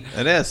mean,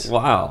 It is.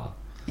 wow.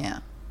 yeah.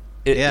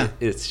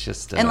 It's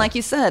just. And like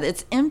you said,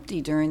 it's empty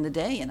during the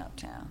day in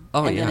Uptown.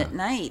 Oh, and yeah. then at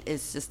night,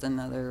 it's just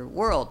another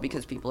world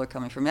because people are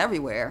coming from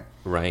everywhere.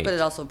 Right. But it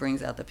also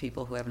brings out the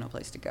people who have no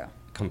place to go.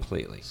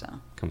 completely. So.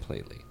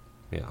 Completely.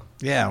 Yeah.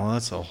 Yeah, well,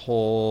 that's a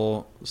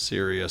whole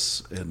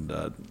serious and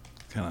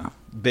kind of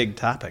big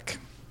topic.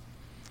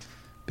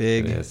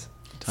 Big It is.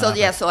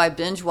 topic. So I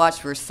binge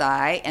watched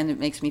Versailles, and it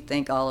makes me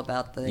think all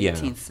about the Yeah.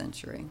 18th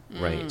century.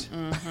 Right.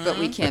 But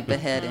we can't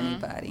behead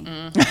anybody.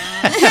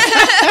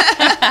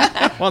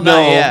 Well, No,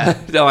 not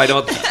yet. no, I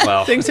don't.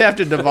 Well, Things have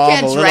to devolve a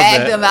Can't little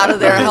drag bit. them out of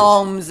their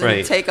homes and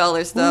Right. take all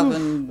their stuff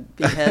and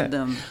behead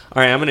them.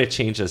 all right. I'm going to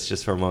change this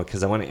just for a moment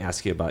because I want to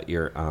ask you about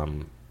your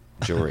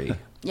jewelry.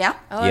 Yeah.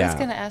 Oh, I was Yeah.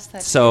 going to ask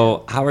that.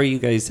 So, how are you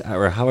guys,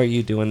 or how are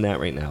you doing that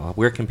right now?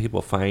 Where can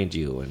people find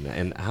you,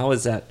 and how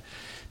is that?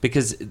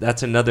 Because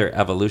that's another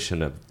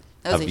evolution of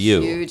That was a you.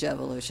 huge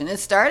evolution. It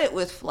started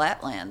with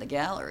Flatland, the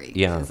gallery,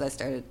 Yeah. because I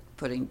started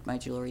putting my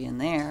jewelry in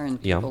there, and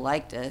Yeah. people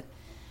liked it.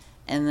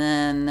 And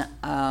then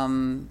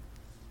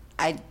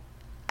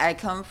I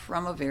come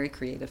from a very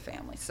creative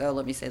family, so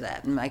let me say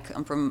that. And I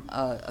come from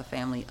a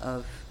family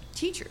of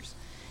teachers,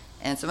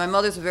 and so my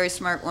mother's a very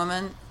smart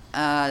woman.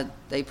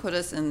 They put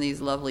us in these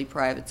lovely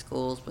private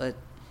schools, but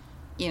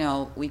you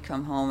know, we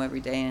come home every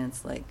day and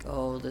it's like,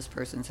 oh, this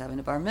person's having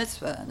a bar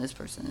mitzvah and this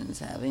person is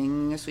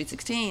having a sweet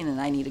 16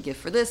 and I need a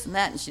gift for this and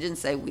that. And she didn't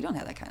say, we don't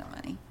have that kind of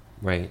money.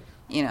 Right.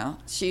 You know,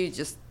 she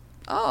just,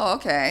 oh,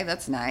 okay,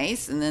 that's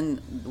nice. And then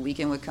the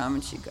weekend would come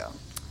and she'd go,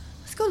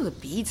 let's go to the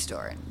bead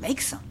store and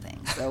make something.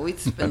 So we'd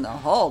spend the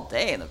whole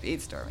day in the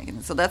bead store making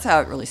it. So that's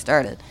how it really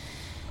started.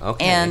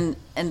 Okay. And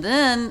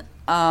then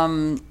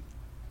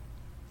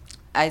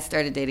I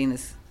started dating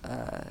this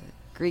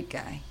Greek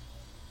guy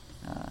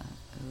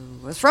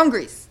who was from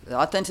Greece,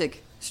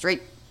 authentic,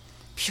 straight,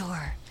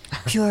 pure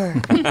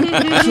Greek.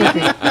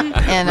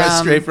 And Right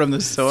straight from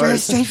the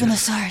source. Straight from the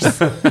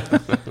source.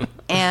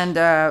 And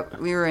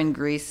we were in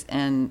Greece,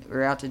 and we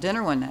were out to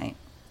dinner one night,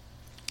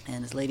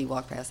 and this lady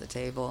walked past the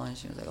table, and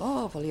she was like,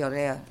 "Oh,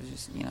 poliorea,"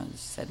 you know, she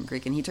said in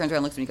Greek. And he turned around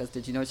and looked at me and goes,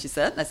 "Did you know what she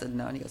said?" And I said,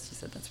 "No." And he goes, "She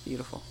said that's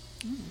beautiful."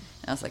 And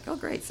I was like, "Oh,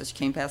 great." So she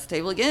came past the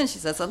table again. She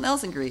said something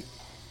else in Greek.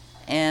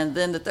 And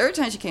then the third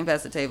time she came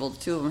past the table, the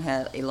two of them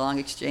had a long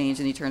exchange,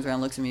 and he turns around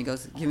and looks at me and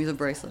goes, "Give me the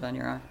bracelet on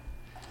your arm."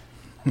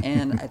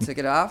 And I took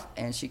it off,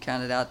 and she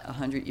counted out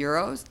 100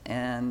 euros,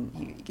 and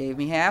he gave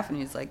me half, and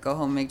he's like, "Go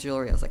home and make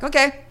jewelry." I was like,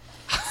 "Okay."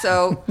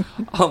 So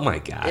Oh my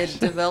gosh. it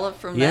developed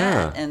from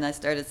Yeah. that, and I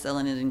started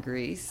selling it in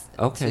Greece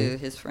Okay. to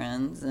his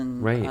friends,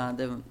 and Right.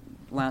 then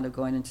wound up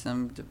going into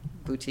some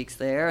boutiques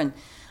there. And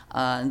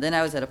then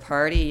I was at a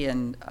party,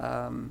 and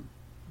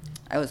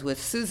I was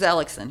with Sue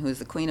Zellickson, who's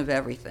the queen of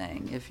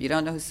everything. If you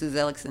don't know who Sue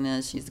Zellickson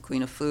is, she's the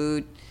queen of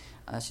food.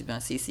 She's been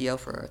a CCO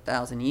for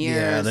 1,000 years.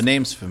 Yeah, the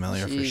name's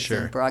familiar for She's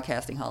sure. in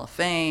Broadcasting Hall of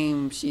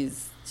Fame.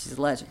 She's a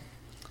legend.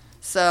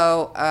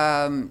 So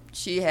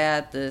she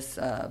had this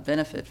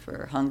benefit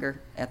for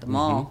hunger at the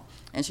mall,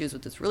 and she was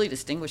with this really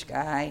distinguished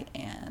guy,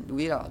 and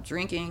we were all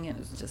drinking, and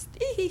it was just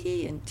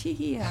hee and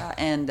tee-hee-ha,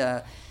 and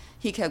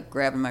he kept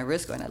grabbing my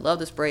wrist going, "I love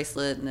this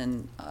bracelet," and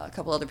then a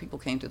couple other people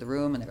came to the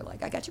room, and they were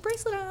like, "I got your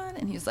bracelet on,"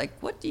 and he was like,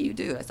 "What do you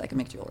do?" I said, "I can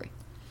make jewelry."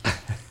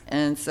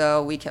 And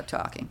so we kept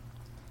talking.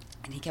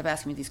 And he kept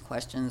asking me these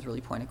questions,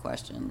 really pointed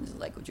questions,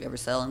 like, "Would you ever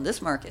sell in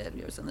this market? Would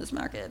you ever sell in this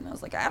market?" And I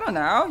was like, "I don't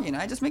know. You know,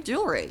 I just make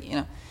jewelry, you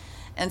know."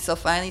 And so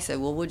finally he said,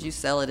 "Well, would you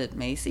sell it at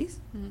Macy's?"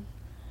 Mm-hmm.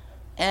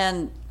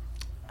 And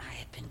I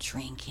had been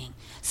drinking.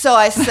 So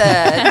I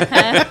said...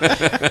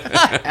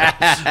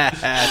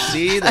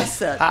 See, the I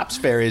said- hops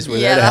fairies were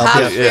yeah, there to the help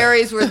hop you.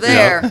 fairies were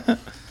there.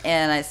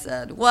 And I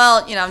said,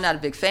 "Well, you know, I'm not a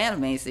big fan of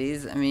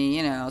Macy's. I mean,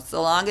 you know,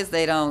 so long as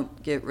they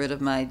don't get rid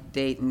of my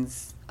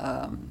Dayton's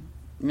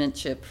mint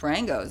chip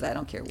frangos, I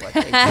don't care what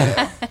they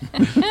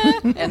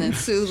do." And then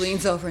Sue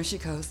leans over and she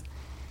goes,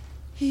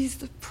 "He's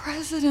the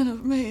president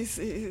of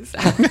Macy's."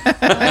 And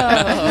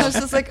I was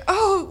just like,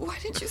 "Oh, why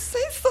didn't you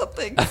say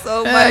something?"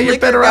 So my You're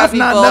liquor better got off me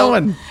not bold.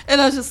 knowing. And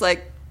I was just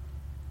like,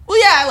 "Well,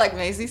 yeah, I like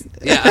Macy's.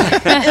 Yeah.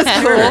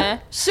 It's cool.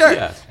 Sure."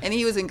 Yeah. And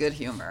he was in good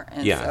humor.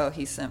 And Yeah. so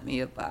he sent me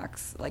a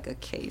box, like a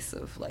case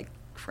of like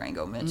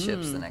Frango mint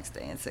chips the next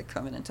day and said,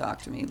 "Come in and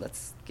talk to me.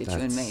 Let's get you in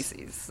That's-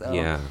 Macy's." So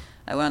yeah.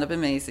 I wound up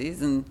in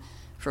Macy's, and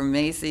from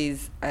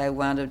Macy's, I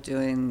wound up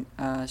doing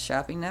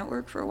Shopping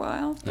Network for a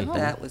while, but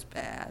that was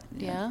bad.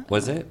 Yeah?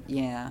 Was it?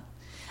 Yeah.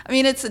 I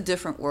mean, it's a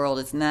different world.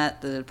 It's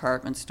not the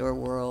department store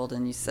world,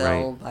 and you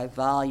sell Right. by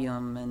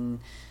volume, and,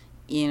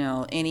 you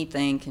know,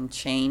 anything can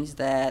change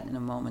that in a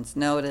moment's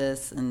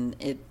notice, and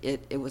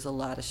it was a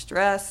lot of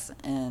stress,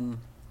 and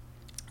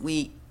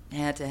we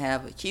had to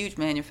have a huge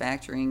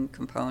manufacturing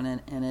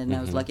component in it, and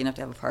I was lucky enough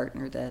to have a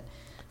partner that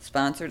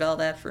sponsored all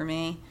that for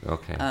me.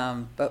 Okay.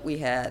 But we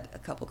had a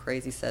couple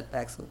crazy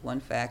setbacks with one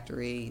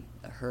factory.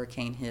 A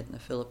hurricane hit in the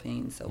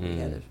Philippines, so we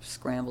had to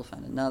scramble,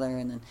 find another.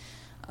 And then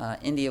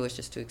India was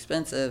just too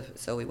expensive,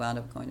 so we wound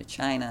up going to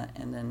China.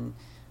 And then,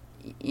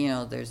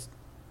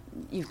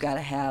 you've got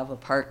to have a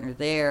partner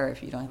there.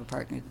 If you don't have a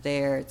partner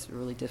there, it's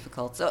really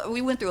difficult. So we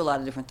went through a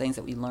lot of different things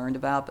that we learned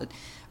about, but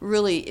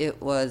really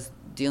it was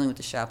dealing with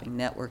the shopping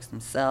networks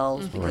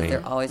themselves, because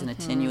they're always in a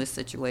tenuous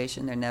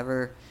situation. They're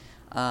never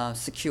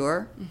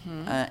secure.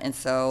 And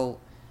so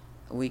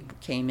we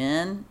came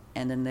in,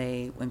 and then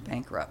they went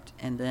bankrupt.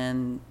 And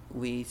then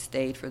we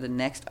stayed for the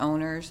next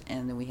owners,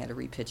 and then we had to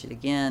repitch it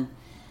again.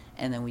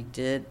 And then we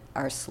did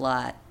our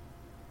slot,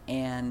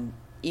 and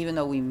even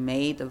though we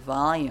made the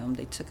volume,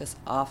 they took us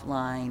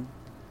offline,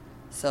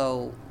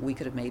 so we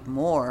could have made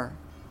more,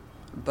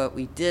 but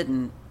we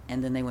didn't.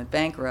 And then they went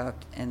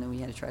bankrupt, and then we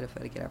had to try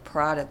to get our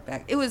product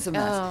back. It was a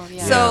mess. Oh,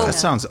 yeah. So That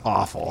sounds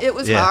awful. it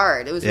was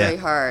hard. It was very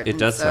hard. It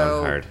does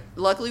sound hard.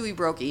 Luckily, we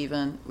broke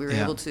even. We were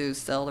able to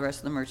sell the rest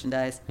of the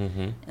merchandise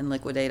and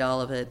liquidate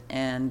all of it.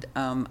 And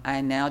I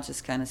now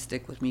just kind of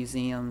stick with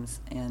museums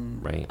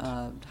and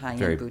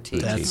high-end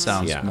boutiques. That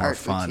sounds more art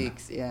fun.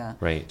 boutiques, yeah.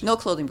 Right. No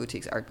clothing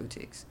boutiques, art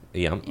boutiques.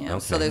 Yeah. Yeah. Okay.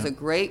 So there's a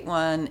great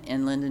one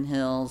in Linden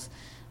Hills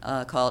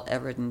called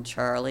Everett and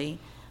Charlie.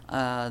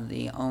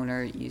 The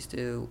owner used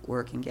to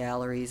work in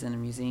galleries and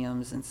in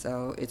museums, and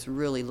so it's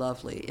really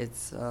lovely.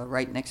 It's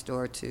right next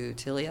door to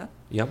Tilia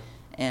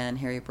and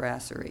Harriet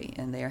Brasserie,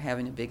 and they are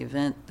having a big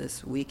event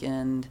this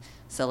weekend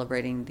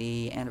celebrating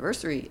the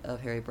anniversary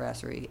of Harriet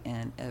Brasserie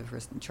and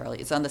Everett and Charlie.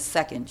 It's on the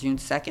 2nd, June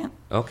 2nd.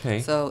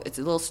 Okay. So it's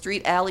a little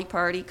street alley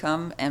party.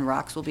 Come, and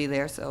Rocks will be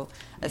there. So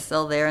I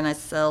sell there, and I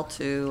sell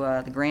to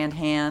the Grand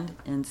Hand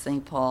in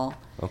St. Paul.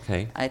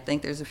 Okay. I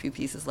think there's a few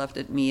pieces left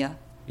at Mia.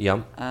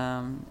 Yep.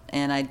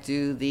 And I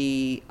do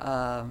the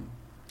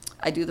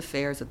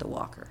fairs at the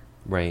Walker.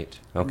 Right.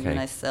 Okay. And then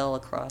I sell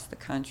across the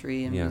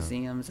country in Yeah.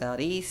 museums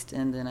out east,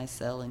 and then I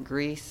sell in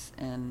Greece,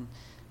 and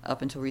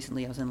up until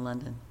recently I was in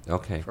London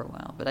for a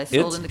while. But I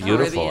sold It's in the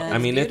beautiful. Caribbean. I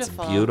mean, it's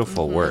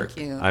beautiful work.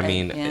 Thank you. I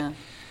mean, yeah.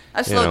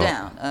 I've slowed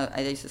down.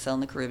 I used to sell in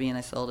the Caribbean.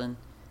 I sold in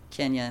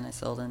Kenya, and I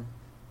sold in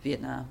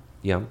Vietnam.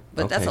 Yeah.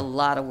 But that's a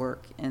lot of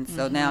work, and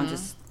so now I'm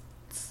just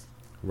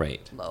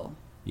low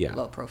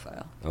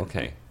profile.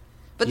 Okay.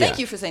 But thank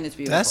you for saying it's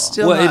beautiful. That's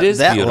still well, not it is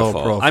that beautiful. low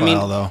profile, I mean,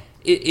 though.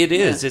 It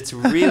is. It's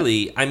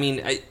really. I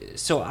mean,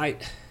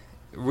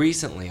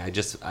 recently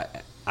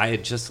I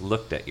had just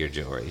looked at your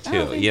jewelry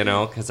too.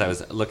 Because I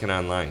was looking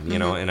online.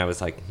 And I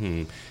was like,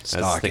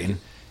 Stalking.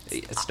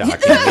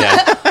 Stalking.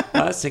 Yeah.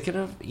 I was thinking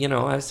of.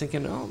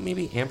 Oh,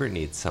 maybe Amber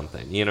needs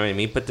something. You know what I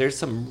mean? But there's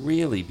some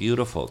really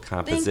beautiful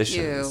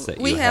compositions that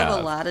we you have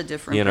a lot of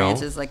different know?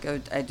 branches. Like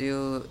I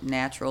do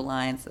natural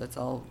lines, so it's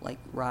all like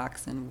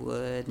rocks and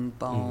wood and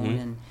bone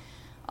and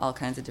all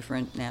kinds of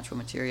different natural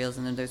materials.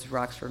 And then there's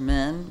rocks for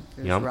men.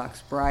 There's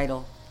rocks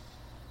bridal,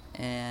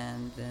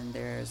 and then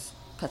there's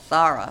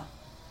Pathara,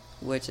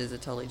 which is a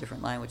totally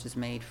different line, which is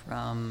made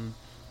from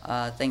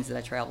things that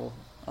I travel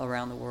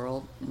around the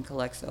world and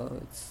collect. So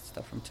it's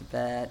stuff from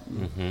Tibet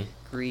and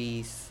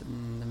Greece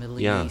and the Middle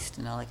East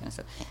and all that kind of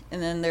stuff.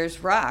 And then there's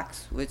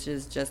rocks, which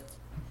is just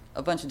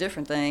a bunch of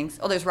different things.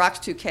 Oh, there's rocks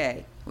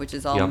 2K, which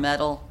is all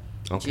metal,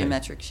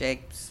 geometric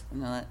shapes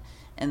and all that.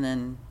 And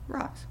then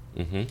rocks.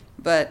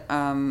 But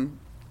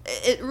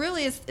it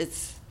really is.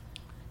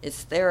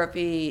 It's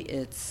therapy.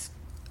 It's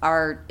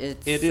art.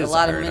 It's a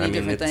lot of many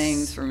different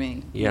things for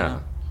me. Yeah.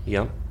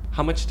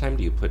 How much time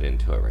do you put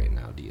into it right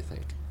now, do you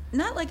think?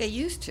 Not like I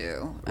used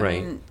to. Right. I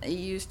mean, I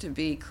used to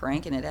be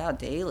cranking it out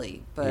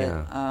daily,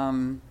 but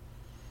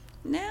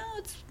now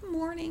it's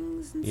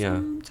mornings and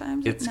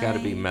sometimes it's at got to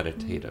night. be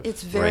meditative.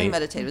 It's very right?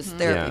 meditative. It's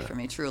therapy for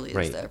me. Truly,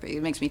 it's therapy.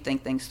 It makes me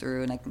think things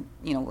through, and I can,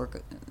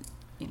 work,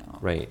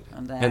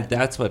 on that. And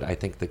that's what I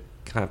think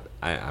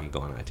I'm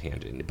going on a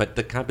tangent, but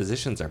the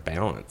compositions are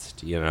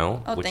balanced, which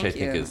I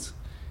think is,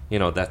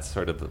 that's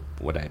sort of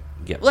what I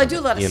get. Well, I from do a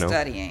it, lot of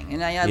studying,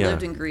 and I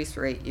lived in Greece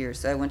for 8 years,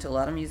 so I went to a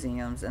lot of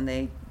museums, and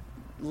they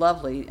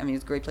lovely. I mean,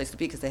 it's a great place to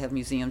be because they have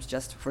museums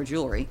just for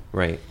jewelry.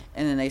 Right.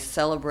 And then they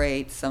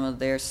celebrate some of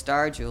their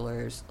star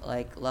jewelers,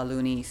 like La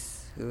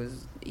Lunis,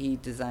 he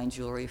designed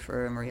jewelry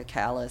for Maria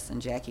Callas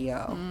and Jackie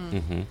O.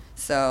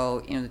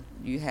 So,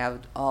 you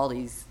have all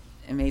these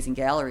amazing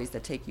galleries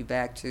that take you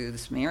back to the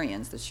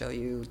Sumerians that show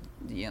you,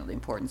 the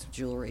importance of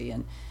jewelry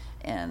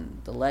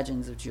and the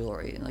legends of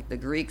jewelry. And like the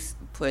Greeks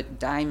put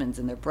diamonds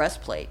in their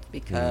breastplate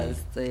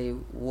because the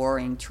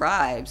warring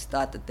tribes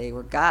thought that they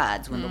were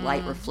gods. When the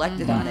light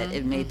reflected on it,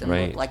 it made them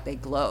look like they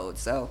glowed.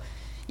 So,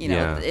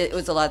 it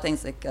was a lot of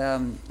things like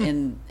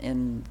in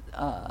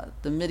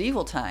the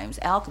medieval times,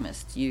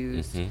 alchemists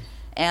used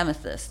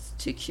amethysts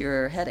to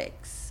cure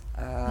headaches.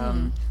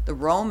 The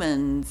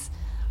Romans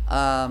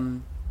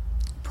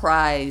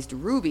prized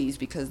rubies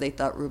because they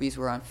thought rubies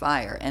were on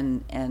fire,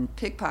 and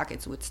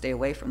pickpockets would stay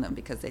away from them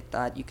because they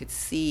thought you could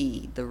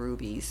see the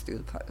rubies through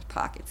the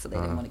pockets, so they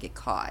didn't want to get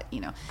caught.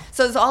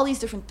 So there's all these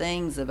different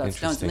things about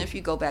stones. And if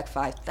you go back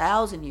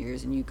 5,000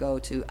 years and you go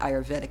to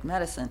Ayurvedic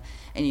medicine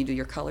and you do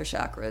your color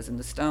chakras and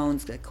the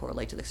stones that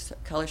correlate to the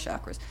color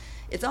chakras,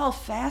 it's all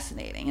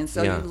fascinating. And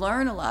so you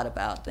learn a lot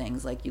about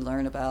things. Like you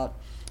learn about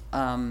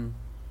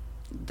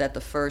that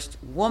the first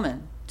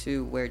woman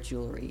to wear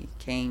jewelry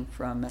came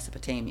from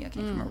Mesopotamia,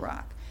 came from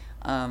Iraq.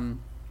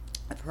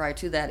 Prior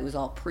to that, it was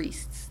all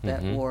priests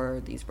that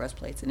wore these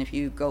breastplates. And if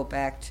you go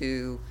back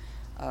to,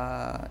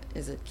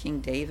 is it King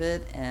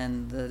David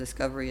and the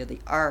discovery of the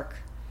Ark,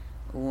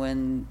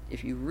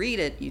 if you read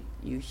it,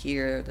 you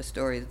hear the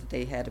story that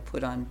they had to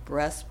put on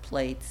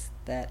breastplates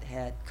that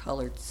had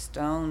colored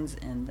stones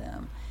in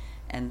them,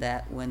 and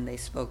that when they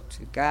spoke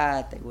to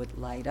God, they would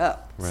light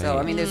up. Right. So,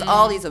 I mean, there's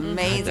all these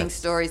amazing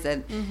stories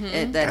that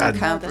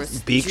encompass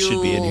Beaks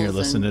should be in here jewels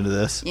listening to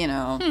this.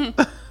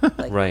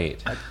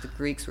 Right. Like the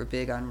Greeks were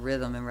big on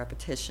rhythm and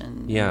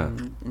repetition. Yeah.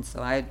 And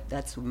so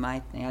that's my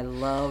thing. I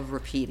love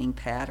repeating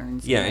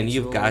patterns. Yeah, in and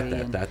you've got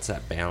that. and- That's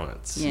that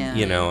balance. Yeah.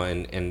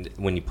 And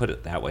when you put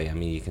it that way, I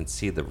mean, you can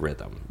see the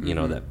rhythm,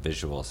 that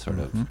visual sort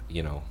of,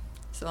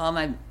 So all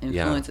my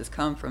influences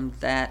come from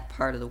that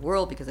part of the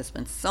world because I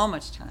spent so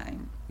much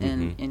time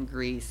in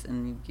Greece,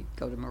 and you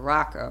go to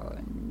Morocco,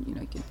 and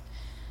you can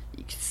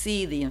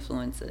see the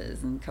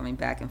influences and coming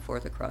back and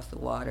forth across the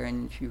water.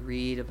 And if you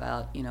read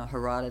about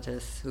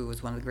Herodotus, who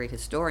was one of the great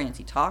historians,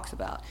 he talks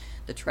about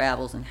the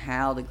travels and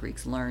how the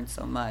Greeks learned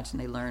so much,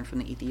 and they learned from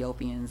the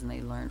Ethiopians, and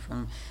they learned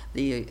from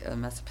the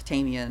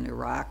Mesopotamian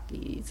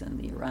Iraqis and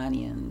the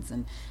Iranians,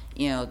 and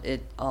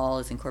it all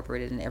is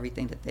incorporated in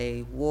everything that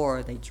they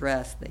wore, they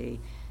dressed, they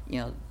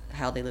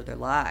how they lived their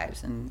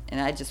lives, and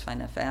I just find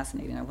that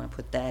fascinating. I want to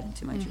put that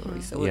into my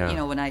jewelry. So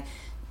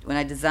when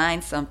I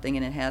design something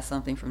and it has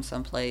something from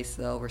someplace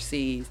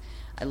overseas,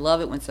 I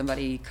love it when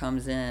somebody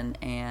comes in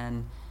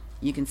and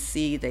you can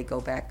see they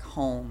go back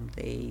home.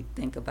 They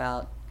think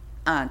about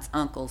aunts,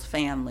 uncles,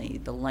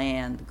 family, the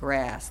land, the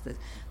grass,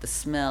 the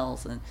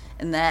smells,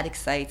 and that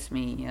excites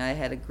me. I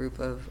had a group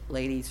of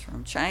ladies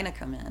from China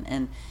come in,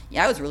 and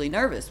I was really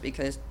nervous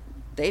because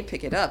they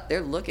pick it up.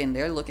 They're looking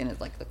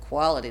at like the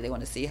quality. They want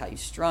to see how you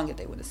strung it.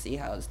 They want to see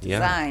how it's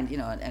designed,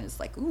 and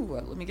it's like, ooh,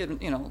 let me get,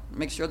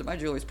 make sure that my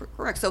jewelry is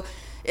correct. So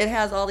it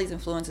has all these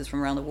influences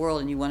from around the world,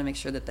 and you want to make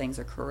sure that things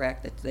are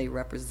correct, that they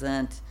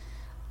represent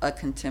a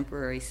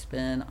contemporary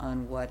spin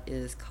on what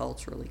is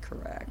culturally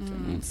correct.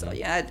 And so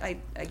I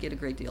get a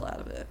great deal out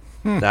of it.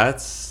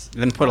 That's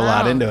Then put a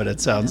lot into it. It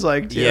sounds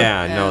like. Too.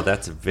 no,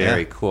 that's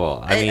very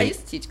cool. I mean, I used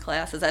to teach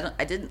classes.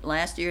 I didn't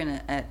last year,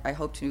 and I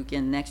hope to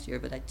again next year.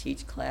 But I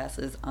teach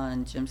classes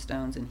on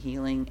gemstones and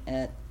healing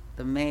at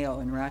the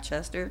Mayo in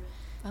Rochester,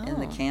 in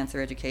the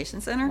Cancer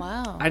Education Center.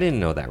 Wow. I didn't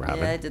know that, Robyne.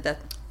 Yeah, I did that.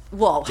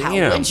 Well, how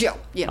Damn. would you?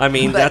 I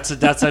mean, that's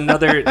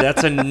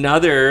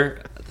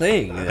another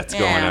thing that's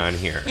going on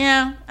here.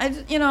 Yeah,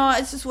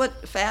 it's just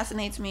what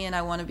fascinates me, and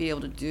I want to be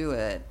able to do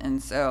it.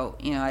 And so,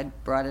 I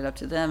brought it up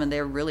to them, and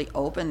they're really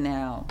open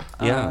now,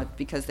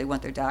 because they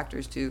want their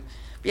doctors to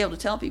be able to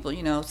tell people,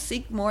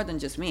 seek more than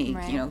just me.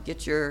 Right.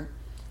 Get your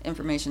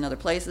information other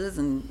places,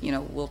 and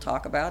we'll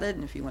talk about it.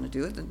 And if you want to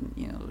do it, then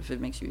if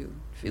it makes you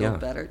feel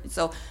better.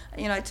 So,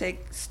 I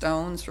take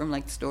stones from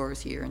like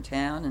stores here in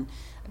town, and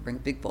I bring a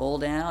big bowl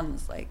down, and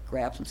it's like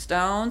grab some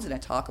stones, and I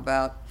talk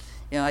about.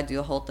 I do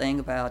a whole thing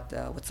about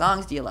what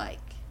songs do you like?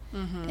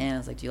 And I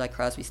was like, do you like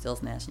Crosby,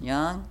 Stills, Nash &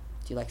 Young?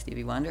 Do you like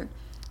Stevie Wonder?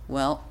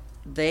 Well,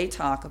 they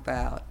talk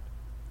about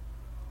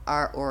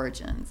our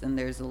origins, and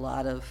there's a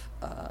lot of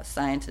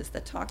scientists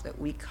that talk that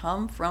we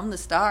come from the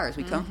stars.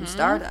 We come from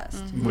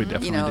stardust. We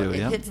definitely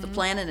do, It hits the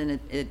planet,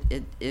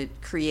 and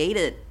it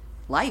created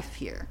life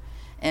here.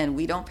 And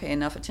we don't pay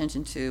enough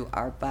attention to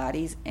our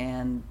bodies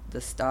and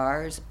the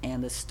stars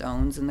and the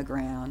stones in the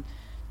ground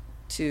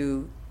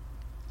to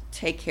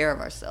take care of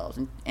ourselves,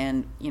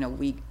 and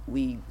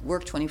we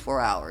work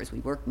 24 hours, we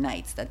work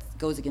nights. That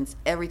goes against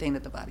everything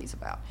that the body's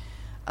about.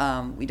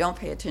 We don't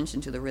pay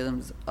attention to the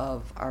rhythms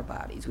of our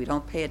bodies. We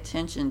don't pay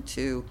attention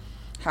to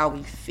how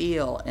we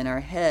feel in our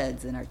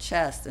heads, in our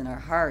chests, in our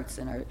hearts,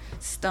 in our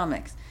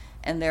stomachs.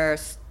 And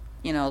there's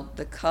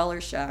the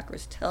color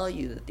chakras tell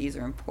you that these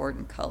are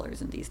important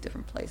colors in these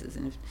different places.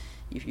 And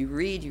if you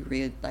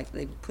read like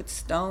they put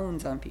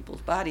stones on people's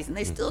bodies, and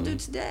they still do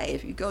today.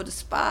 If you go to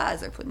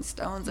spas, they're putting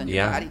stones on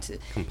your body to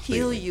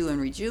heal you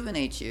and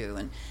rejuvenate you.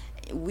 And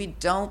we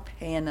don't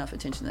pay enough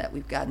attention to that.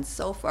 We've gotten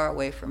so far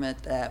away from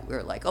it that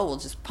we're like, oh, we'll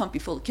just pump you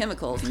full of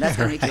chemicals, and that's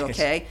going to make you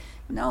okay.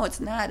 No, it's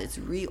not. It's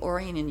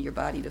reorienting your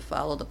body to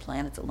follow the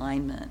planet's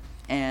alignment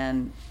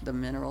and the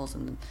minerals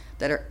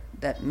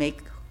that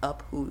make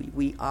up who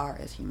we are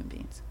as human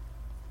beings.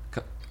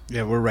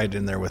 Yeah, we're right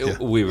in there with you.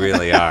 We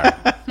really are.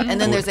 And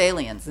then there's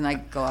aliens, and I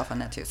go off on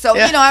that too. So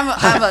I'm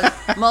a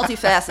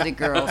multifaceted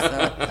girl.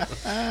 So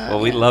Well,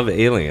 we love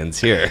aliens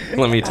here.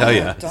 Let me tell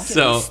you.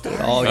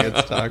 It all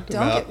gets talked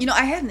about.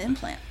 I had an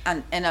implant,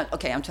 I'm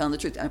telling the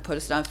truth. I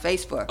posted it on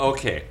Facebook.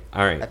 Okay,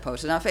 all right. I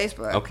posted it on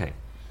Facebook. Okay.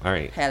 All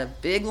right. Had a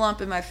big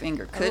lump in my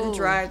finger. Couldn't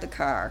drive the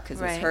car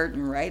because it was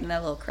hurting right in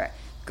that little crack.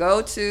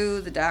 Go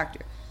to the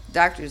doctor.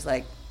 Doctor's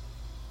like,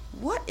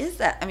 what is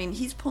that? I mean,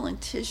 he's pulling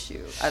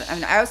tissue. I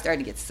mean, I was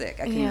starting to get sick.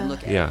 I couldn't even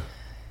look at it.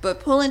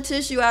 But pulling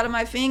tissue out of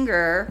my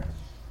finger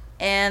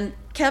and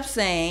kept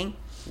saying,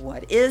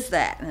 what is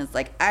that? And it's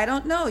like, I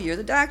don't know. You're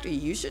the doctor.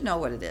 You should know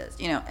what it is.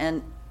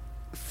 And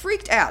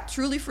freaked out,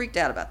 truly freaked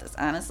out about this,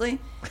 honestly.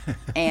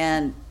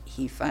 And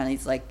he's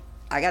like,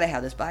 I got to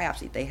have this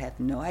biopsy. They had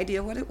no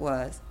idea what it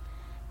was.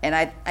 And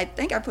I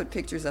think I put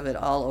pictures of it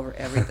all over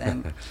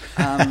everything.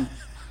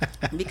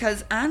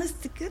 Because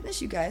honest to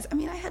goodness, you guys, I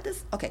mean, I had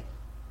this. Okay,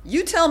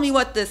 you tell me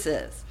what this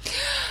is.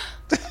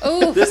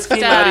 Oh, this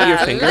came out of your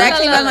finger? That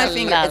came out of my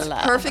finger. It's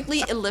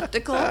perfectly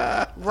elliptical,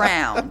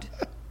 round.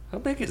 How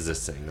big is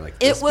this thing? Like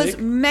it was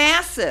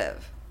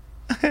massive.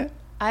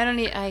 I don't want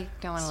to look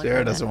at it.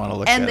 Sarah doesn't want to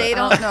look at it. And they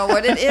don't know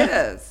what it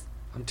is.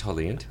 I'm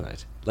totally into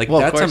it. Like,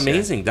 Well, that's course,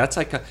 amazing. yeah.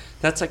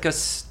 That's like a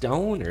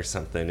stone or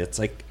something. It's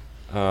like.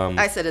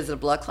 I said, is it a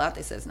blood clot?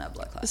 They said it's not a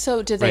blood clot.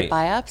 So did they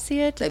biopsy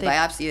it? They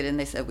biopsy it, and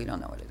they said, we don't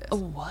know what it is.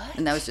 What?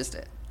 And that was just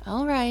it.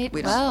 All right.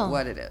 We don't know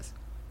what it is.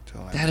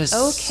 That is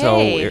okay.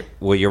 so.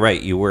 Well, you're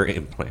right. You were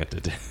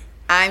implanted.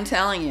 I'm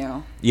telling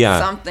you.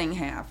 Yeah. Something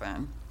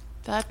happened.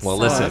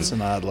 Listen. That's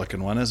an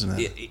odd-looking one, isn't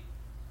it?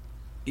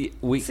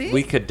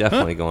 We could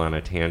definitely go on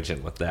a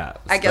tangent with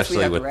that. I guess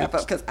we have to wrap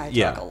up because I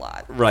talk a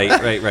lot.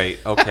 Right.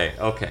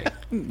 Okay.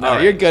 No,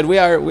 you're good. We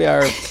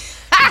are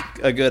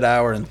a good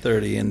hour and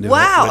 30 into it.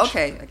 Wow.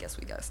 Okay. I guess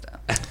we got to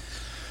stop.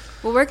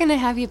 Well, we're going to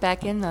have you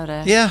back in, though,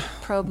 to Yeah.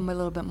 probe a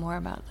little bit more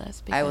about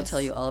this. I will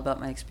tell you all about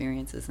my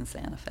experiences in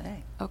Santa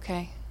Fe.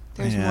 Okay.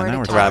 There's Yeah, more now to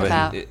we're talk talking.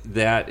 about.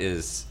 That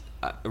is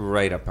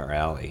right up our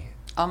alley.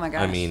 Oh, my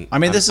gosh. I mean,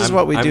 this is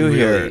what we do I'm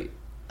here. really-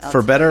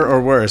 For better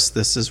or worse,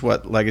 this is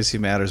what Legacy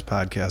Matters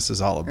podcast is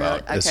all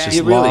about. Really? It's Okay. just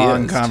It really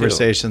long is, too.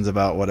 conversations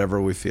about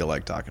whatever we feel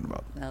like talking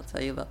about. I'll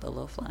tell you about the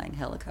low-flying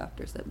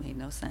helicopters that made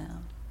no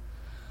sound.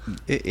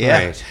 Yeah.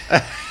 Right.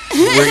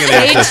 We're going to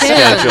have to Stay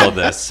tuned. schedule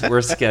this. We're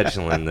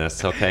scheduling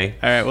this, okay?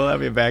 All right, we'll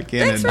have you back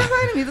in. Thanks for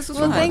inviting me. This was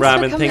fun. thanks.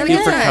 Robin, for thank coming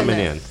you for in. coming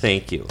in.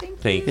 Thank you.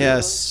 Thank you.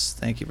 Yes,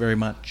 thank you very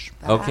much.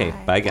 Okay,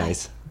 bye,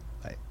 guys.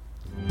 Bye.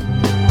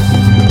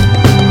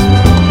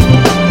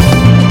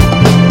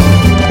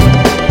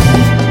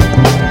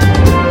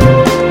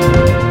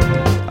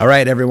 All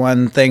right,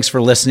 everyone. Thanks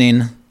for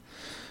listening.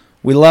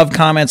 We love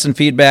comments and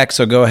feedback,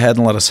 so go ahead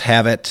and let us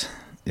have it.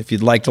 If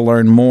you'd like to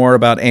learn more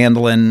about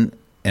Andelin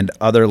and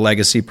other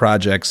legacy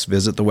projects,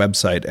 visit the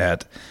website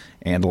at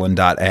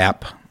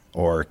andelin.app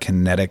or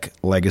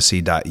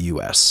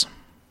kineticlegacy.us.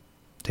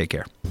 Take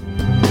care.